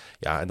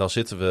 Ja, en dan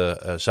zitten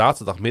we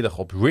zaterdagmiddag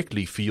op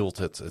Wrigley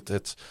Field.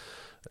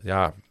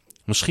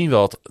 Misschien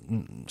wel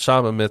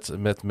samen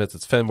met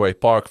het Fenway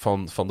Park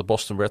van de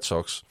Boston Red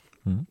Sox.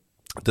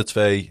 De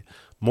 2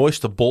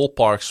 mooiste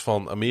ballparks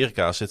van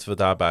Amerika zitten we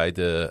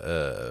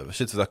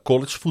daar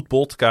college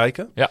voetbal te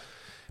kijken. Ja.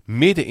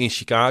 Midden in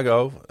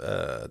Chicago.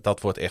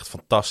 Dat wordt echt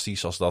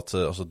fantastisch als dat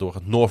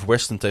doorgaat.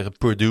 Northwestern tegen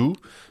Purdue.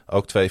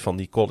 Ook 2 van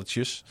die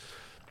colleges.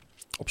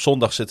 Op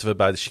zondag zitten we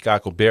bij de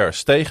Chicago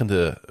Bears tegen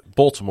de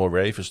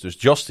Baltimore Ravens. Dus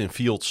Justin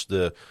Fields,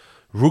 de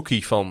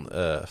rookie van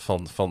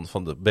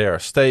de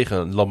Bears,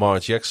 tegen Lamar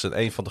Jackson.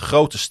 Een van de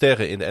grote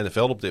sterren in de NFL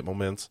op dit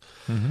moment.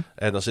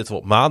 En dan zitten we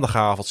op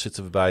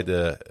maandagavond bij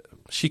de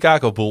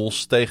Chicago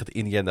Bulls tegen de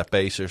Indiana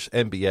Pacers.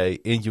 NBA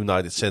in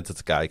United Center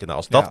te kijken. Nou,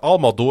 als dat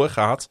allemaal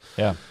doorgaat...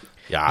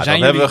 Ja,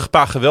 dan hebben we een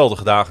paar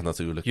geweldige dagen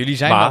natuurlijk. Jullie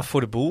zijn dan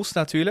voor de Bulls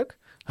natuurlijk.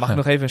 Mag ik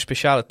nog even een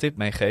speciale tip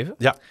meegeven?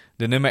 Ja.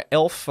 De nummer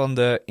 11 van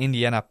de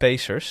Indiana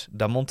Pacers,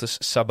 Domantas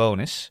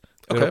Sabonis.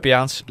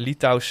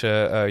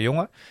 Europeaans-Litouwse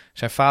jongen.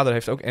 Zijn vader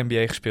heeft ook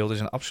NBA gespeeld. Is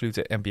een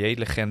absolute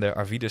NBA-legende,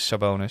 Arvydas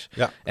Sabonis.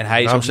 Ja. En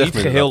hij is ook niet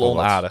geheel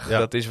onaardig. Ja.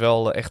 Dat is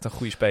wel echt een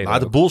goede speler. Maar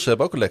de Bulls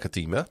hebben ook een lekker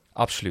team, hè?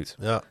 Absoluut.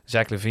 Ja.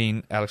 Zach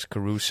LaVine, Alex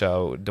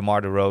Caruso,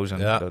 DeMar DeRozan.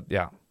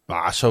 Ja.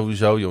 Maar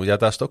sowieso, joh. Ja,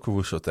 daar is het ook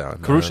Caruso aan.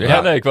 Caruso,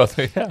 echt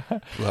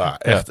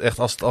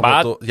als het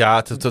allemaal...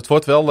 Het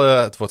wordt wel...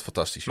 het wordt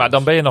fantastisch. Maar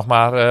dan ben je nog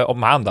maar op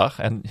maandag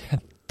en...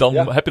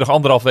 Dan heb je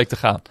nog 1,5 week te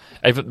gaan.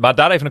 Maar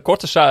daar even een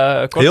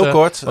korte heel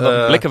kort. Want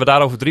dan blikken we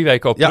daar over 3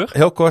 weken op terug.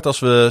 Heel kort. Als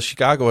we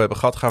Chicago hebben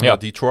gehad, gaan we naar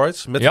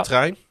Detroit met de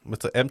trein.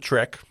 Met de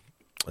Amtrak.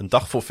 Een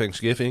dag voor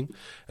Thanksgiving.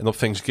 En op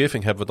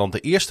Thanksgiving hebben we dan de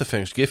eerste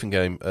Thanksgiving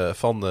game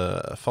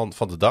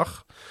van de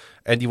dag.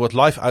 En die wordt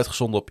live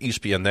uitgezonden op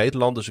ESPN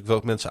Nederland. Dus ik wil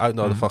ook mensen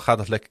uitnodigen van ga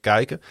dat lekker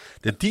kijken.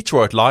 De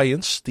Detroit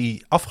Lions,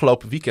 die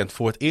afgelopen weekend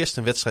voor het eerst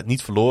een wedstrijd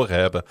niet verloren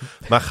hebben,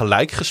 maar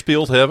gelijk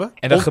gespeeld hebben.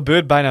 En dat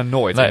gebeurt bijna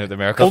nooit in het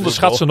Amerika.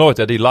 Onderschat ze nooit,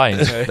 hè, die Lions.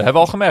 Dat hebben we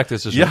al gemerkt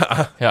dit seizoen.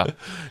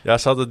 Ja,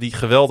 ze hadden die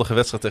geweldige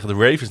wedstrijd tegen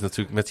de Ravens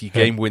natuurlijk met die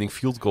game-winning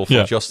field goal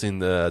van Justin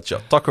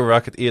Tucker, waar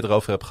ik het eerder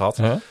over heb gehad.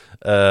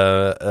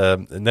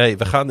 Nee,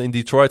 in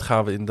Detroit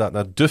gaan we inderdaad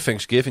naar de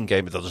Thanksgiving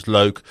game. Dat is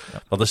leuk,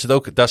 want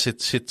daar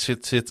zit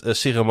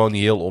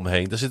ceremonieel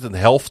omheen. Er zit een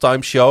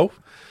halftime show.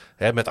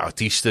 met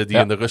artiesten die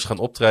in de rust gaan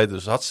optreden.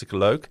 Dus hartstikke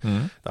leuk.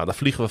 Nou, dan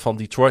vliegen we van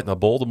Detroit naar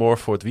Baltimore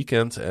voor het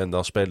weekend. En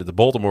dan spelen de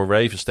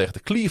Baltimore Ravens tegen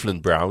de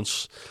Cleveland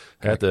Browns.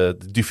 De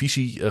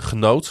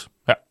divisiegenoot.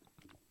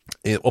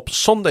 Op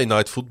Sunday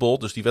Night Football.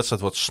 Dus die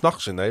wedstrijd wordt 's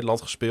nachts in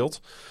Nederland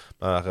gespeeld.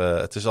 Maar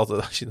het is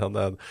altijd, als je dan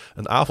naar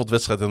een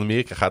avondwedstrijd in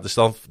Amerika gaat, is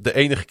dan de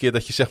enige keer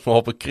dat je zeg maar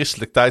op een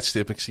christelijk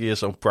tijdstip een keer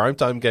zo'n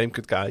primetime game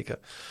kunt kijken.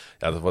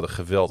 Ja, dat wordt een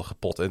geweldige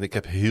pot. En ik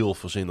heb heel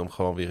veel zin om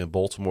gewoon weer in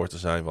Baltimore te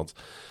zijn. Want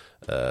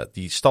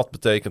die stad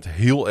betekent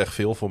heel erg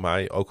veel voor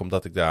mij. Ook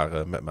omdat ik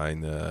daar met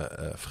mijn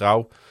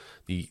vrouw,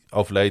 die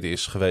overleden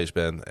is geweest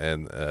ben.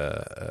 En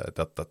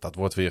dat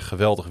wordt weer een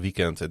geweldig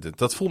weekend. En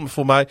dat voelt me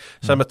voor mij. Er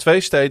zijn maar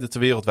 2 steden ter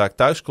wereld waar ik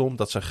thuis kom.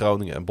 Dat zijn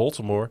Groningen en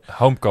Baltimore.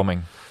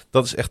 Homecoming.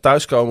 Dat is echt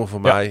thuiskomen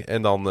voor mij.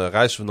 En dan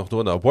reizen we nog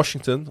door naar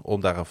Washington.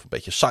 Om daar een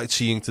beetje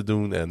sightseeing te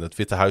doen. En het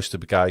Witte Huis te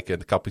bekijken. En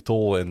de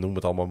Capitool. En noem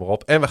het allemaal maar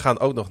op. En we gaan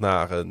ook nog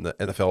naar een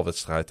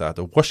NFL-wedstrijd daar.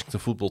 De Washington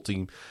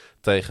voetbalteam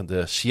tegen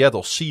de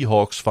Seattle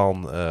Seahawks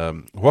van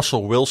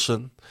Russell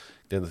Wilson.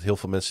 Ik denk dat heel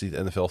veel mensen die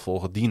de NFL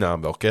volgen die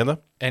naam wel kennen.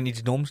 En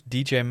iets doms,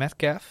 DJ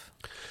Metcalf.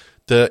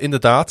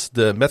 Inderdaad,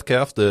 de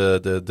Metcalf,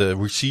 de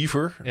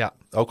receiver. Ja.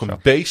 Ook een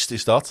beest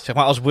is dat. Zeg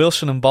maar, als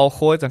Wilson een bal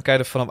gooit, dan kan je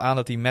ervan op aan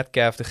dat die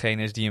Metcalf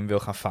degene is die hem wil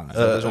gaan vangen.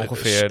 Dat is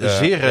ongeveer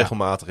zeer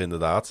regelmatig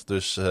inderdaad.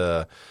 Dus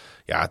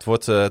het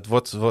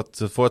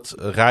wordt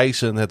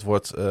reizen, het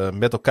wordt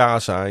met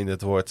elkaar zijn,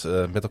 het wordt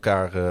met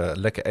elkaar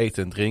lekker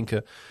eten en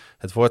drinken.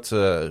 Het wordt...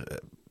 en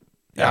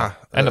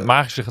het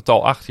magische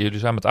getal 8. Jullie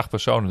zijn met 8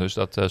 personen, dus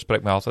dat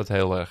spreekt mij altijd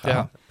heel erg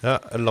aan.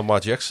 Ja, en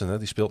Lamar Jackson,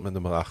 die speelt met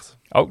nummer 8.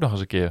 Ook nog eens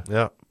een keer.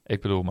 Ja.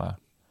 Ik bedoel maar.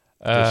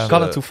 Dus,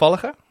 kan het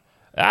toevalliger?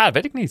 Ja,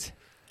 weet ik niet.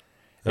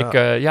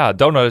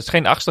 Donar is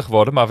geen 8e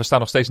geworden, maar we staan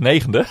nog steeds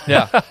 9e.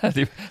 Ja.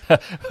 Die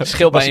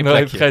scheelt bij 1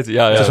 plekje. Vergeten.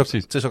 Ja,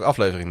 precies. Het is ook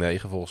aflevering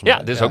 9 volgens mij. Ja,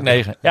 dit is ook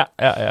 9. Ja,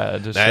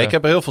 dus, ik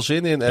heb er heel veel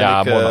zin in.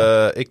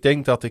 En ik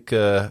denk dat ik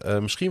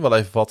misschien wel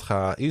even wat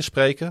ga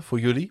inspreken voor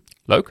jullie.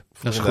 Leuk.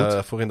 Dat is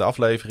goed. Voor in de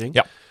aflevering.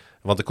 Ja.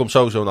 Want er komt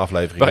sowieso een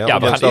aflevering.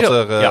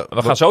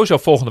 We gaan sowieso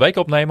volgende week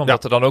opnemen,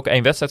 omdat er dan ook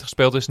 1 wedstrijd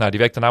gespeeld is. Nou, die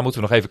week daarna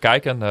moeten we nog even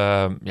kijken.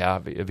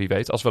 Wie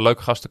weet. Als we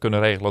leuke gasten kunnen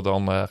regelen,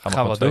 dan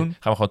gaan we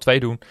gewoon 2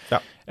 doen.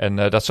 Ja. En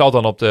dat zal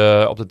dan op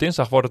de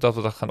dinsdag worden dat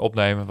we dat gaan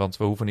opnemen. Want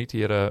we hoeven niet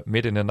hier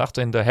midden in de nacht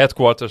in de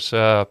headquarters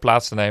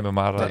plaats te nemen.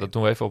 Maar dat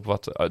doen we even op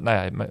wat,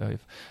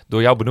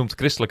 door jou benoemd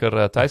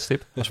christelijker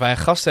tijdstip. Als wij een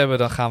gast hebben,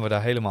 dan gaan we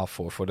daar helemaal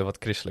voor de wat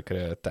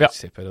christelijke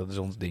tijdstippen. Dat is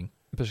ons ding.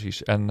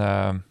 Precies. En...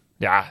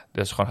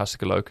 dat is gewoon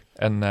hartstikke leuk.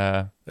 En,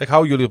 ik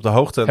hou jullie op de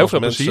hoogte. En heel veel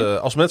plezier.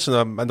 Als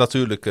mensen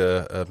natuurlijk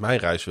mijn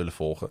reis willen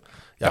volgen,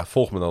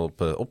 volg me dan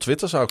op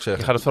Twitter, zou ik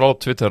zeggen. Je gaat het vooral op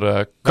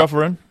Twitter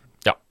coveren.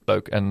 Ja,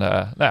 leuk. En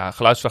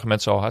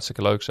geluidsfragment zal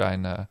hartstikke leuk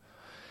zijn.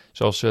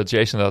 Zoals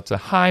Jason dat,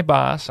 hi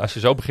baas. Als je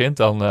zo begint,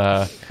 dan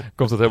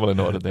komt het helemaal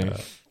in orde, denk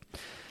ik.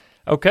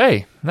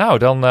 Oké, nou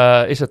dan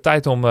is het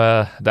tijd om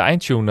de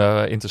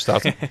eindtune in te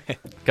starten.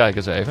 Kijk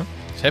eens even.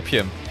 Dus heb je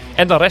hem.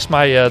 En dan rest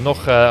mij nog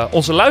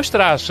onze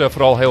luisteraars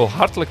vooral heel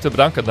hartelijk te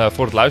bedanken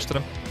voor het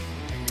luisteren.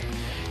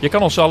 Je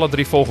kan ons alle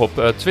 3 volgen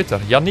op Twitter.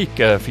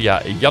 Yannick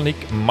via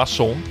Yannick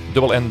Masson,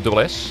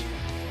 _N_S.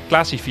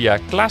 Klaasie via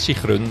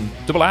Klaasiegrun,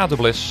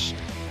 _A_S,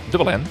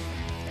 _N.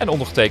 En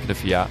ondergetekende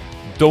via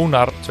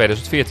Donar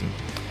 2014.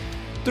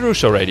 De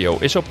Russo Radio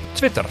is op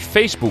Twitter,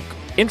 Facebook,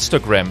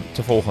 Instagram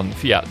te volgen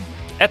via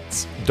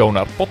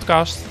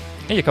 @DonarPodcast.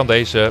 En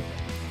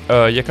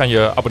je kan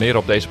je abonneren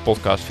op deze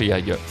podcast via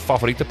je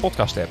favoriete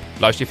podcast app.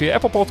 Luister je via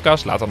Apple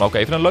Podcasts, laat dan ook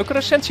even een leuke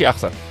recensie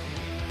achter.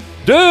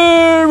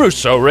 De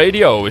Russo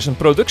Radio is een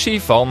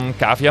productie van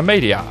KVM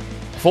Media.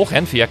 Volg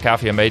hen via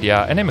KVM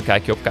Media en neem een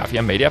kijkje op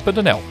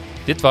kvmmedia.nl.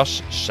 Dit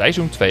was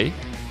seizoen 2,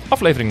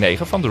 aflevering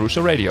 9 van de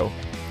Russo Radio.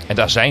 En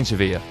daar zijn ze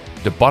weer,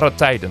 de barre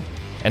tijden.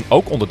 En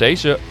ook onder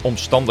deze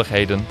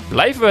omstandigheden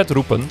blijven we het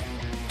roepen.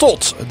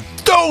 Tot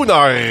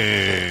Donar!